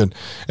destruction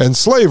and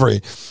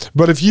slavery.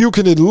 But if you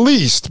can at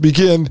least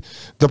begin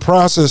the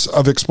process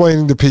of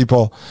explaining to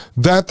people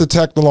that the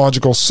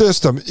technological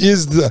system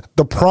is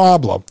the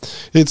problem.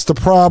 It's the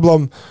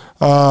problem,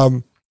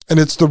 and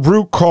it's the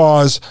root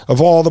cause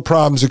of all the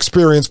problems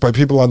experienced by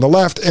people on the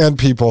left and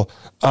people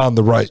on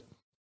the right.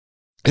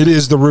 It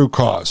is the root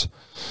cause.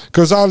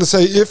 Goes on to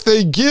say, if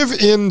they give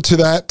in to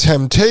that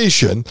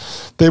temptation,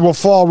 they will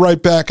fall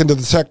right back into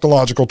the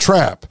technological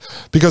trap,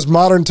 because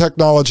modern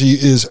technology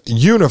is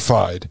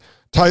unified,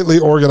 tightly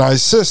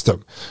organized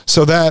system,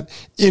 so that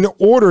in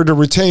order to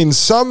retain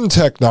some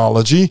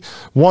technology,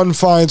 one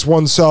finds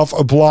oneself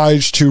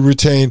obliged to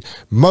retain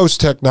most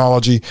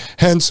technology.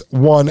 Hence,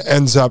 one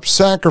ends up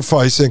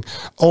sacrificing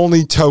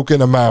only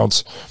token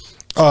amounts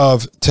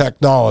of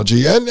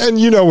technology. And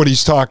you know what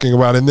he's talking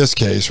about in this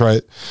case,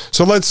 right?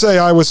 So let's say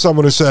I was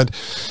someone who said,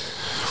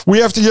 we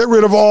have to get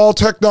rid of all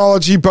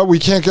technology, but we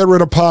can't get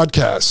rid of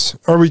podcasts,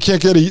 or we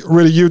can't get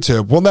rid of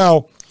YouTube. Well,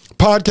 now,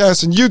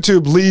 podcasts and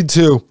YouTube lead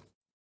to,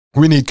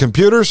 we need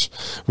computers,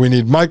 we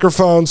need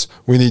microphones,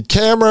 we need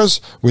cameras,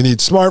 we need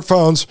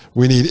smartphones,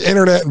 we need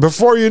internet. And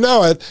before you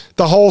know it,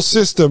 the whole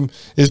system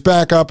is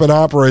back up and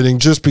operating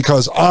just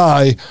because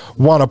I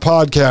want a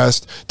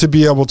podcast to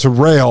be able to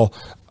rail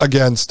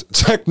against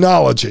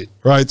technology,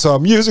 right? So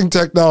I'm using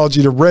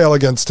technology to rail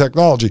against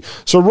technology.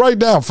 So right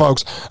now,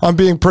 folks, I'm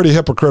being pretty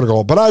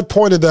hypocritical, but I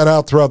pointed that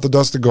out throughout the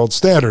Dustin Gold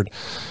Standard.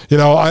 You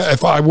know,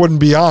 if I wouldn't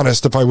be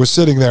honest, if I was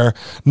sitting there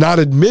not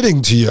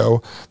admitting to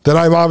you that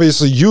I'm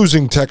obviously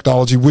using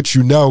technology, which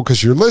you know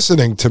because you're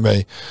listening to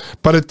me.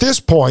 But at this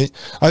point,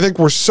 I think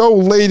we're so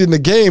late in the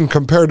game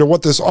compared to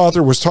what this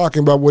author was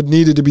talking about, what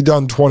needed to be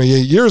done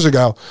 28 years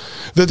ago,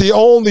 that the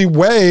only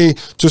way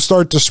to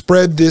start to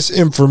spread this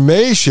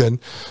information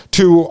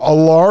to a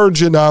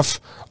large enough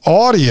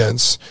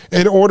audience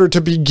in order to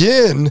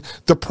begin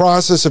the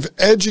process of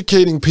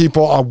educating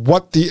people on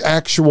what the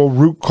actual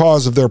root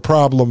cause of their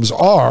problems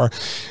are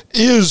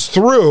is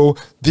through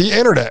the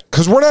internet.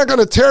 Because we're not going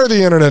to tear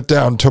the internet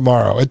down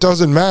tomorrow. It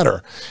doesn't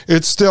matter.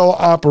 It's still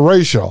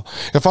operational.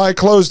 If I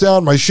close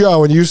down my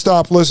show and you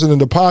stop listening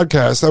to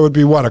podcasts, that would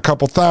be what, a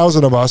couple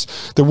thousand of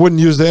us that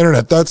wouldn't use the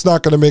internet. That's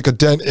not going to make a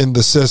dent in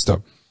the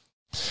system.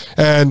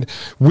 And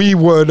we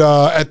would,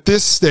 at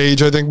this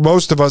stage, I think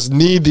most of us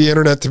need the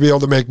internet to be able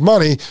to make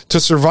money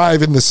to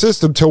survive in the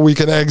system till we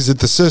can exit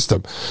the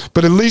system.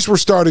 But at least we're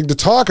starting to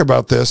talk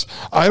about this.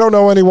 I don't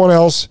know anyone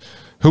else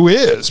who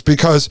is,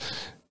 because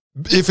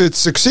if it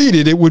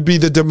succeeded, it would be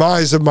the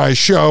demise of my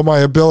show, my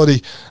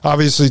ability,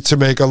 obviously, to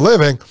make a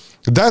living.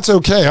 That's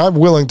okay. I'm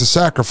willing to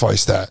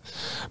sacrifice that.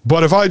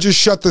 But if I just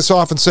shut this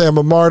off and say I'm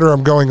a martyr,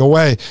 I'm going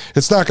away,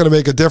 it's not going to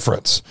make a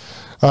difference.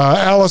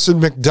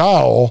 Alison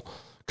McDowell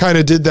kind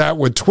of did that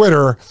with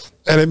Twitter,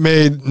 and it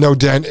made no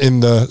dent in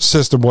the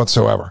system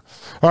whatsoever.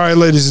 All right,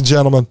 ladies and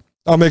gentlemen,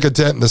 I'll make a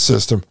dent in the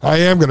system. I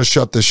am going to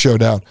shut this show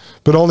down,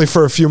 but only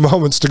for a few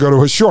moments to go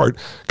to a short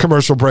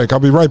commercial break. I'll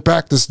be right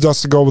back. This is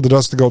Dustin Gold with the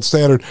Dustin Gold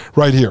Standard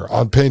right here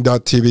on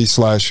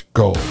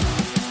Pain.tv/gold.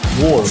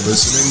 You're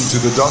listening to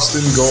the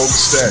Dustin Gold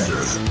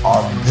Standard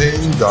on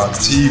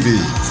Pain.tv.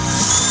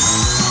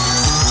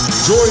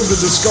 Join the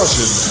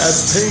discussion at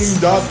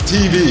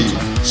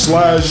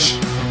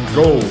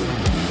Pain.tv/gold.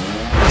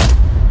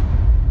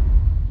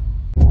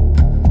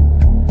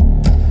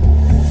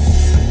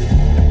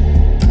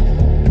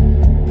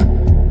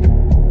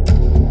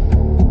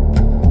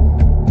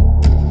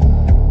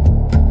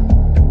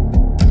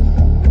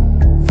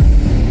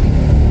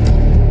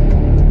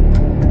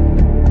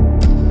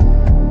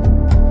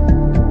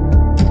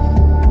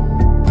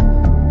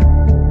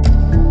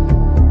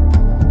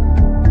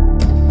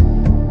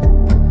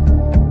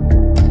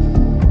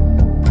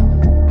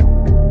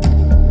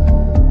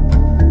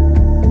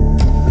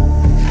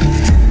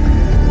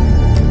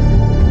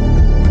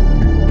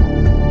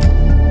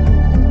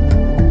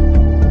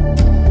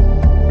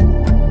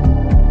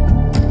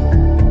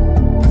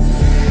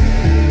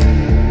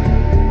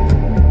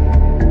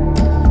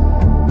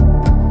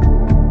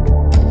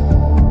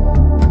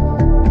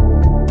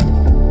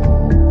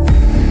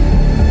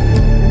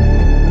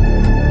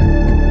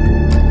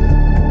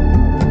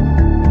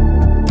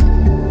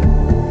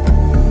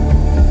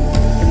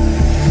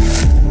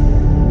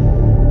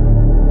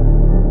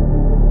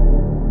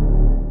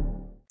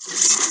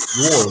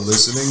 You're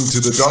listening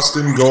to the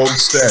Dustin Gold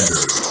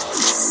Standard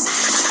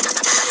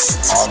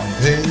on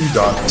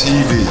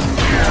Pain.tv.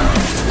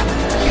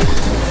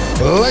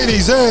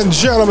 Ladies and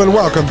gentlemen,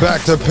 welcome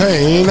back to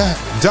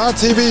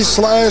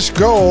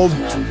Pain.tv/gold.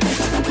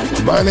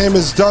 My name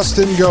is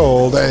Dustin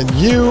Gold, and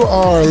you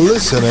are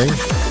listening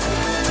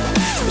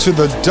to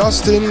the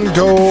Dustin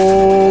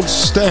Gold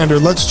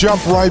Standard. Let's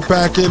jump right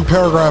back in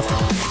paragraph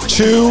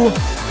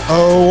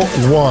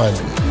 201.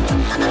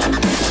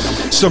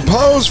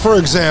 Suppose, for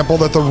example,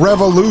 that the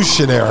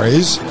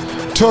revolutionaries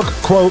took,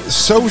 quote,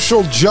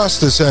 social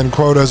justice, end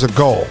quote, as a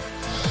goal.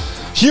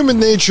 Human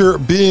nature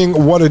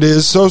being what it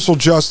is, social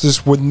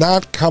justice would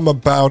not come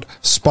about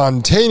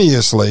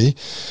spontaneously.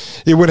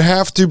 It would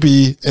have to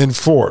be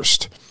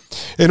enforced.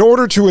 In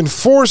order to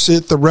enforce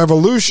it, the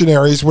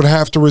revolutionaries would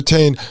have to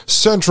retain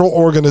central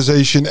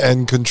organization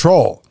and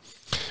control.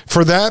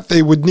 For that,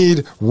 they would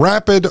need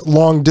rapid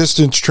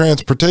long-distance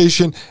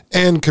transportation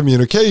and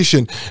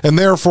communication, and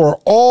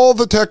therefore all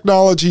the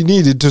technology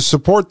needed to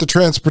support the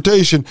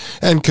transportation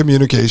and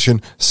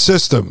communication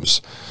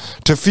systems.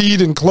 To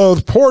feed and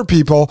clothe poor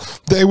people,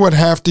 they would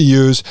have to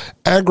use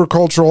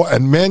agricultural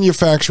and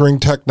manufacturing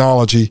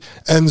technology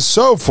and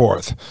so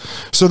forth,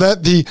 so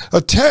that the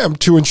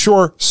attempt to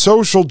ensure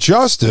social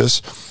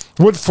justice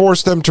would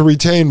force them to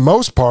retain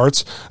most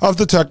parts of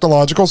the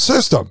technological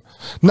system.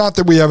 Not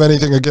that we have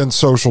anything against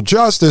social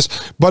justice,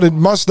 but it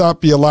must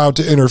not be allowed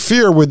to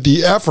interfere with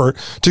the effort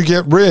to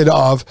get rid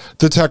of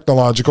the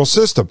technological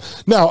system.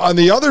 Now, on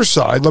the other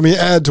side, let me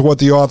add to what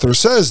the author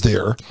says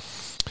there.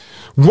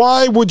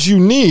 Why would you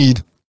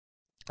need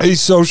a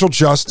social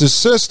justice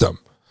system?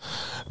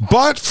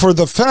 But for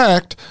the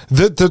fact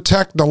that the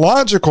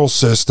technological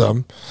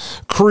system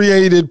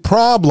created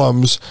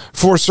problems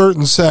for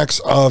certain sects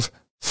of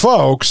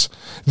folks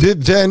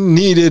that then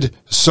needed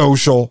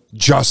social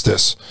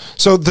justice.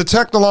 So the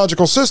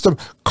technological system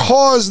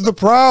caused the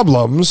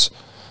problems,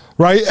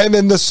 right? And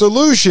then the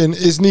solution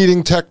is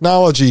needing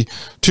technology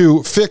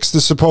to fix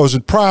the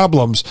supposed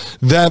problems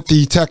that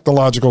the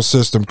technological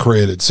system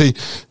created. See,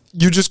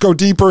 you just go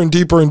deeper and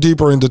deeper and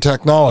deeper into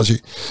technology.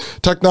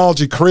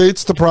 Technology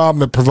creates the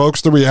problem, it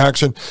provokes the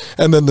reaction,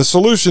 and then the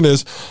solution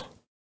is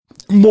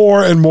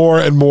more and more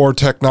and more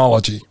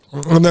technology.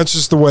 And that's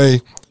just the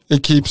way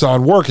it keeps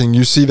on working.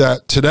 You see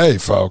that today,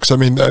 folks. I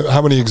mean,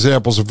 how many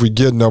examples have we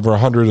given over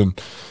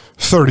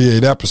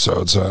 138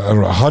 episodes? I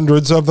don't know,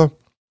 hundreds of them?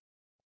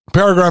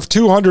 Paragraph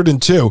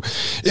 202,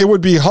 it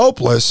would be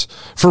hopeless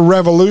for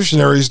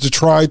revolutionaries to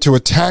try to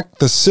attack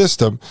the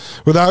system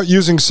without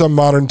using some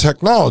modern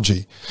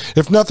technology.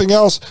 If nothing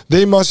else,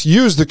 they must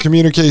use the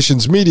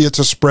communications media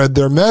to spread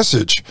their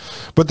message.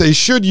 But they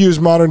should use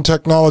modern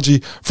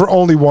technology for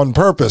only one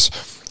purpose,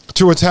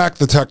 to attack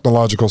the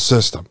technological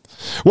system.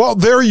 Well,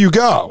 there you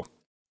go.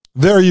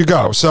 There you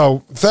go.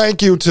 So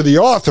thank you to the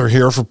author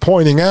here for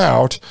pointing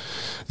out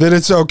that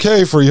it's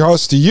okay for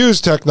us to use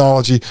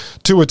technology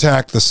to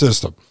attack the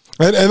system.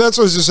 And that's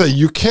what I was going to say.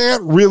 You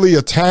can't really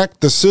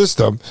attack the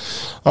system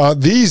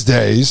these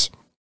days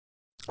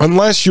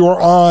unless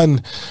you're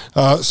on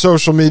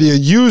social media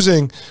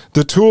using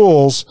the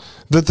tools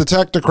that the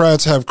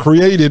technocrats have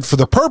created for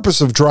the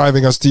purpose of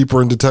driving us deeper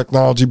into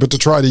technology, but to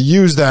try to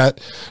use that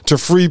to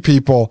free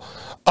people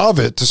of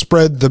it, to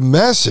spread the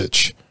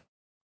message.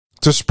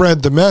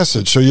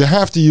 So you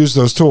have to use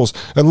those tools.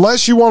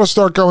 Unless you want to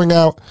start going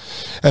out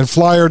and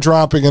flyer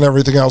dropping and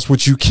everything else,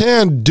 which you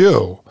can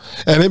do,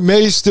 and it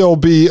may still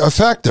be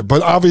effective,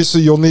 but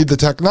obviously you'll need the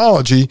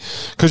technology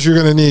because you're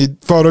going to need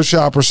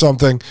Photoshop or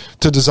something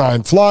to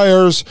design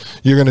flyers.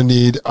 You're going to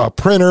need a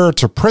printer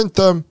to print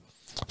them.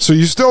 So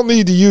you still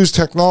need to use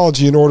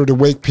technology in order to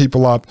wake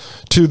people up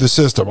to the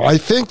system. I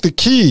think the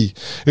key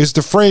is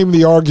to frame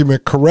the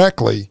argument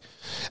correctly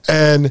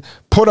and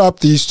put up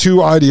these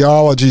two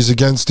ideologies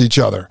against each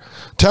other.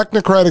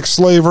 Technocratic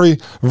slavery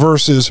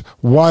versus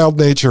wild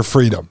nature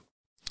freedom.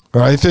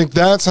 I think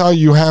that's how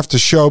you have to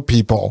show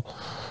people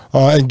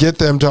and get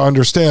them to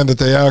understand that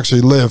they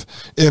actually live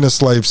in a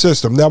slave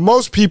system. Now,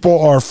 most people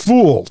are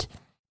fooled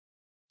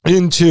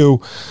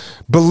into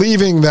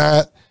believing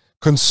that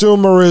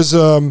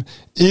consumerism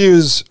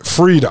is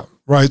freedom.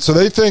 Right, so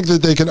they think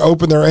that they can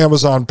open their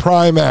Amazon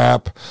Prime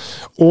app,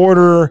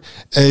 order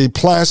a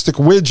plastic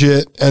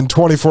widget, and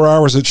 24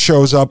 hours it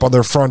shows up on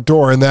their front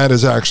door, and that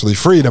is actually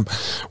freedom.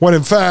 When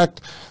in fact,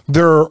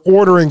 they're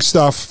ordering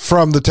stuff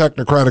from the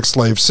technocratic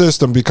slave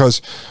system,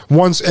 because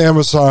once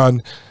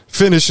Amazon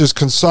finishes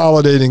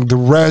consolidating the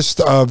rest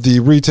of the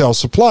retail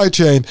supply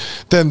chain,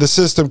 then the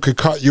system could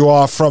cut you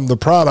off from the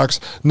products,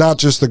 not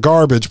just the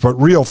garbage, but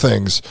real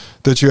things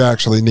that you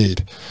actually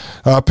need.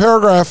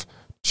 Paragraph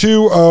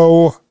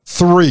 203.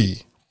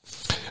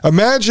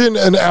 Imagine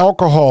an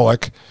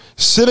alcoholic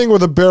sitting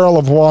with a barrel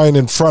of wine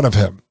in front of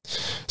him.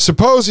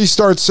 Suppose he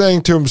starts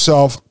saying to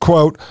himself,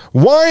 quote,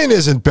 "Wine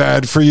isn't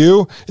bad for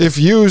you if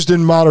used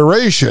in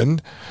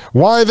moderation.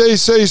 Why, they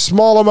say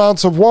small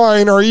amounts of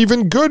wine are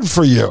even good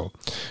for you.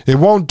 It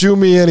won't do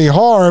me any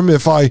harm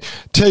if I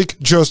take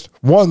just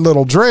one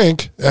little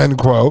drink," end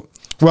quote.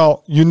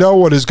 Well, you know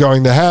what is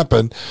going to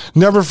happen.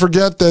 Never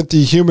forget that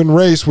the human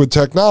race with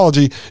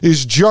technology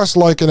is just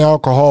like an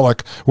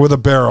alcoholic with a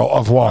barrel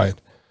of wine.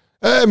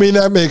 I mean,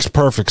 that makes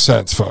perfect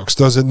sense, folks,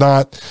 does it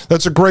not?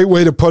 That's a great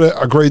way to put it,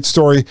 a great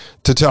story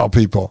to tell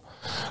people.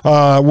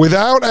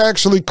 Without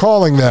actually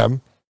calling them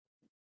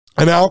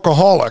an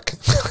alcoholic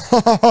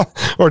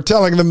or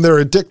telling them they're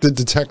addicted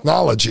to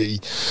technology,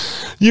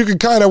 you can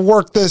kind of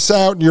work this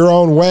out in your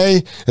own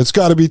way. It's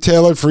got to be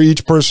tailored for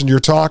each person you're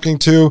talking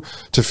to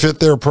fit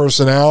their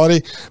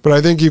personality. But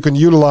I think you can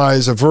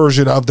utilize a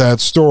version of that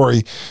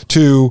story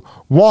to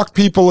walk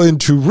people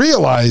into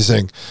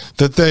realizing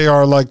that they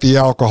are like the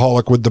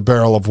alcoholic with the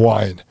barrel of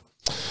wine.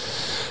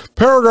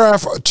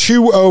 Paragraph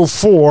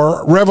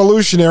 204,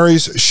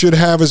 revolutionaries should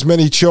have as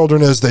many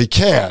children as they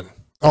can.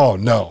 Oh,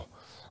 no.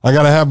 I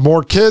got to have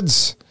more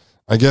kids?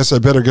 I guess I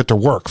better get to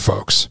work,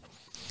 folks.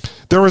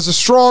 There is a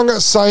strong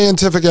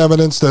scientific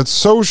evidence that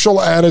social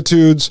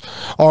attitudes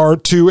are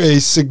to a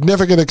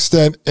significant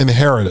extent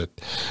inherited.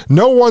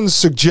 No one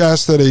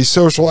suggests that a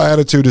social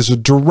attitude is a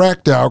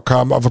direct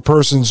outcome of a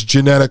person's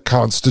genetic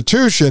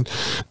constitution,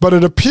 but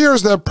it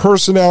appears that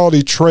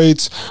personality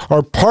traits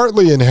are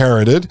partly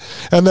inherited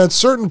and that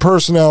certain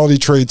personality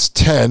traits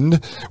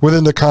tend,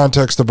 within the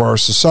context of our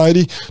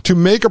society, to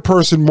make a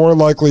person more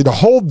likely to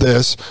hold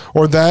this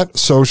or that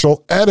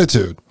social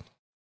attitude.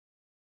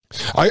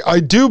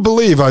 I do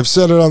believe, I've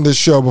said it on this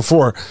show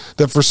before,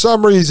 that for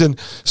some reason,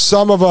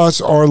 some of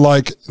us are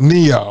like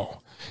Neo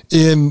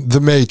in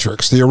the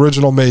Matrix, the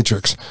original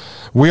Matrix.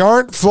 We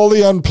aren't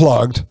fully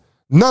unplugged.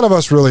 None of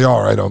us really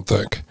are, I don't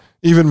think,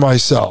 even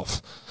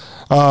myself.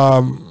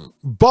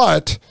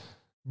 But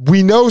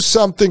we know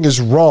something is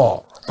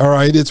wrong, all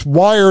right? It's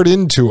wired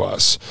into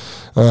us.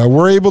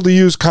 We're able to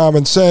use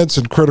common sense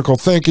and critical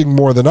thinking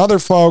more than other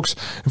folks.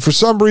 And for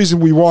some reason,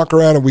 we walk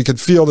around and we can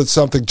feel that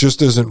something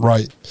just isn't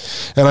right.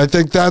 And I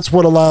think that's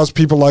what allows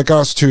people like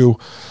us to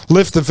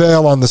lift the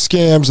veil on the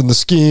scams and the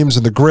schemes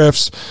and the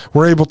grifts.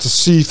 We're able to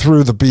see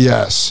through the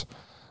BS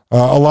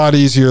a lot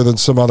easier than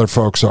some other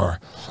folks are.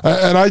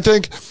 And I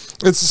think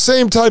it's the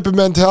same type of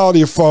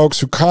mentality of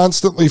folks who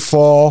constantly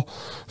fall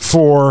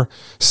for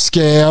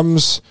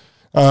scams.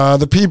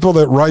 The people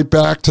that write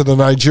back to the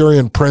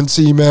Nigerian prince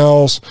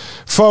emails,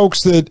 folks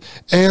that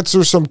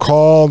answer some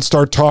call and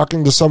start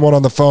talking to someone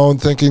on the phone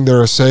thinking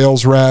they're a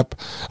sales rep.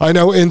 I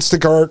know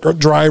Instacart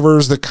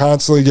drivers that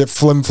constantly get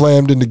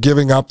flim-flammed into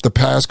giving up the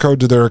passcode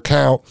to their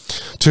account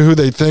to who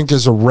they think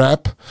is a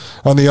rep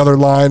on the other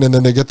line, and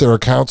then they get their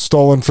account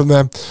stolen from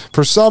them.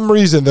 For some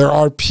reason, there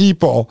are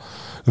people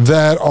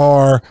that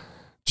are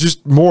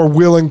just more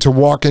willing to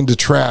walk into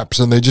traps,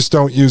 and they just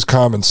don't use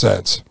common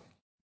sense.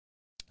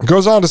 It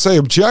goes on to say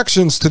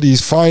objections to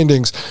these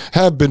findings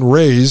have been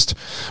raised,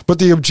 but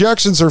the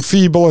objections are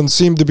feeble and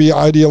seem to be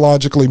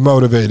ideologically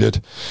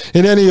motivated.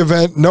 In any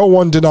event, no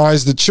one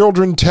denies that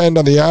children tend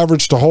on the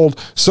average to hold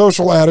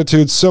social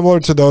attitudes similar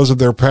to those of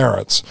their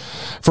parents.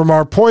 From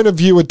our point of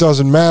view, it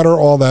doesn't matter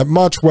all that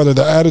much whether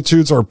the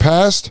attitudes are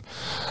passed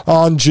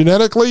on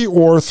genetically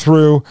or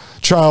through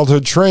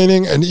childhood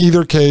training. In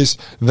either case,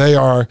 they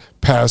are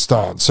passed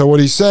on. So what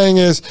he's saying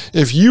is,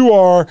 if you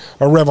are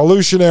a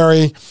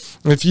revolutionary,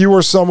 if you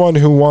are someone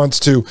who wants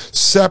to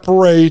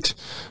separate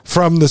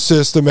from the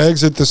system,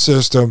 exit the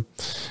system,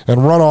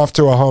 and run off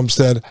to a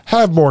homestead,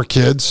 have more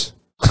kids.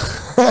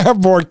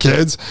 Have more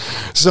kids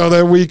so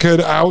that we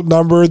could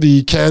outnumber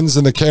the Kens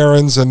and the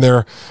Karens and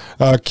their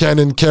Ken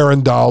and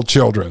Karen doll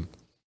children.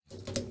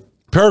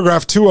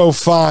 Paragraph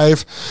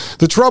 205,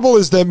 the trouble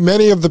is that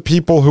many of the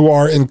people who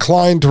are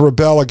inclined to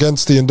rebel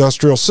against the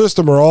industrial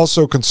system are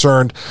also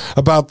concerned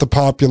about the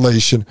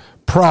population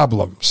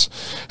problems.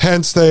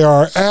 Hence, they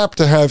are apt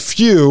to have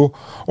few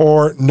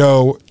or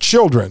no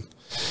children.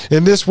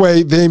 In this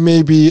way, they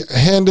may be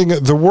handing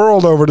the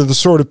world over to the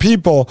sort of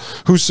people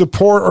who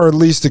support or at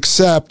least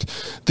accept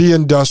the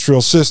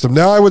industrial system.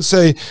 Now, I would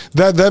say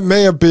that that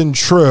may have been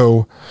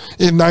true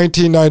in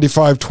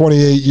 1995,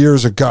 28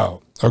 years ago.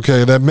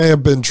 Okay, that may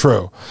have been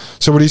true.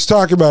 So what he's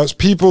talking about is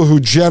people who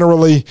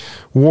generally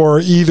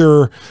were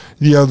either,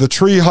 the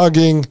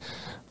tree-hugging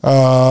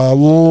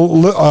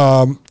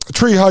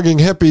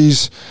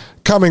hippies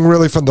coming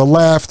really from the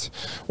left,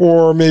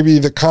 or maybe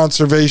the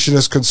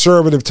conservationist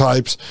conservative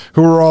types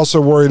who were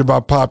also worried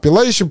about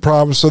population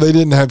problems, so they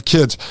didn't have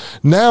kids.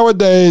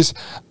 Nowadays,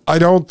 I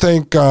don't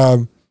think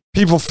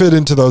people fit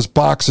into those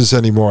boxes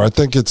anymore. I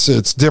think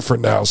it's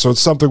different now, so it's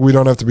something we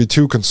don't have to be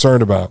too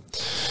concerned about.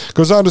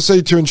 Goes on to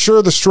say, to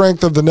ensure the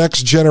strength of the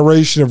next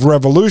generation of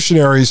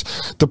revolutionaries,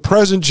 the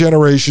present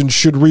generation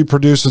should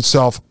reproduce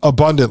itself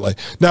abundantly.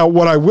 Now,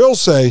 what I will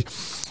say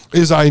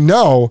is I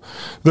know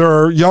there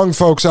are young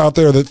folks out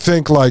there that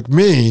think like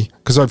me,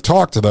 because I've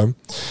talked to them,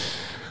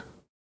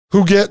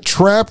 who get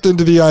trapped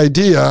into the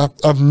idea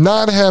of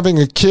not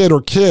having a kid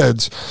or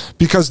kids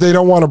because they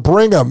don't want to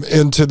bring them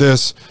into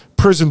this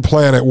prison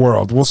planet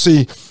world. We'll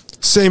see,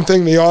 same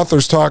thing the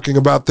author's talking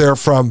about there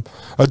from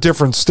a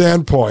different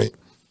standpoint.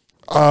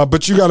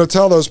 But you got to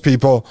tell those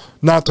people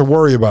not to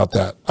worry about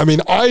that. I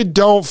mean, I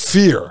don't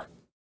fear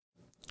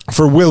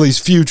for Willie's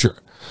future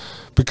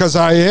because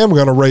I am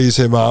going to raise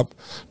him up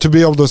to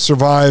be able to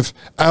survive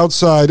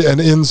outside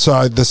and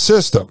inside the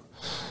system.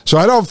 So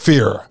I don't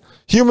fear.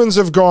 Humans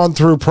have gone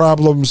through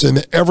problems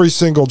in every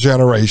single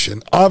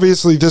generation.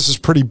 Obviously, this is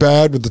pretty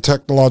bad with the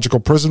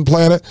technological prison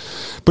planet,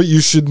 but you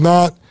should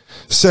not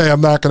say, I'm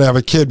not going to have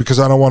a kid because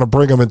I don't want to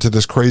bring him into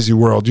this crazy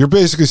world. You're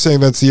basically saying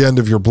that's the end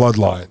of your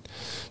bloodline.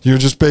 You're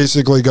just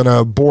basically going to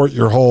abort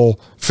your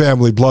whole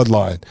family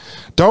bloodline.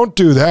 Don't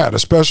do that,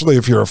 especially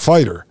if you're a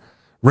fighter.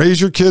 Raise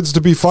your kids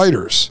to be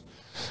fighters.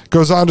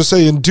 Goes on to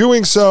say, in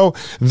doing so,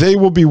 they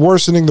will be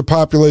worsening the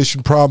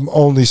population problem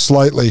only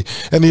slightly.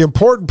 And the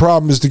important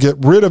problem is to get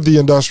rid of the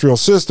industrial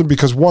system,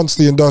 because once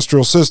the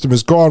industrial system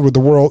is gone,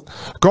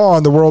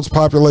 the world's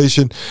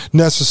population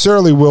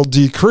necessarily will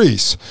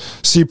decrease.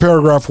 See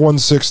paragraph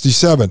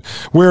 167.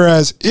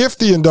 Whereas if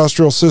the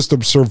industrial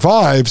system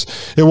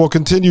survives, it will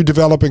continue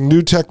developing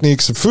new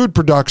techniques of food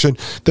production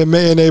that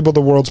may enable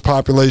the world's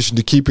population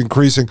to keep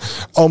increasing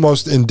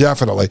almost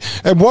indefinitely.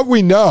 And what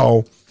we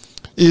know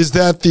is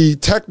that the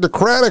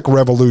technocratic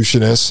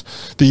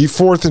revolutionists, the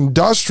fourth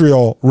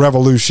industrial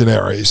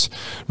revolutionaries,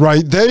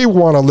 right, they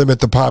want to limit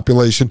the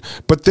population,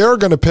 but they're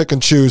going to pick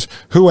and choose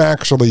who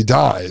actually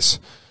dies.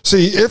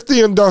 See, if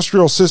the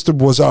industrial system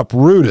was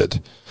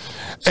uprooted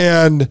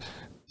and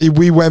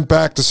we went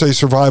back to, say,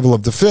 survival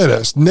of the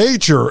fittest,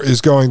 nature is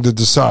going to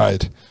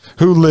decide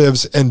who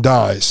lives and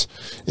dies.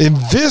 In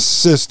this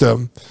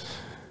system,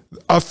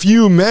 a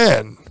few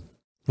men,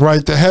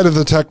 right, the head of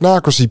the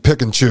technocracy, pick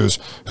and choose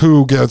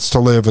who gets to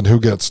live and who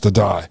gets to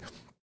die.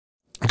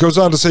 It goes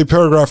on to say,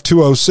 paragraph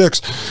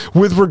 206,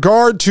 with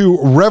regard to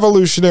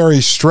revolutionary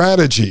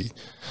strategy,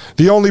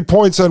 the only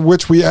points on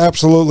which we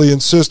absolutely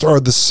insist are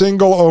the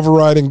single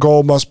overriding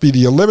goal must be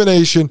the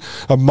elimination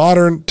of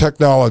modern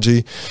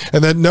technology,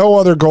 and that no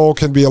other goal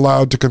can be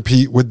allowed to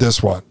compete with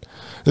this one.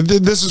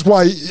 This is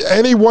why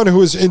anyone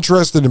who is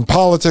interested in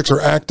politics or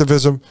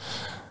activism,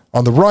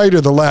 on the right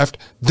or the left,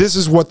 this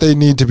is what they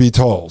need to be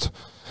told.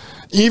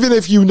 Even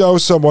if you know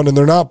someone and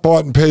they're not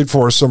bought and paid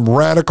for, some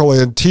radical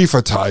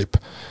Antifa type,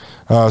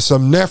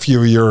 some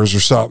nephew of yours or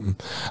something,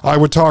 I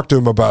would talk to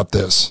him about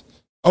this.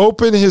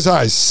 Open his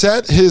eyes,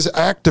 set his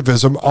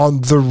activism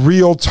on the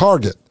real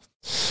target.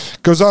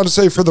 Goes on to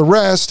say, for the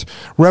rest,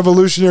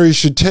 revolutionaries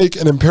should take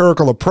an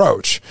empirical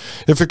approach.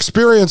 If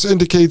experience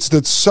indicates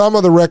that some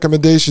of the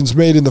recommendations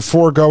made in the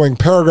foregoing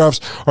paragraphs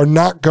are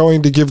not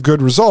going to give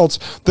good results,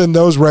 then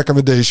those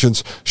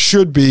recommendations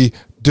should be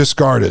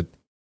discarded.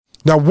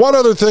 Now, one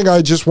other thing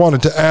I just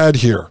wanted to add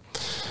here.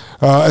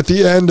 At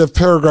the end of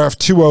paragraph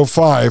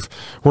 205,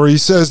 where he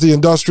says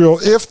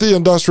if the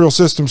industrial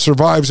system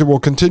survives, it will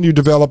continue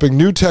developing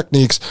new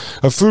techniques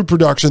of food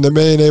production that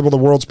may enable the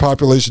world's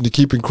population to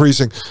keep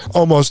increasing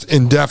almost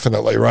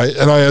indefinitely, right?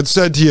 And I had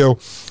said to you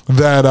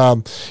that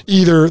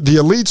either the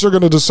elites are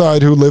going to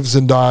decide who lives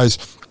and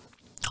dies,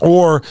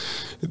 or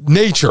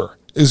nature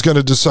is going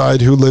to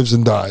decide who lives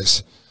and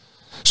dies.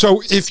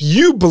 So if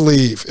you're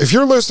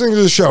listening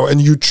to the show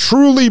and you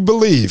truly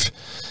believe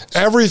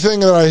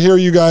everything that I hear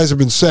you guys have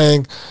been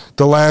saying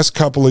the last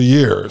couple of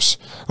years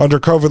under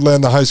COVID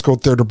land, the high school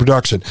theater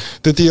production,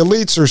 that the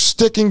elites are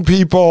sticking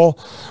people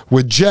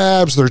with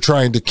jabs, they're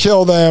trying to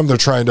kill them, they're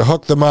trying to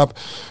hook them up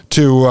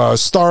to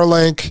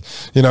Starlink,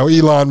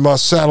 Elon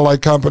Musk's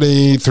satellite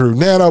company, through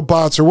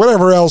nanobots or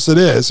whatever else it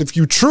is. If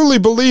you truly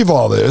believe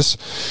all this,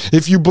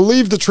 if you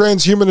believe the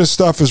transhumanist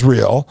stuff is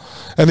real,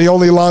 and the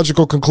only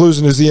logical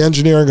conclusion is the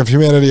engineering of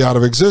humanity out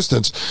of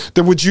existence,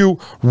 then would you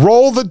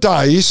roll the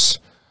dice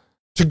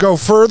to go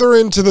further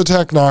into the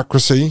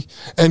technocracy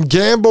and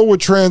gamble with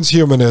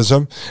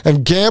transhumanism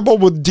and gamble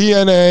with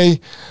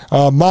DNA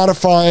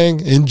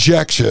modifying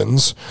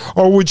injections?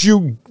 Or would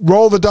you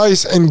roll the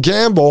dice and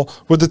gamble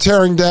with the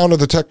tearing down of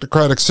the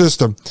technocratic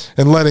system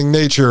and letting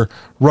nature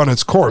run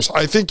its course?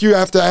 I think you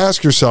have to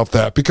ask yourself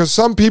that, because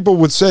some people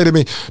would say to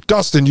me,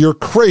 Dustin, you're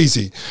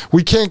crazy.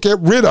 We can't get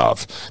rid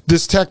of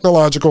this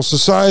technological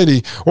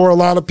society or a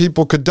lot of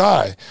people could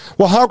die.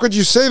 Well, how could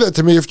you say that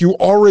to me if you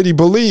already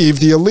believe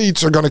the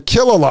elites are going to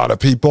kill a lot of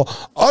people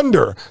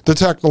under the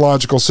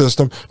technological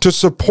system to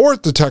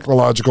support the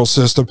technological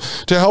system,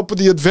 to help with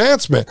the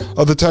advancement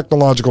of the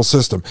technological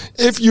system?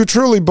 If you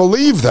truly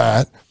believe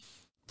that,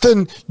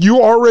 then you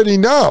already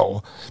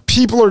know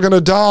people are going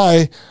to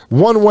die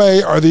one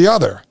way or the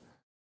other.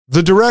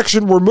 The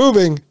direction we're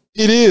moving,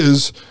 it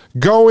is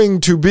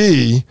going to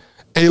be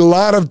a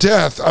lot of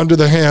death under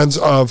the hands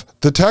of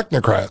the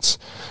technocrats.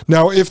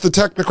 Now, if the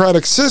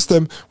technocratic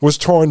system was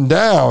torn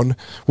down,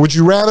 would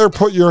you rather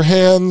put your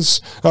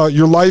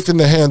life in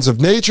the hands of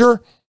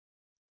nature,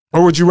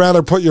 or would you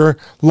rather put your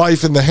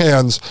life in the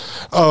hands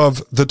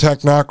of the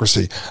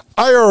technocracy?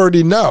 I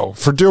already know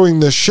for doing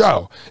this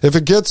show, if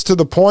it gets to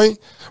the point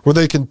where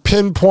they can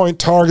pinpoint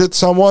target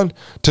someone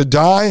to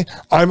die,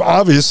 I'm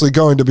obviously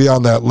going to be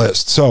on that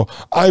list. So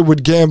I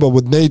would gamble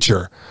with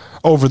nature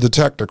over the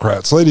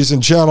technocrats. Ladies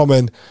and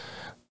gentlemen,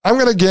 I'm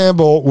going to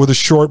gamble with a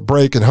short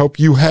break and hope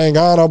you hang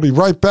on. I'll be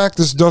right back.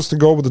 This is Dustin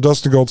Gold with the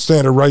Dustin Gold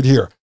Standard right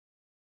here.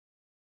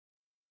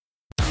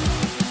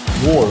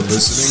 You're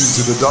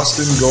listening to the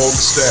Dustin Gold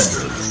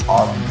Standard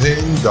on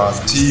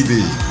Pain.tv.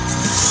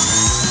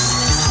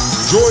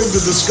 Join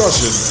the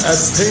discussion at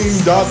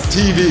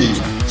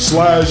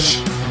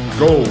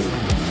Pain.tv/gold.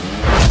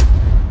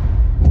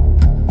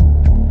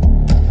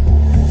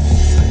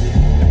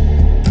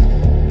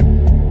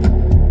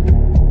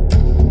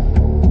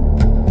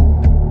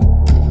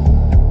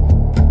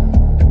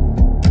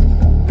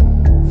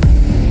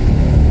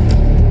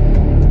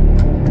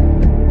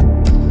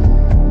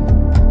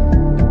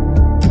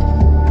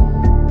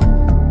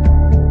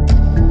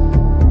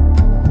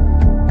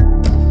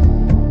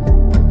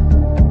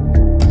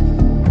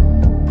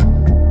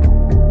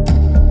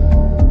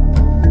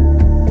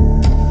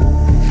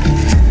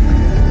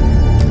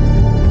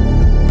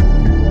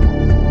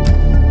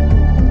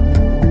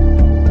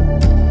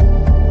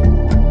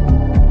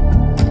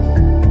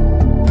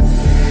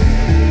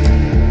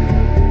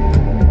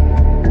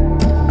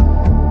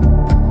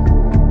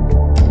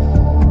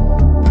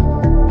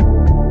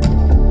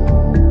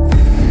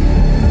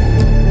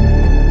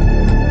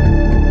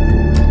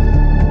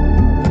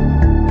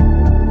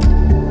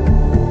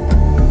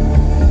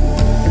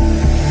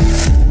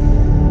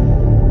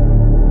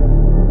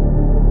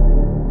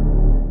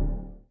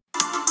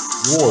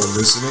 You're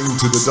listening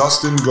to the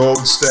Dustin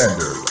Gold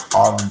Standard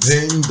on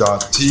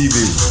Pain.tv.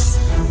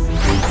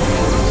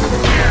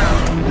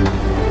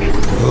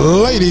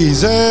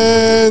 Ladies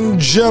and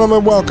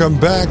gentlemen, welcome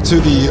back to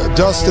the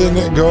Dustin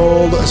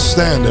Gold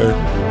Standard.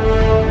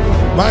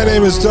 My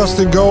name is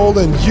Dustin Gold,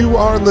 and you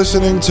are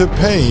listening to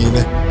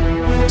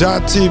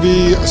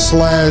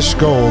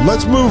Pain.tv/gold.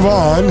 Let's move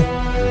on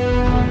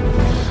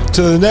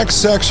to the next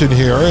section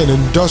here in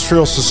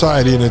Industrial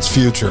Society and Its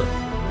Future.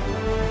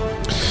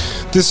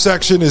 This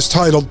section is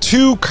titled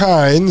Two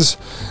Kinds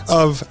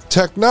of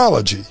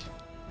Technology.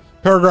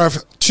 Paragraph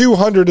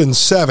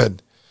 207.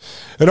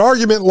 An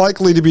argument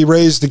likely to be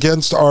raised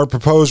against our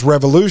proposed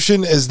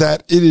revolution is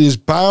that it is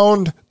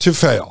bound to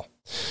fail,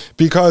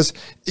 because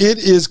it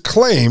is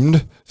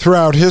claimed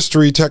throughout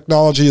history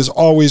technology has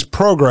always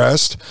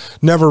progressed,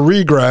 never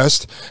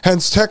regressed,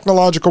 hence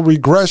technological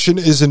regression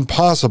is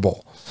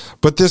impossible.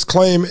 But this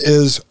claim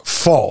is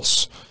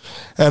false.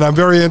 And I'm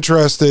very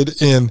interested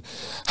in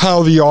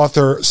how the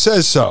author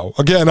says so.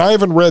 Again, I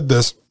haven't read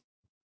this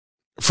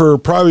for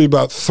probably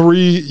about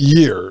 3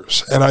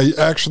 years, and I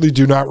actually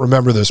do not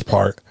remember this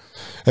part.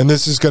 And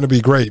this is going to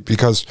be great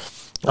because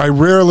I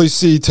rarely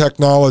see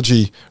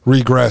technology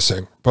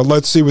regressing. But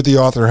let's see what the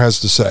author has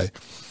to say.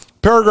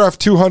 Paragraph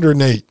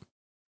 208.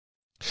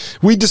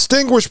 We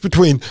distinguish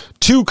between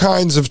two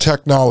kinds of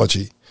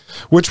technology,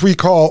 which we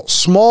call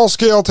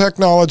small-scale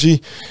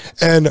technology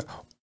and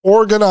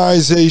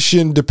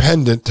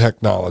organization-dependent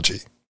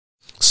technology.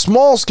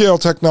 Small-scale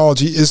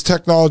technology is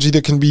technology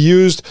that can be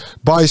used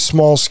by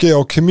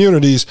small-scale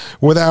communities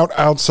without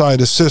outside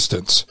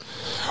assistance.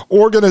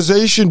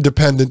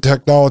 Organization-dependent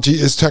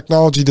technology is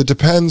technology that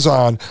depends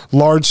on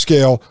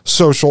large-scale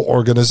social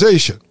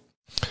organization.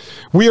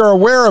 We are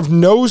aware of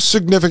no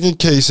significant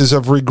cases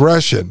of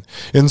regression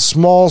in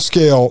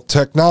small-scale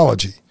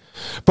technology.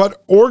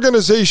 But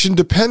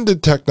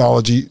organization-dependent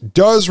technology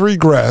does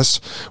regress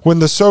when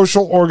the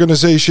social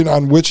organization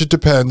on which it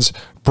depends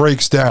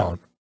breaks down.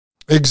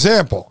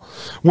 Example,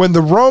 when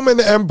the Roman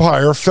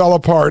Empire fell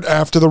apart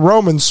after the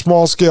Romans'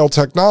 small-scale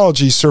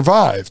technology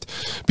survived,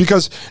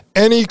 because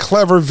any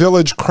clever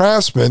village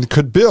craftsman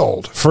could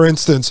build, for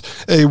instance,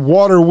 a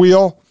water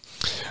wheel.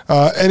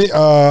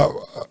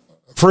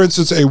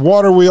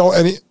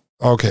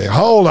 Okay,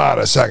 hold on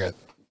a second.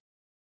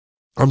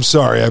 I'm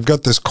sorry, I've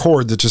got this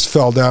cord that just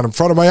fell down in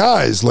front of my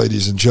eyes,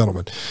 ladies and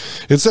gentlemen.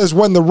 It says,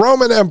 when the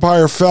Roman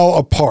Empire fell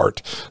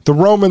apart, the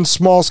Roman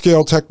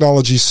small-scale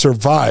technology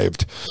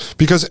survived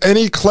because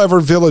any clever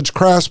village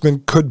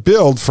craftsman could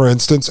build, for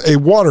instance, a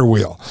water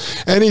wheel.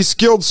 Any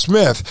skilled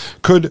smith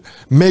could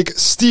make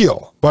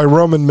steel by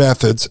Roman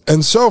methods,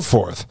 and so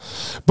forth.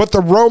 But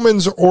the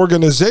Romans'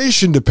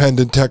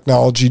 organization-dependent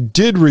technology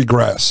did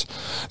regress.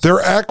 Their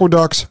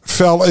aqueducts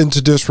fell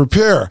into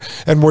disrepair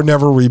and were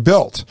never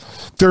rebuilt.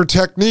 Their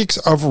techniques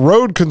of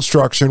road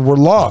construction were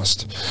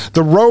lost.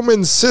 The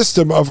Roman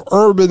system of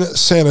urban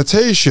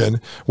sanitation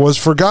was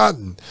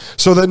forgotten,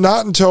 so that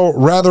not until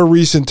rather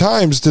recent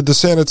times did the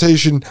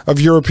sanitation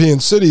of European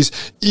cities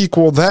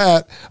equal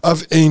that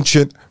of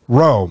ancient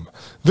Rome.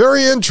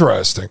 Very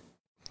interesting.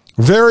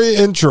 Very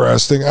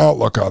interesting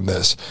outlook on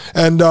this.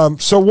 And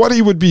so what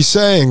he would be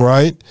saying,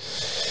 right?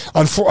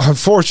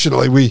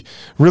 Unfortunately, we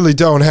really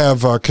don't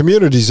have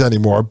communities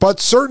anymore. But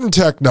certain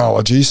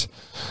technologies,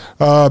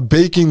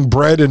 baking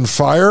bread in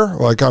fire,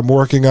 like I'm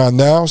working on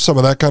now, some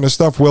of that kind of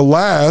stuff will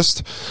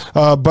last.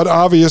 But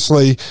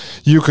obviously,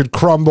 you could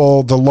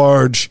crumble the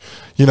large,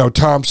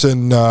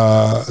 Thompson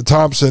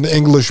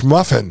English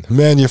muffin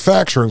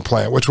manufacturing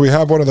plant, which we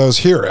have one of those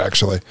here,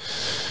 actually.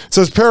 It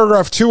says,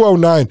 paragraph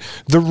 209,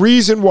 the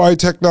reason why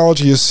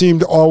technology has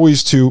seemed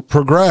always to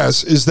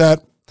progress is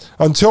that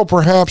until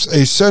perhaps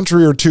a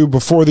century or two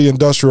before the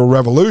Industrial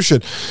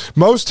Revolution,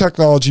 most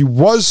technology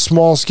was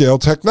small-scale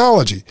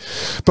technology.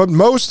 But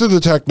most of the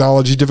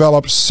technology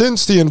developed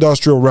since the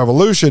Industrial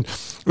Revolution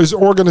is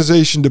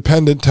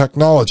organization-dependent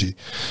technology.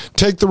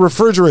 Take the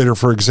refrigerator,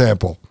 for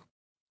example.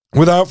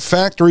 Without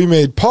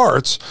factory-made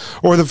parts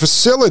or the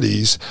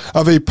facilities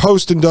of a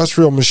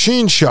post-industrial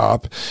machine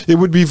shop, it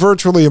would be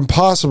virtually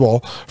impossible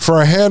for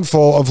a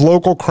handful of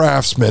local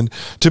craftsmen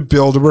to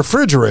build a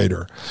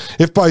refrigerator.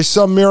 If by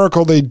some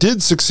miracle they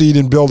did succeed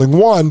in building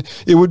one,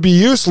 it would be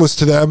useless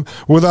to them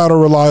without a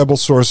reliable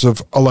source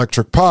of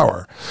electric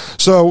power.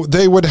 So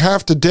they would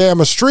have to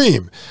dam a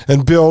stream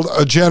and build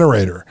a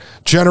generator.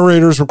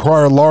 Generators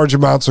require large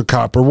amounts of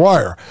copper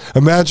wire.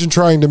 Imagine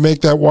trying to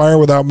make that wire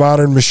without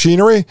modern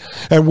machinery,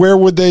 and where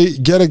would they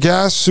get a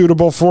gas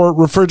suitable for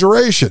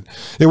refrigeration?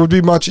 It would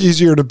be much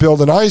easier to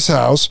build an ice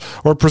house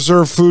or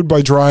preserve food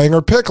by drying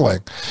or pickling,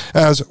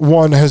 as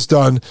one has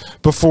done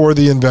before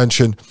the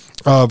invention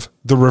of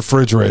the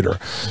refrigerator.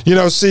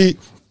 See,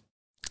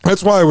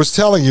 that's why I was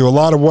telling you a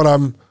lot of what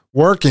I'm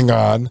working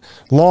on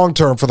long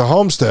term for the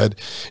homestead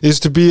is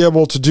to be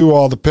able to do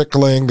all the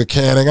pickling, the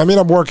canning. I mean,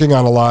 I'm working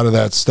on a lot of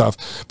that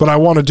stuff, but I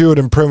want to do it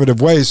in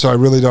primitive ways so I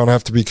really don't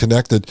have to be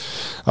connected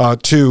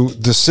to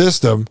the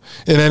system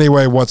in any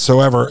way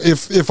whatsoever.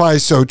 If I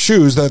so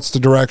choose, that's the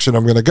direction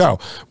I'm going to go.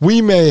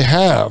 We may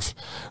have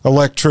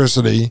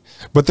electricity,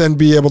 but then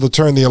be able to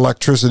turn the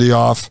electricity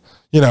off,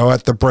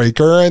 at the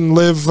breaker and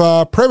live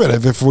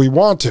primitive if we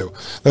want to.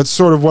 That's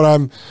sort of what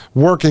I'm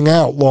working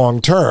out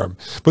long term.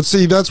 But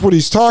see, that's what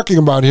he's talking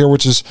about here,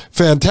 which is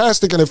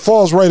fantastic, and it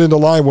falls right into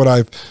line what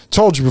I've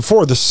told you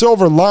before. The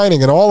silver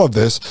lining in all of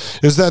this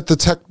is that the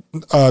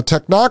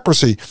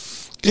technocracy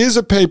is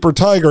a paper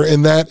tiger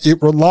in that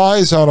it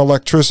relies on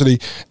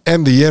electricity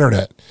and the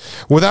internet.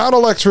 Without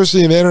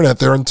electricity and the internet,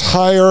 their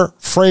entire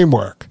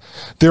framework,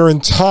 their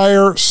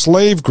entire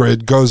slave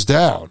grid goes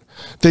down.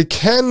 They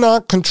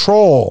cannot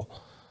control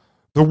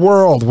the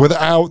world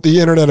without the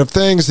Internet of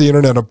Things, the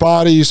Internet of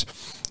Bodies,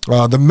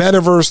 the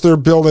metaverse they're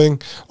building,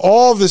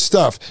 all this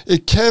stuff.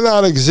 It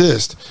cannot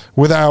exist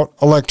without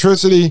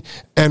electricity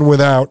and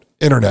without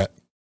internet.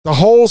 The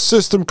whole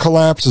system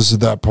collapses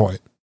at that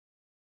point.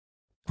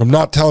 I'm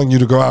not telling you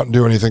to go out and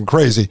do anything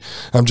crazy.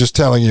 I'm just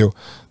telling you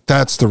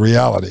that's the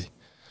reality.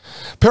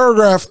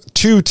 Paragraph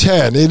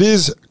 210, it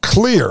is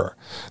clear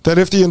that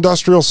if the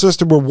industrial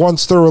system were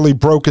once thoroughly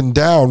broken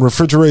down,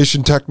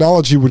 refrigeration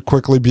technology would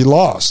quickly be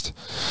lost.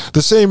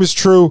 The same is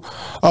true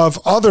of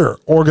other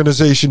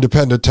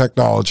organization-dependent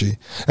technology.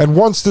 And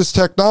once this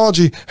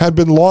technology had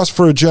been lost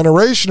for a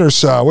generation or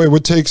so, it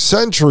would take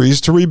centuries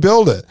to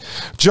rebuild it,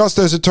 just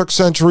as it took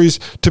centuries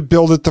to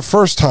build it the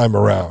first time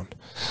around.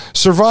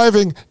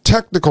 Surviving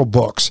technical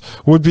books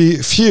would be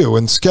few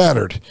and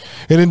scattered.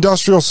 An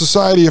industrial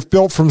society, if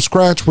built from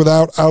scratch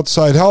without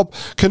outside help,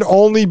 can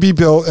only be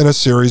built in a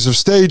series of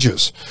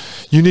stages.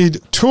 You need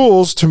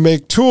tools to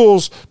make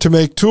tools to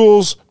make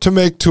tools to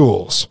make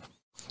tools.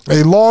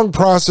 A long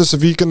process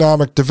of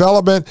economic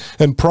development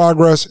and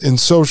progress in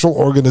social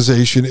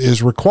organization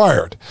is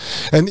required.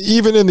 And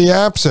even in the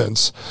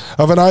absence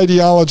of an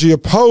ideology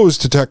opposed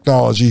to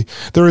technology,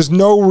 there is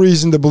no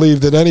reason to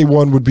believe that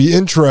anyone would be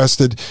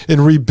interested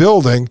in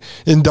rebuilding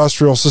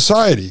industrial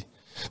society.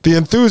 The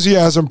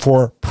enthusiasm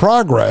for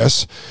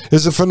progress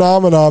is a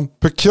phenomenon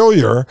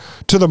peculiar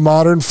to the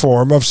modern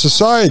form of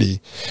society,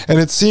 and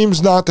it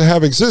seems not to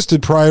have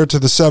existed prior to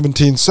the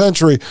 17th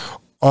century,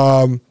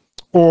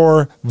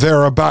 or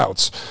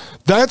thereabouts.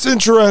 That's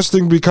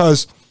interesting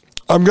because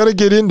I'm going to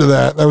get into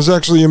that. That was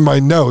actually in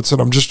my notes,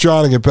 and I'm just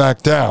jotting it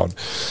back down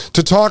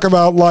to talk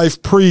about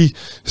life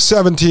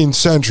pre-17th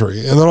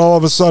century. And then all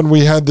of a sudden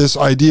we had this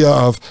idea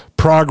of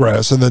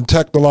progress and then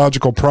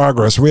technological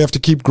progress. We have to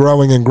keep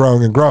growing and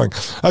growing and growing.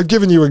 I've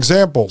given you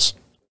examples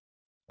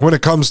when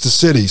it comes to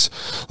cities,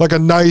 like a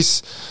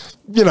nice,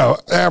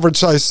 average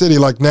sized city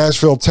like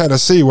Nashville,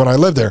 Tennessee, when I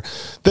lived there.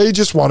 They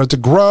just wanted to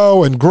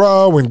grow and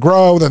grow and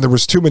grow. Then there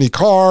was too many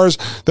cars.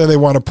 Then they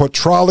want to put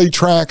trolley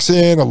tracks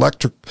in,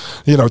 electric,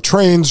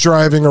 trains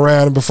driving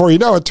around. And before you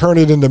know it, turn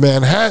it into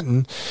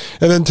Manhattan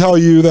and then tell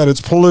you that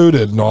it's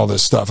polluted and all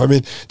this stuff. I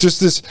mean, just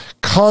this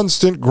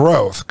constant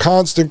growth.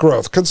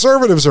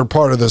 Conservatives are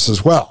part of this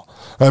as well.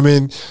 I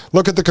mean,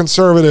 look at the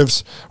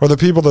conservatives or the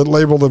people that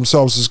label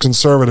themselves as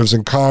conservatives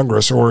in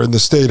Congress or in the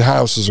state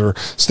houses or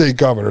state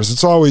governors.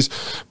 It's always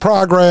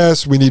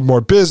progress. We need more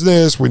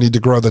business. We need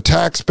to grow the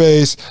tax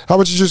base. How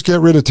about you just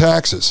get rid of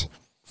taxes?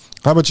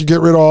 How about you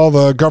get rid of all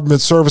the government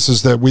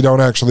services that we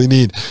don't actually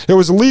need? It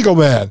was a legal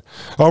man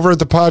over at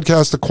the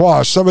podcast, The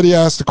Quash. Somebody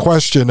asked the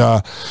question,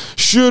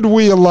 should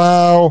we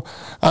allow,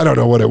 I don't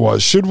know what it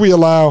was, should we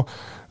allow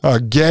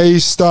gay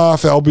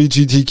stuff,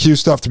 LGBTQ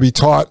stuff to be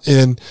taught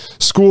in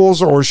schools,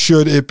 or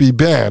should it be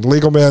banned?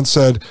 Legal man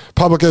said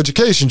public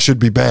education should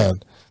be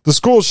banned. The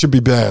schools should be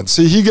banned.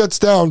 See, he gets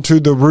down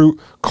to the root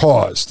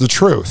cause, the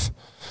truth.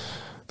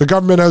 The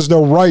government has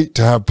no right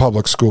to have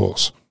public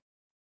schools.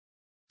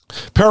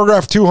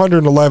 Paragraph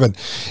 211.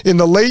 In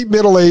the late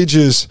Middle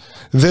Ages,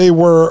 there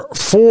were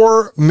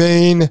four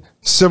main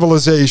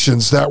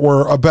civilizations that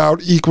were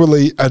about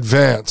equally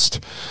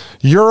advanced: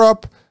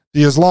 Europe,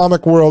 the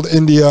Islamic world,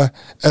 India,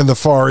 and the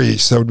Far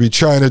East. That would be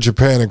China,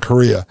 Japan, and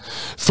Korea.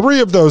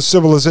 Three of those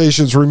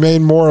civilizations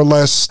remained more or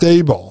less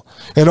stable,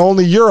 and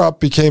only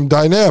Europe became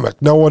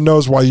dynamic. No one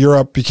knows why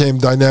Europe became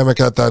dynamic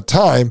at that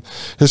time.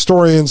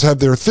 Historians have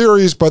their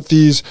theories, but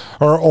these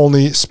are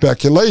only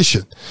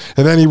speculation.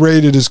 At any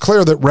rate, it is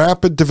clear that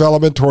rapid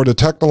development toward a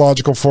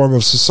technological form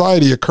of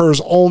society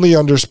occurs only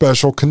under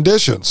special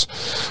conditions.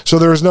 So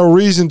there is no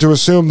reason to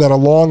assume that a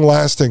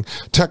long-lasting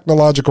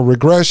technological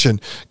regression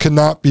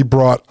cannot be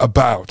brought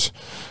about.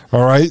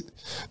 All right?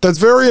 That's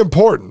very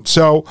important.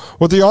 So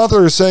what the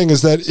author is saying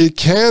is that it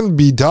can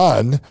be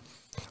done.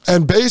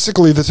 And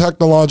basically, the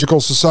technological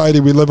society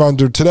we live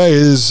under today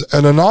is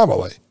an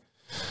anomaly.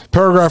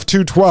 Paragraph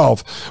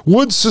 212.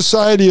 Would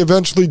society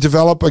eventually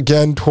develop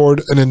again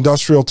toward an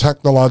industrial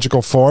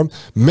technological form?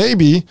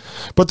 Maybe,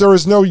 but there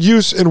is no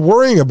use in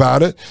worrying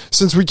about it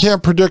since we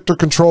can't predict or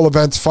control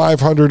events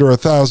 500 or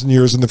 1,000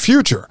 years in the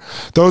future.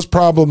 Those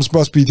problems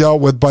must be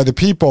dealt with by the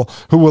people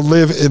who will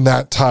live in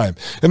that time.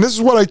 And this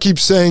is what I keep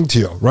saying to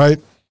you, right?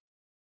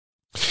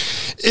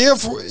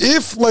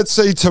 If let's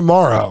say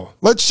tomorrow,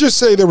 let's just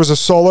say there was a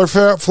solar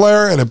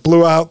flare and it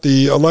blew out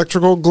the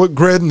electrical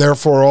grid, and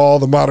therefore all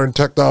the modern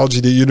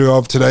technology that you know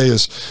of today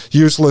is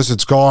useless,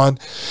 it's gone,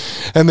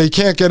 and they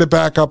can't get it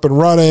back up and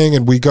running,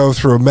 and we go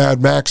through a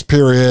Mad Max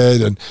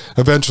period, and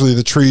eventually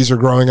the trees are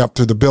growing up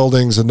through the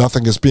buildings and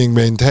nothing is being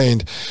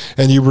maintained,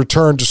 and you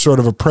return to sort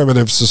of a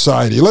primitive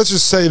society. Let's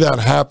just say that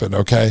happened,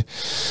 okay?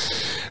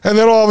 And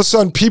then all of a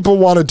sudden, people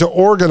wanted to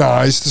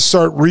organize to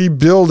start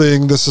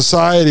rebuilding the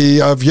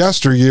society of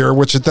yesteryear,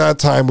 which at that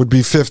time would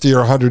be 50 or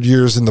 100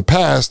 years in the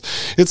past.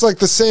 It's like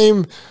the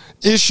same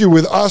issue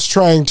with us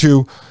trying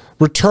to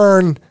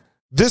return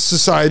this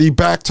society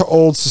back to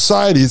old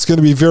society. It's going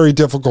to be very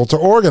difficult to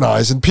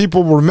organize. And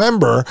people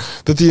remember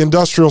that the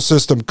industrial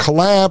system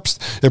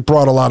collapsed. It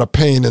brought a lot of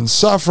pain and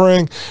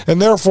suffering.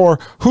 And therefore,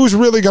 who's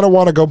really going to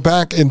want to go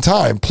back in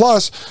time?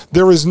 Plus,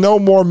 there is no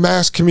more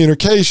mass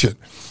communication.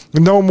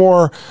 No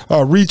more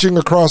reaching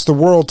across the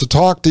world to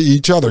talk to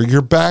each other.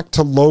 You're back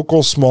to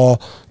local,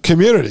 small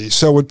communities.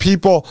 So would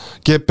people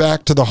get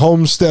back to the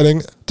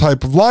homesteading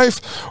type of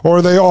life,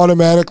 or they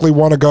automatically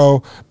want to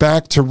go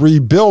back to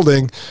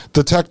rebuilding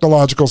the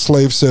technological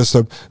slave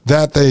system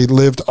that they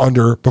lived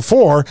under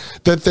before,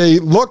 that they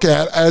look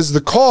at as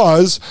the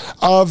cause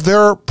of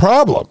their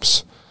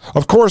problems?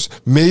 Of course,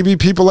 maybe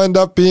people end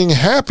up being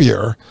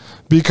happier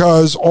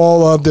because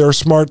all of their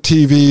smart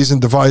TVs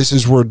and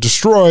devices were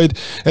destroyed,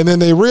 and then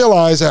they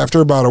realize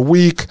after about a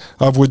week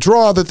of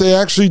withdrawal that they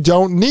actually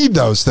don't need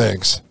those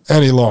things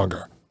any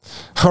longer.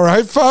 All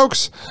right,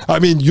 folks? I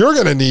mean, you're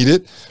going to need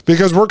it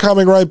because we're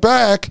coming right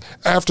back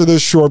after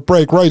this short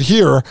break right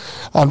here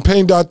on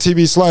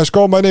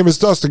Pain.tv/gold. My name is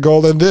Dustin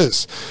Gold, and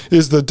this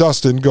is the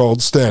Dustin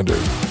Gold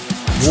Standard.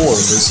 You're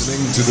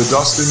listening to the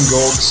Dustin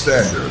Gold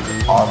Standard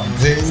on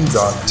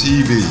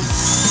Pain.tv.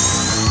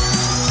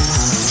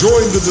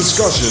 Join the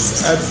discussion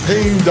at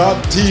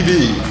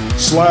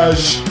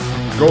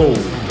Pain.tv/gold.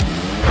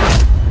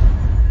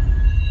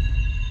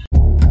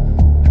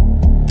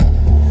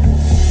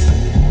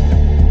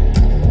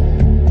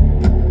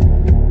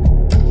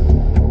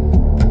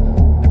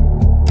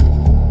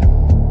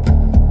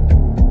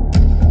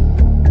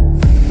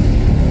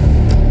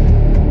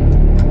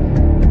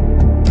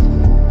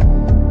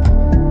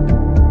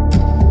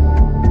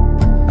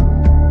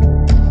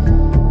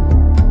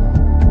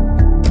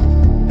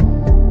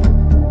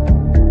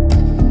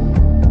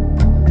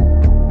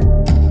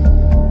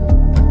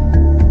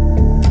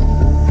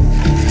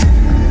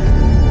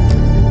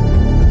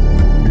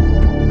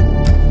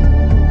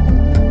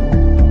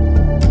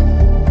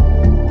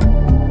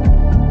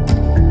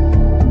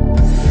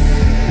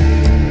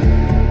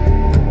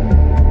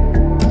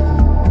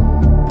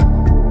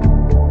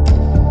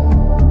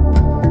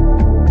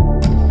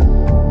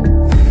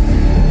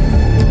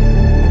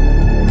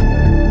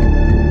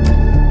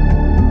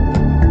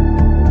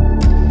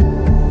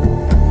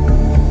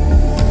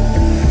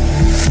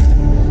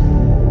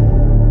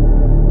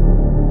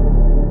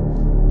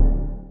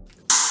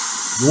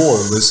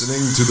 You're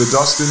listening to the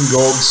Dustin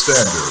Gold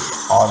Standard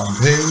on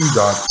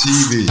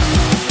Pain.tv.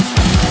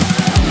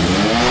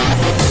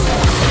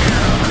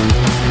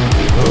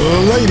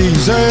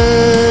 Ladies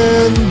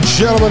and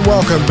gentlemen,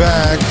 welcome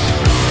back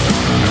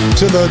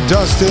to the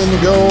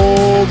Dustin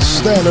Gold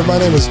Standard. My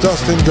name is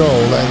Dustin Gold,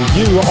 and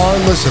you are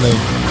listening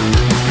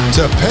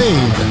to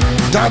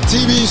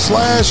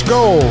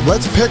Pain.tv/gold.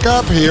 Let's pick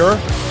up here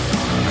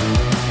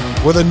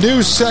with a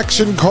new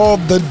section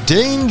called The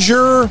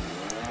Danger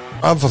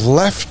of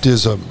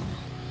Leftism.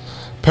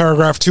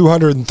 Paragraph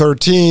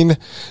 213,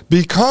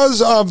 because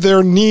of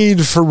their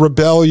need for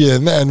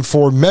rebellion and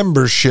for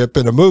membership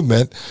in a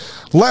movement,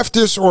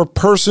 leftists or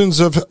persons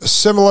of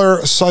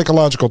similar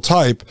psychological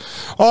type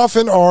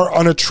often are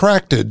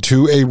unattracted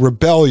to a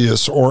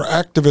rebellious or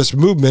activist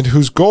movement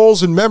whose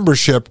goals and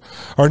membership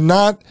are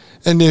not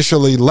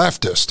initially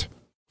leftist.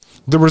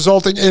 The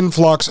resulting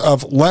influx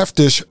of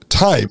leftish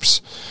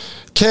types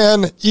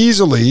can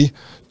easily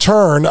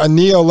turn a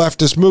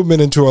neo-leftist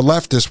movement into a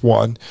leftist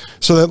one,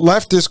 so that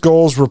leftist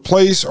goals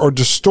replace or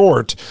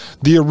distort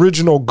the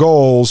original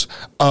goals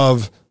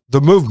of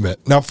the movement.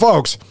 Now,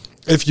 folks,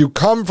 if you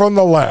come from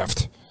the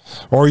left,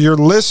 or you're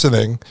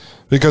listening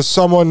because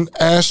someone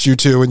asked you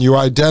to and you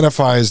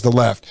identify as the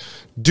left,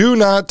 do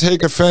not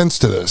take offense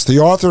to this. The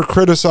author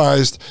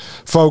criticized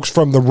folks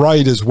from the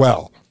right as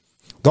well.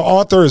 The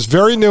author is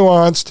very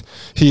nuanced.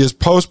 He is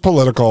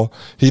post-political.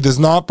 He does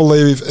not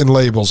believe in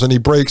labels, and he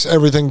breaks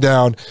everything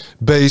down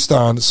based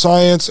on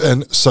science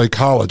and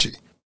psychology.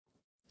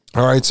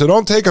 All right, so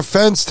don't take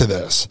offense to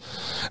this.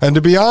 And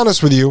to be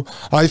honest with you,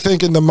 I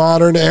think in the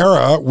modern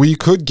era, we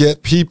could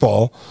get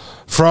people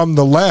from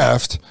the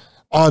left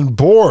on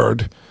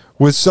board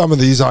with some of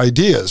these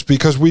ideas,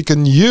 because we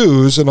can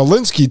use an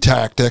Alinsky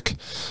tactic,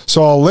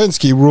 Saul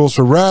Alinsky, Rules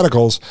for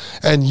Radicals,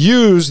 and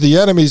use the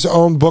enemy's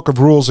own book of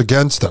rules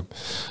against them.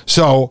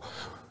 So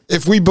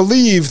if we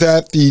believe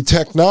that the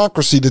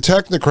technocracy, the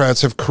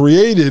technocrats have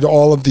created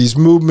all of these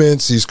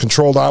movements, these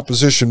controlled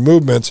opposition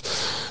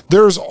movements,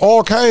 there's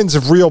all kinds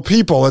of real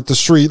people at the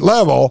street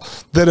level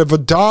that have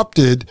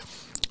adopted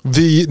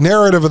the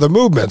narrative of the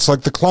movements,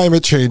 like the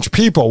climate change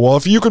people. Well,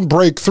 if you can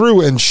break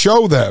through and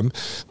show them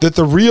that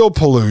the real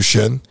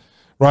pollution,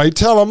 right?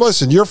 Tell them,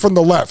 listen, you're from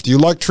the left. You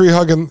like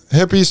tree-hugging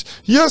hippies?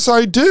 Yes,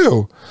 I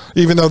do.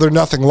 Even though they're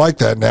nothing like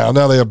that now.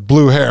 Now they have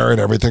blue hair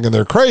and everything, and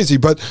they're crazy.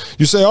 But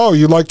you say, oh,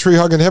 you like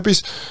tree-hugging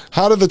hippies?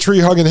 How do the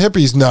tree-hugging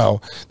hippies know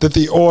that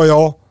the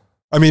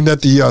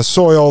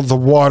soil, the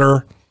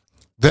water,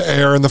 the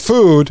air, and the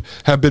food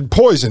have been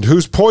poisoned?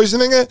 Who's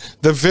poisoning it?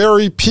 The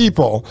very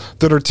people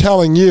that are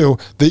telling you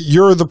that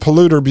you're the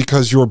polluter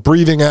because you're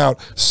breathing out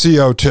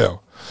CO2.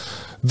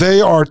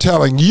 They are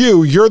telling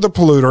you you're the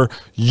polluter.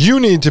 You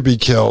need to be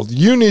killed.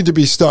 You need to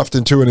be stuffed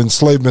into an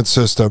enslavement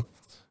system,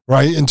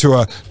 right? Into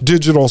a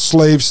digital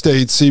slave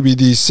state,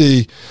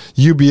 CBDC,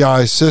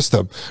 UBI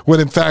system, when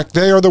in fact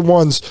they are the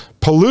ones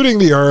polluting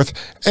the earth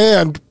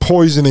and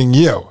poisoning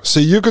you.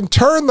 So you can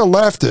turn the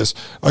leftists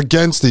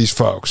against these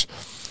folks.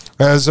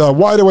 As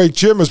Wide Awake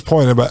Jim has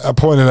pointed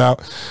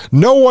out,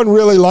 no one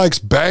really likes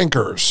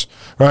bankers,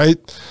 right?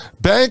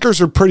 Bankers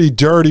are pretty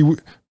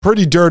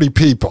dirty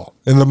people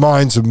in the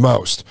minds of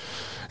most.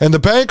 And the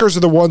bankers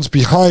are the ones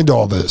behind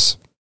all this.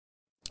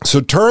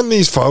 So turn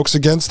these folks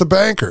against the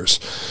bankers.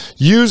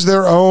 Use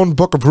their own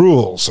book of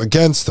rules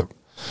against them.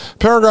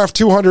 Paragraph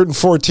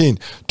 214.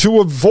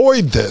 To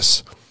avoid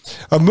this,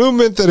 a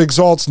movement that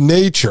exalts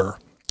nature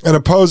and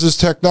opposes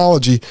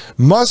technology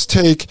must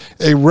take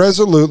a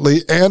resolutely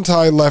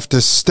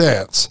anti-leftist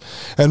stance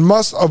and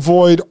must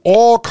avoid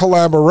all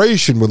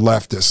collaboration with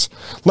leftists.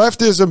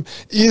 Leftism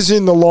is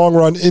in the long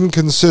run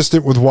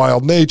inconsistent with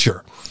wild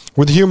nature,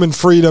 with human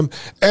freedom,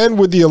 and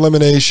with the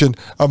elimination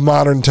of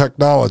modern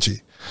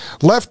technology.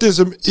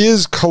 Leftism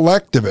is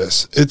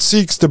collectivist. It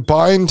seeks to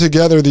bind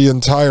together the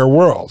entire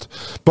world,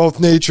 both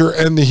nature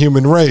and the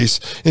human race,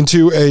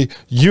 into a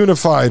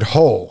unified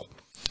whole.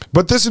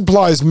 But this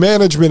implies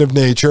management of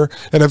nature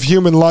and of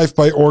human life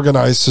by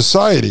organized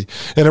society,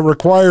 and it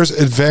requires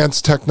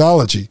advanced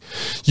technology.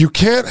 You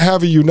can't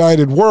have a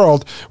united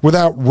world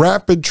without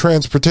rapid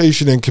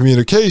transportation and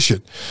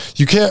communication.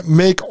 You can't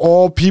make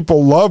all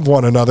people love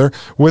one another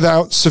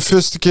without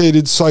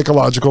sophisticated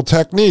psychological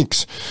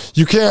techniques.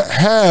 You can't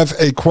have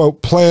a,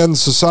 quote, planned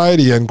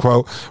society, end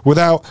quote,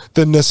 without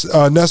the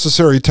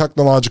necessary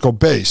technological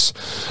base.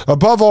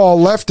 Above all,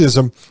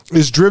 leftism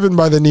is driven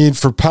by the need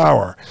for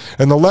power,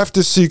 and the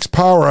leftist seeks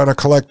power on a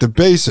collective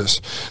basis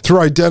through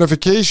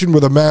identification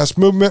with a mass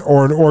movement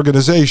or an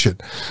organization.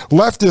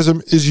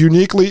 Leftism is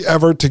unlikely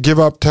ever to give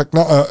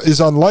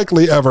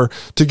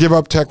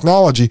up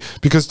technology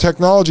because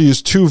technology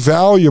is too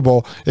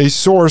valuable a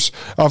source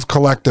of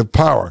collective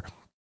power.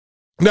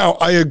 Now,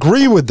 I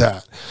agree with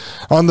that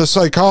on the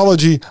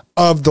psychology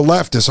of the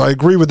leftists. I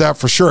agree with that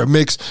for sure. It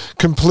makes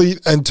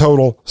complete and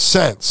total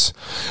sense.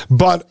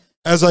 But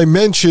as I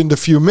mentioned a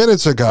few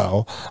minutes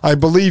ago, I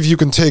believe you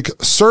can take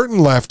certain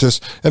leftists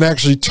and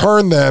actually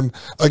turn them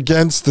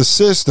against the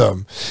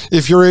system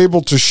if you're able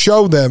to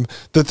show them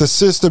that the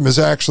system is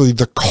actually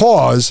the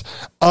cause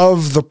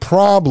of the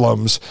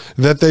problems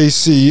that they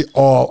see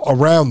all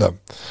around them.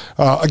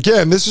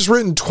 Again, this is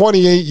written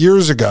 28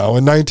 years ago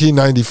in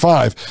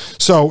 1995.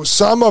 So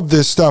some of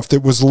this stuff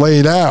that was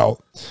laid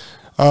out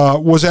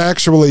was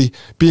actually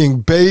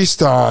being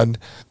based on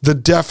the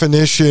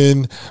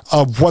definition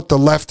of what the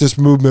leftist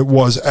movement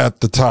was at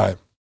the time.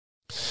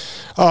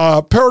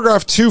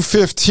 Paragraph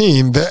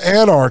 215, the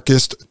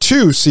anarchist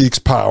too seeks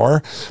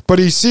power, but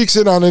he seeks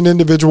it on an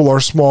individual or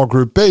small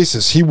group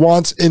basis. He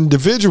wants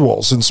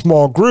individuals and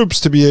small groups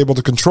to be able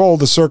to control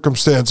the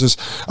circumstances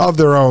of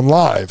their own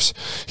lives.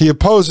 He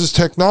opposes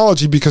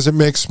technology because it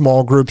makes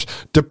small groups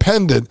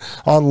dependent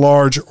on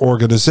large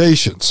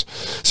organizations.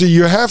 So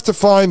you have to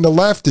find the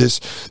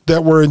leftists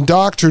that were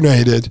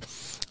indoctrinated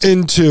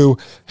into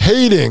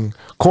hating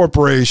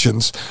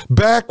corporations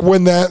back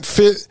when that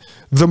fit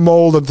the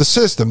mold of the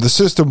system. The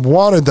system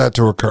wanted that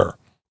to occur.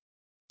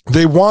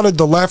 They wanted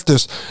the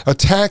leftists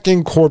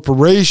attacking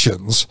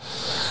corporations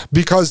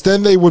because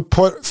then they would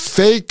put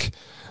fake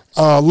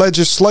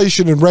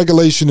legislation and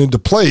regulation into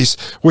place,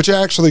 which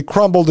actually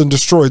crumbled and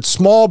destroyed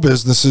small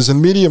businesses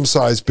and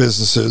medium-sized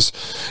businesses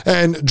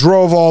and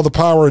drove all the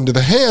power into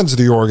the hands of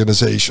the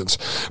organizations.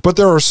 But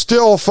there are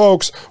still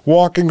folks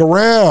walking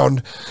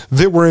around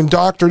that were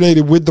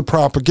indoctrinated with the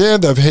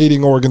propaganda of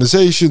hating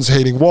organizations,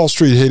 hating Wall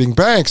Street, hating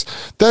banks.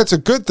 That's a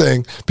good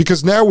thing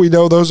because now we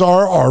know those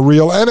are our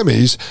real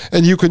enemies,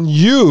 and you can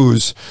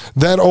use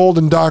that old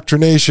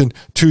indoctrination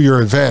to your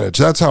advantage.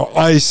 That's how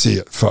I see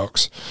it,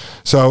 folks.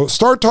 So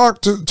start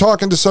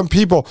talking to some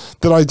people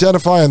that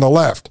identify on the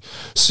left.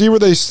 See where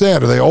they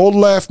stand. Are they old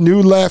left,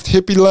 new left,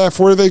 hippie left?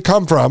 Where do they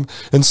come from?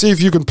 And see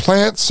if you can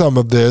plant some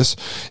of this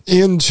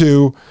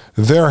into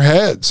their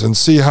heads and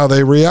see how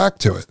they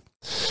react to it.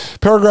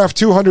 Paragraph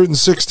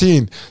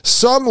 216,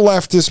 some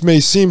leftists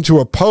may seem to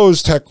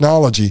oppose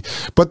technology,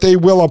 but they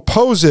will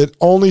oppose it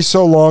only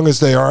so long as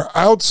they are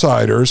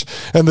outsiders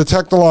and the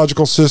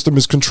technological system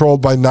is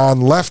controlled by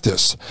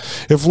non-leftists.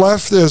 If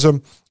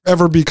leftism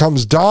ever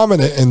becomes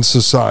dominant in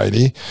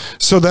society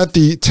so that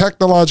the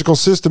technological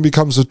system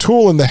becomes a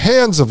tool in the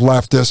hands of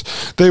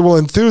leftists, they will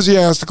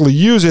enthusiastically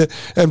use it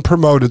and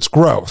promote its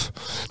growth.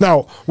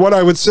 Now, what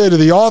I would say to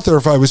the author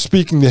if I was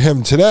speaking to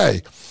him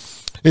today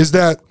is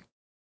that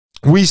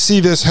we see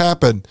this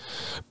happen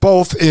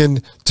both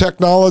in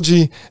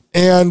technology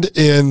and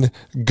in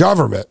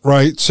government,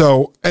 right?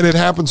 So, and it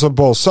happens on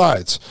both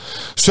sides.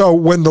 So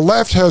when the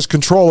left has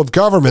control of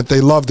government,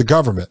 they love the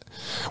government.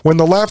 When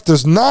the left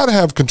does not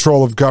have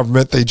control of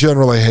government, they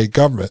generally hate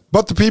government.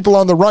 But the people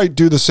on the right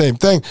do the same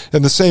thing,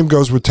 and the same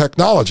goes with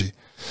technology.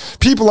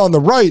 People on the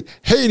right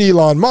hate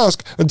Elon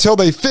Musk until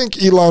they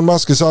think Elon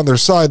Musk is on their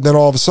side, and then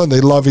all of a sudden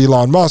they love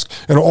Elon Musk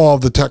and all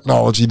of the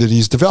technology that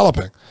he's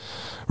developing.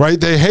 Right?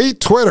 They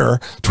hate Twitter.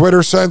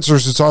 Twitter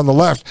censors it's on the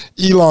left.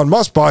 Elon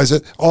Musk buys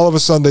it. All of a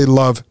sudden, they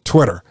love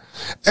Twitter.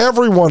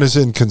 Everyone is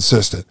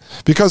inconsistent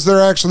because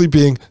they're actually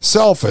being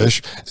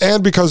selfish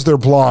and because they're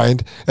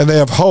blind and they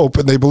have hope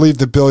and they believe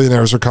that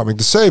billionaires are coming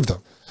to save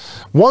them.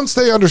 Once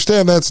they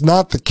understand that's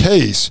not the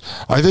case,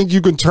 I think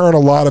you can turn a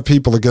lot of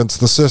people against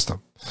the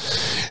system.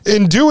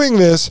 In doing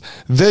this,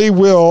 they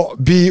will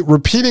be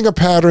repeating a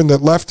pattern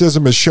that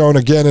leftism has shown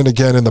again and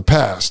again in the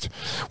past.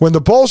 When the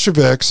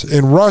Bolsheviks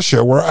in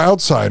Russia were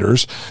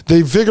outsiders,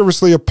 they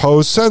vigorously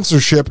opposed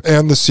censorship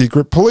and the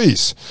secret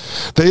police.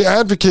 They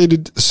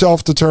advocated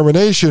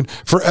self-determination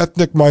for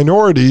ethnic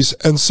minorities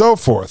and so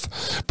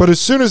forth. But as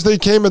soon as they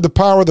came into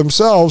power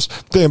themselves,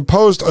 they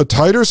imposed a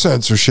tighter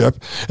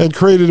censorship and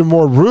created a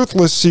more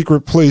ruthless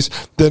secret police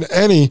than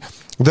any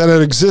that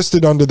had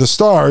existed under the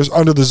czars,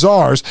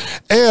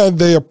 and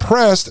they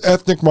oppressed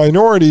ethnic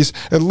minorities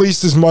at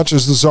least as much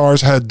as the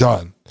czars had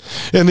done.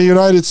 In the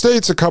United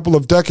States, a couple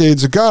of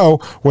decades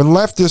ago, when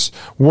leftists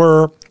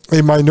were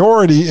a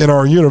minority in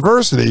our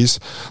universities,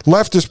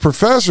 leftist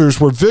professors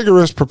were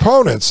vigorous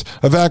proponents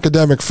of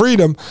academic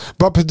freedom,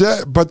 but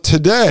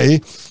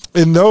today,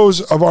 in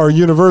those of our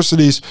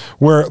universities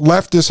where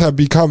leftists have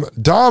become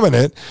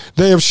dominant,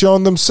 they have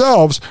shown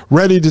themselves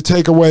ready to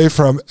take away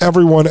from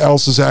everyone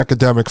else's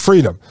academic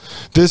freedom.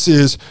 This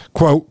is,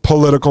 quote,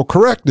 political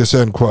correctness,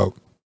 end quote.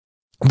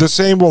 The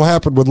same will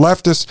happen with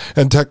leftists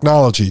and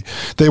technology.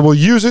 They will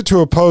use it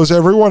to oppose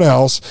everyone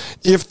else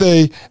if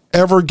they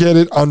ever get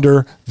it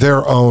under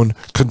their own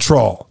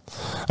control.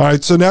 All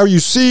right, so now you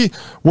see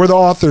where the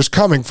author's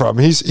coming from.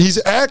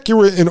 He's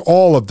accurate in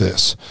all of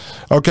this,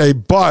 okay?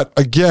 But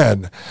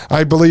again,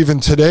 I believe in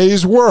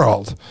today's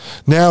world,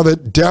 now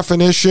that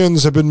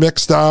definitions have been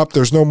mixed up,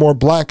 there's no more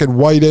black and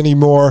white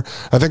anymore.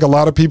 I think a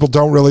lot of people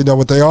don't really know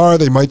what they are.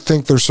 They might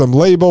think there's some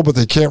label, but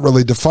they can't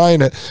really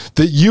define it.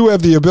 That you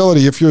have the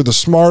ability, if you're the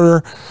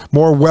smarter,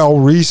 more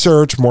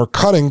well-researched, more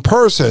cutting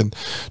person,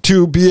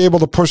 to be able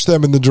to push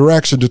them in the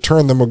direction to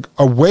turn them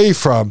away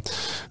from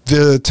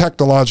the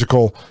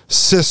technological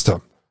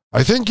system.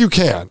 I think you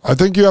can. I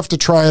think you have to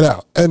try it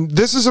out. And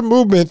this is a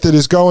movement that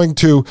is going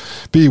to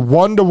be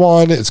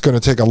one-to-one. It's going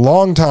to take a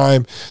long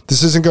time.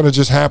 This isn't going to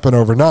just happen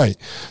overnight.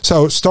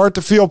 So start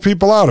to feel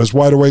people out, as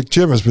Wide Awake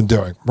Jim has been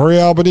doing. Marie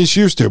Albanese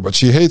used to, but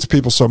she hates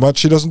people so much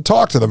she doesn't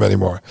talk to them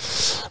anymore.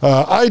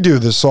 I do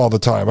this all the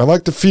time. I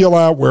like to feel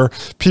out where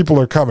people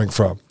are coming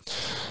from.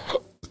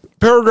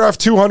 Paragraph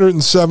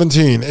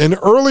 217. In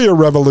earlier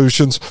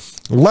revolutions,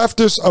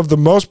 leftists of the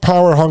most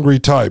power-hungry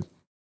type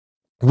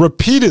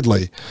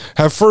repeatedly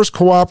have first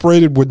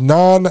cooperated with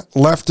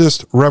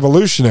non-leftist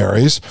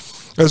revolutionaries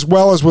as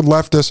well as with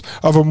leftists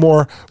of a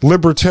more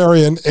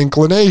libertarian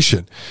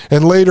inclination,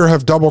 and later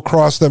have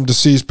double-crossed them to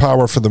seize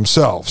power for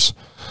themselves.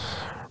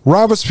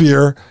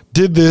 Robespierre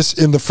did this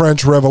in the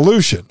French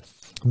Revolution.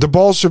 The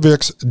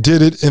Bolsheviks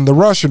did it in the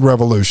Russian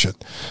Revolution.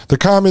 The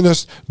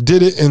Communists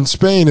did it in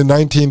Spain in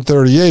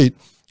 1938,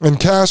 and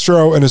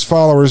Castro and his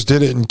followers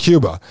did it in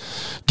Cuba.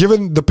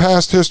 Given the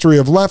past history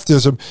of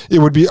leftism, it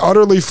would be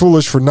utterly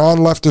foolish for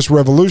non-leftist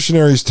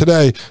revolutionaries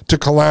today to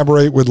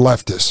collaborate with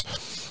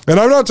leftists. And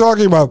I'm not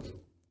talking about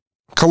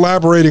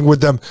collaborating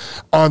with them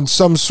on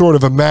some sort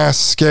of a mass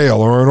scale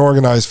or an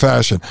organized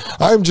fashion.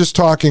 I'm just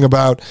talking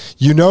about,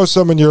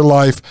 some in your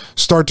life,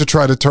 start to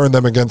try to turn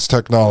them against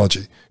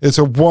technology. It's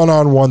a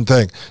one-on-one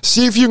thing.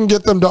 See if you can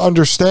get them to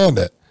understand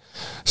it.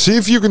 See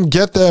if you can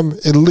get them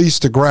at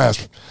least to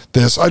grasp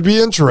this. I'd be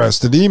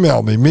interested.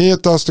 Email me at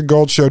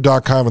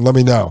dustongoldshow.com, and let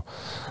me know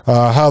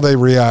how they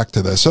react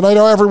to this. And I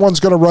know everyone's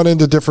going to run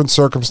into different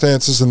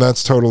circumstances, and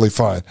that's totally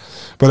fine.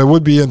 But it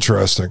would be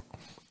interesting.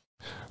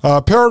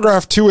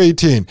 Paragraph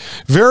 218.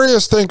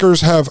 Various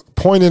thinkers have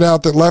pointed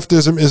out that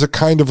leftism is a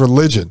kind of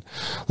religion.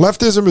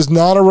 Leftism is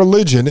not a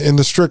religion in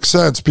the strict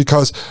sense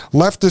because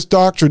leftist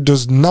doctrine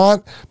does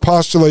not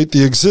postulate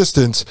the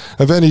existence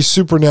of any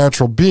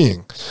supernatural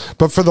being.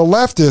 But for the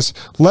leftists,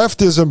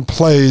 leftism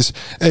plays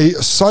a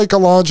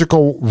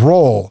psychological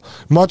role,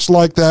 much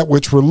like that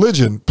which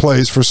religion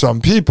plays for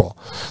some people.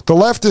 The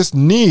leftist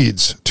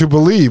needs to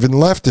believe in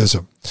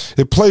leftism.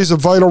 It plays a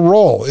vital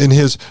role in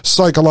his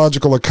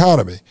psychological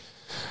economy.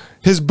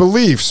 His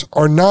beliefs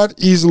are not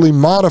easily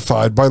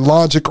modified by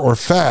logic or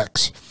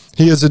facts.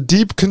 He has a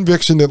deep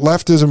conviction that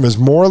leftism is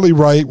morally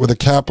right with a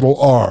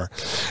capital R,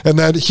 and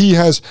that he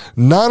has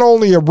not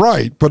only a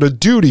right, but a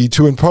duty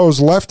to impose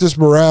leftist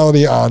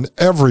morality on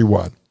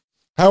everyone.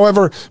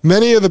 However,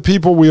 many of the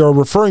people we are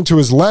referring to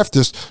as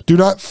leftists do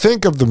not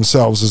think of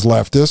themselves as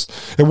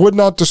leftists and would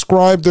not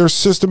describe their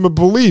system of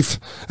belief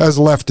as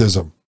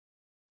leftism.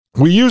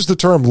 We use the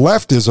term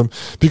leftism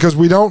because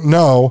we don't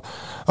know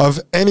of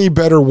any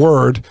better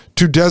word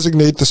to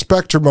designate the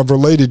spectrum of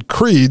related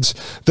creeds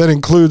that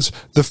includes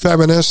the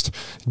feminist,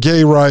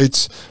 gay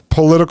rights,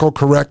 political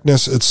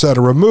correctness,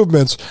 etc.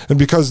 movements, and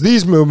because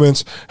these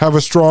movements have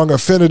a strong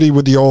affinity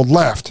with the old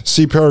left.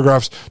 See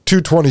paragraphs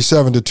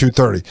 227 to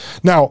 230.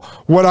 Now,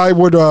 what I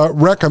would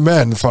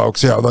recommend,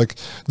 folks, like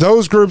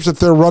those groups, if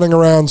they're running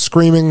around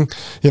screaming,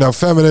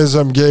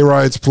 feminism, gay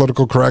rights,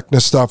 political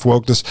correctness stuff,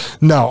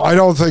 wokeness, no, I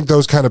don't think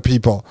those kind of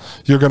people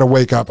you're going to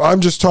wake up.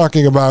 I'm just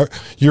talking about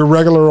your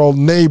regular old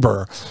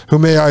neighbor who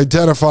may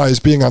identify as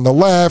being on the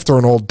left or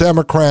an old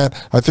Democrat.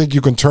 I think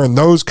you can turn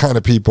those kind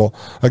of people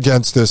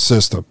against this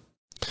system.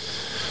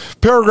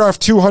 Paragraph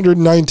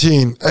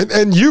 219,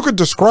 and you could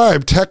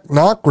describe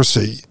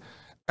technocracy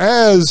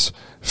as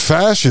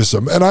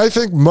fascism, and I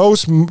think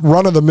most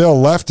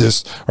run-of-the-mill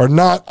leftists are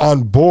not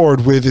on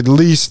board with at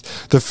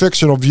least the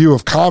fictional view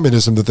of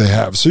communism that they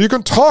have. So you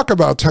can talk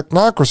about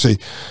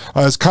technocracy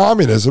as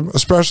communism,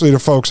 especially to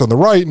folks on the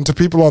right, and to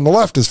people on the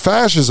left as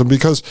fascism,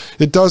 because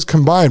it does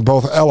combine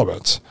both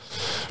elements.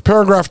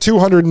 Paragraph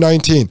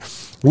 219.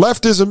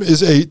 Leftism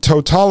is a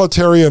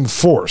totalitarian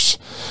force.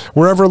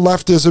 Wherever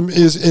leftism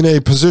is in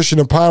a position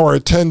of power,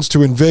 it tends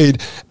to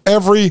invade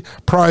every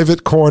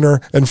private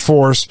corner and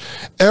force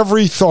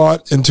every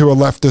thought into a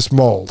leftist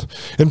mold.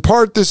 In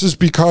part, this is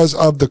because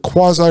of the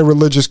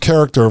quasi-religious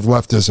character of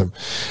leftism.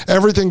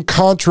 Everything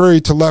contrary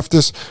to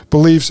leftist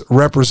beliefs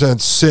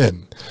represents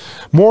sin.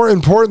 More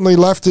importantly,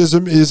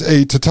 leftism is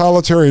a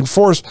totalitarian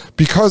force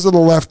because of the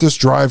leftist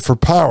drive for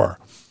power.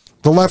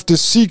 The leftist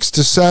seeks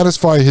to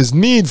satisfy his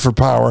need for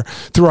power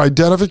through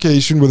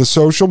identification with a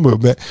social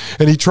movement,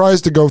 and he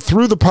tries to go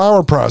through the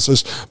power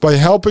process by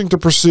helping to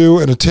pursue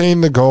and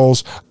attain the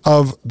goals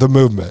of the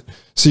movement.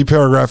 See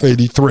paragraph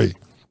 83.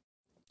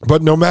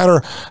 But no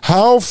matter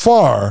how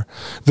far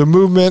the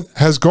movement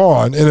has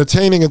gone in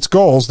attaining its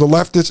goals, the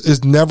leftist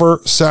is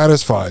never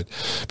satisfied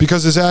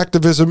because his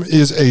activism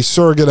is a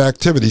surrogate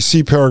activity.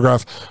 See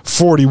paragraph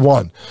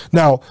 41.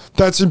 Now,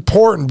 that's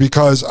important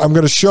because I'm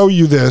going to show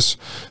you this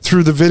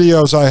through the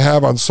videos I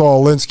have on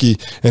Saul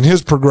Alinsky and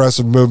his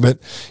progressive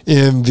movement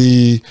in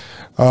the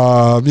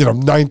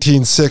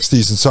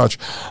 1960s and such.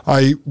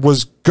 I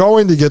was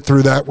going to get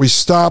through that. We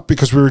stopped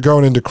because we were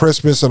going into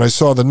Christmas and I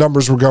saw the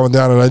numbers were going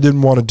down, and I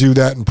didn't want to do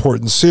that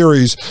important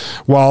series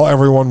while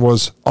everyone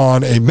was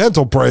on a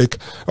mental break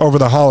over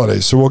the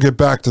holidays. So we'll get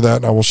back to that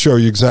and I will show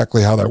you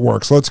exactly how that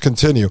works. Let's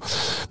continue.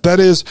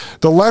 That is,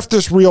 the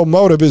leftist real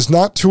motive is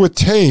not to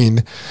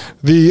attain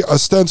the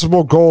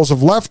ostensible goals of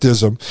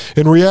leftism.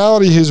 In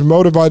reality, he's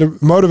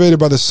motivated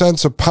by the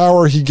sense of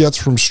power he gets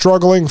from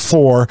struggling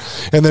for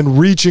and then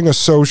reaching a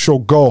social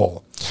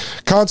goal.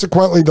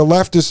 Consequently, the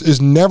leftist is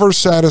never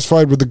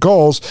satisfied with the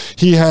goals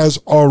he has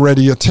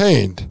already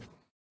attained.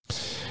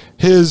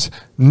 His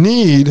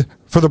need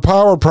for the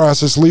power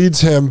process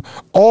leads him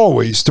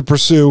always to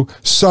pursue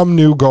some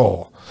new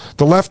goal.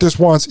 The leftist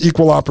wants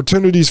equal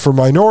opportunities for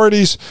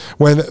minorities.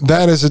 When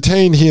that is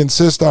attained, he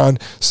insists on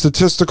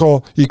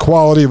statistical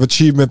equality of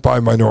achievement by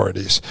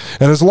minorities.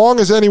 And as long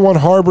as anyone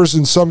harbors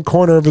in some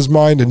corner of his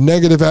mind a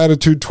negative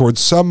attitude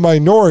towards some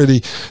minority,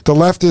 the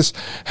leftist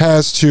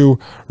has to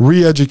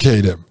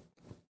re-educate him.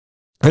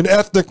 And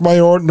ethnic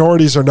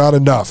minorities are not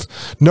enough.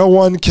 No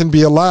one can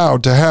be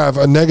allowed to have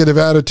a negative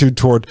attitude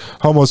toward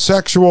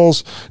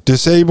homosexuals,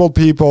 disabled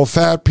people,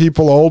 fat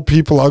people, old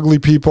people, ugly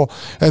people,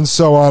 and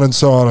so on and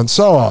so on and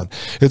so on.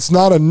 It's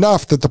not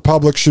enough that the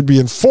public should be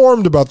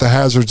informed about the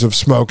hazards of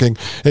smoking.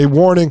 A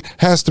warning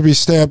has to be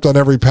stamped on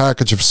every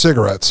package of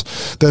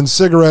cigarettes. Then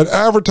cigarette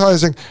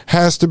advertising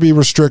has to be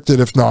restricted,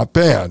 if not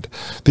banned.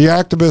 The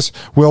activists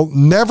will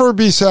never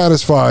be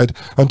satisfied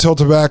until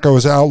tobacco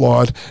is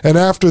outlawed, and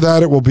after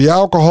that it will be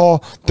alcohol,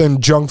 then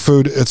junk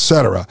food,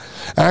 etc.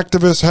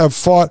 Activists have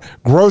fought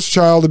gross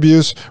child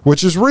abuse,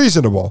 which is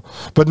reasonable,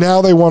 but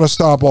now they want to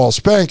stop all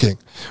spanking.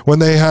 When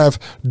they have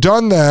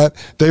done that,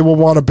 they will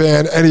want to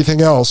ban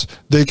anything else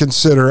they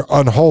consider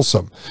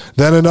unwholesome.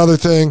 Then another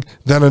thing,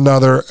 then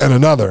another, and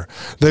another.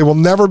 They will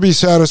never be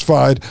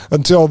satisfied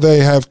until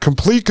they have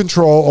complete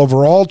control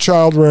over all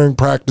child-rearing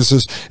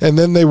practices, and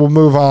then they will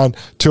move on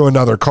to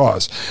another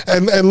cause.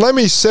 And let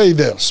me say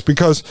this,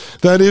 because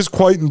that is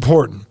quite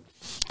important.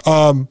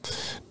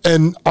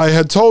 And I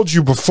had told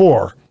you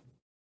before,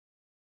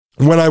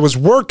 when I was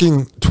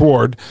working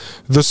toward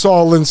the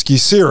Saul Alinsky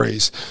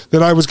series,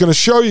 that I was going to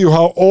show you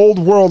how old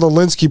world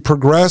Alinsky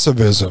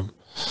progressivism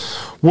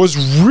was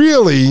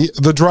really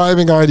the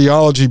driving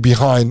ideology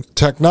behind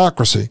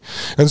technocracy.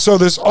 And so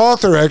this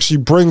author actually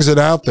brings it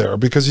out there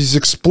because he's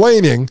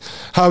explaining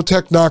how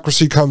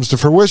technocracy comes to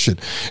fruition.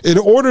 In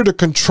order to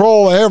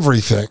control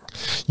everything,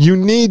 you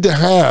need to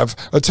have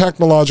a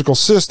technological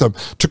system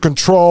to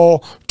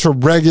control, to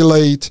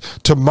regulate,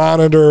 to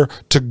monitor,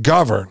 to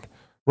govern.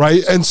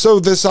 Right? And so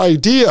this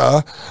idea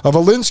of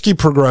Alinsky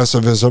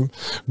progressivism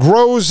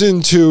grows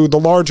into the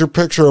larger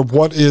picture of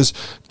what is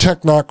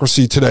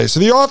technocracy today.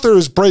 So the author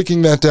is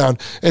breaking that down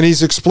and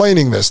he's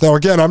explaining this. Now,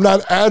 again, I'm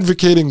not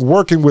advocating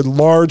working with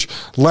large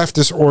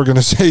leftist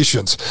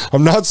organizations.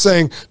 I'm not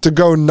saying to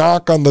go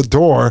knock on the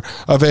door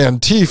of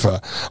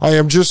Antifa. I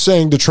am just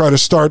saying to try to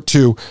start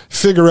to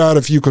figure out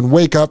if you can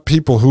wake up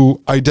people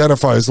who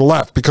identify as the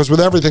left. Because with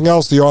everything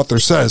else the author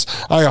says,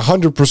 I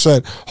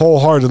 100%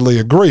 wholeheartedly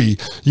agree.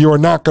 You are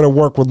not going to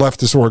work with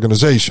leftist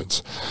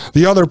organizations.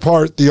 The other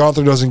part the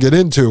author doesn't get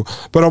into,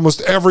 but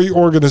almost every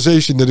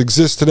organization that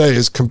exists today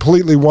is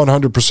completely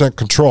 100%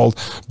 controlled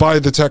by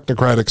the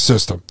technocratic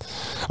system.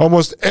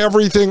 Almost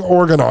everything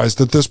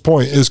organized at this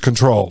point is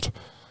controlled,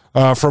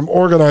 from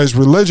organized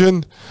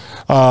religion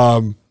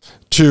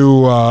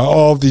to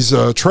all of these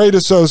trade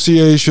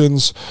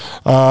associations.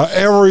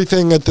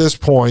 Everything at this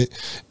point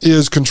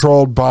is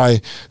controlled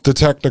by the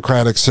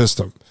technocratic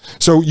system.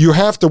 So you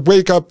have to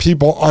wake up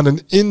people on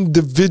an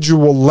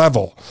individual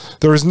level.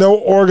 There is no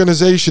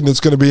organization that's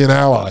going to be an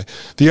ally.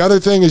 The other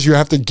thing is you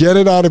have to get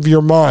it out of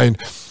your mind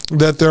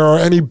that there are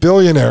any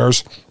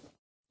billionaires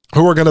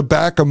who are going to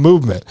back a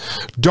movement.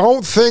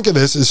 Don't think of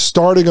this as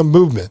starting a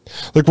movement.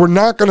 Like, we're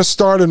not going to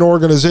start an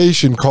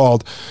organization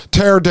called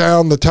Tear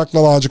Down the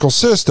Technological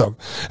System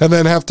and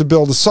then have to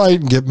build a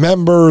site and get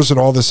members and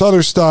all this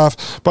other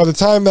stuff. By the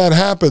time that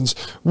happens,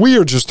 we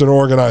are just an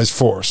organized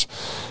force.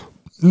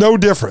 No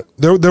different.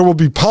 There will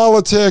be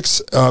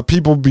politics.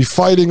 People will be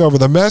fighting over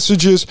the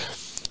messages.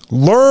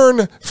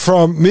 Learn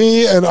from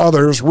me and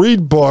others,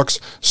 read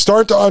books,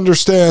 start to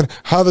understand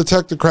how the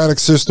technocratic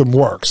system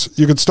works.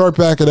 You can start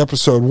back at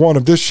episode 1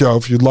 of this show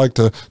if you'd like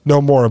to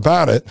know more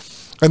about it,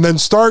 and then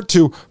start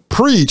to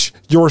preach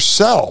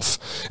yourself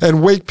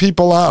and wake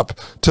people up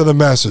to the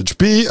message.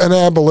 Be an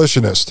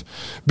abolitionist.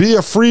 Be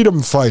a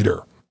freedom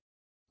fighter.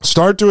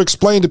 Start to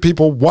explain to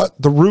people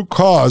what the root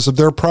cause of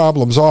their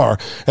problems are,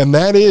 and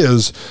that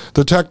is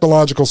the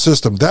technological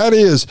system. That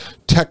is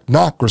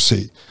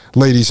technocracy,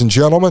 ladies and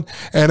gentlemen.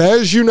 And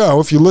as you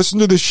know, if you listen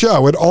to the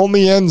show, it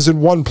only ends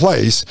in one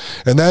place,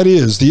 and that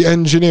is the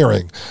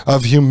engineering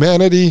of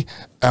humanity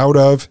out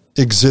of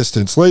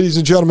existence. Ladies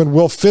and gentlemen,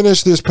 we'll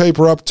finish this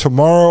paper up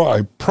tomorrow.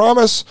 I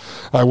promise.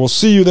 I will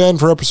see you then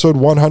for episode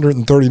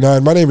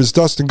 139. My name is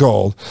Dustin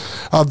Gold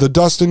of the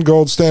Dustin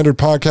Gold Standard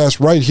Podcast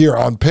right here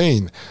on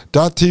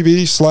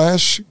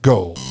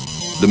Pain.tv/gold.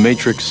 The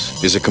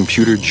Matrix is a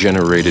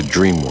computer-generated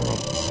dream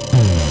world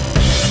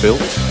built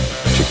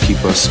to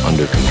keep us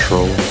under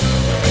control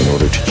in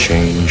order to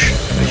change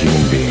a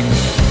human being.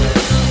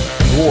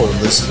 You're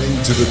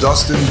listening to the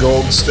Dustin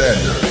Gold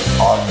Standard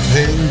on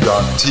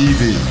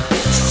Pain.tv.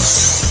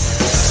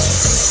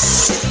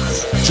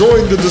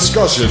 Join the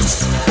discussion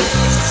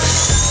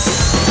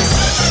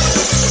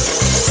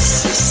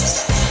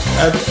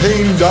at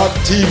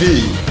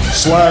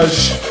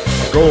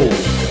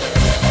Pain.tv/gold.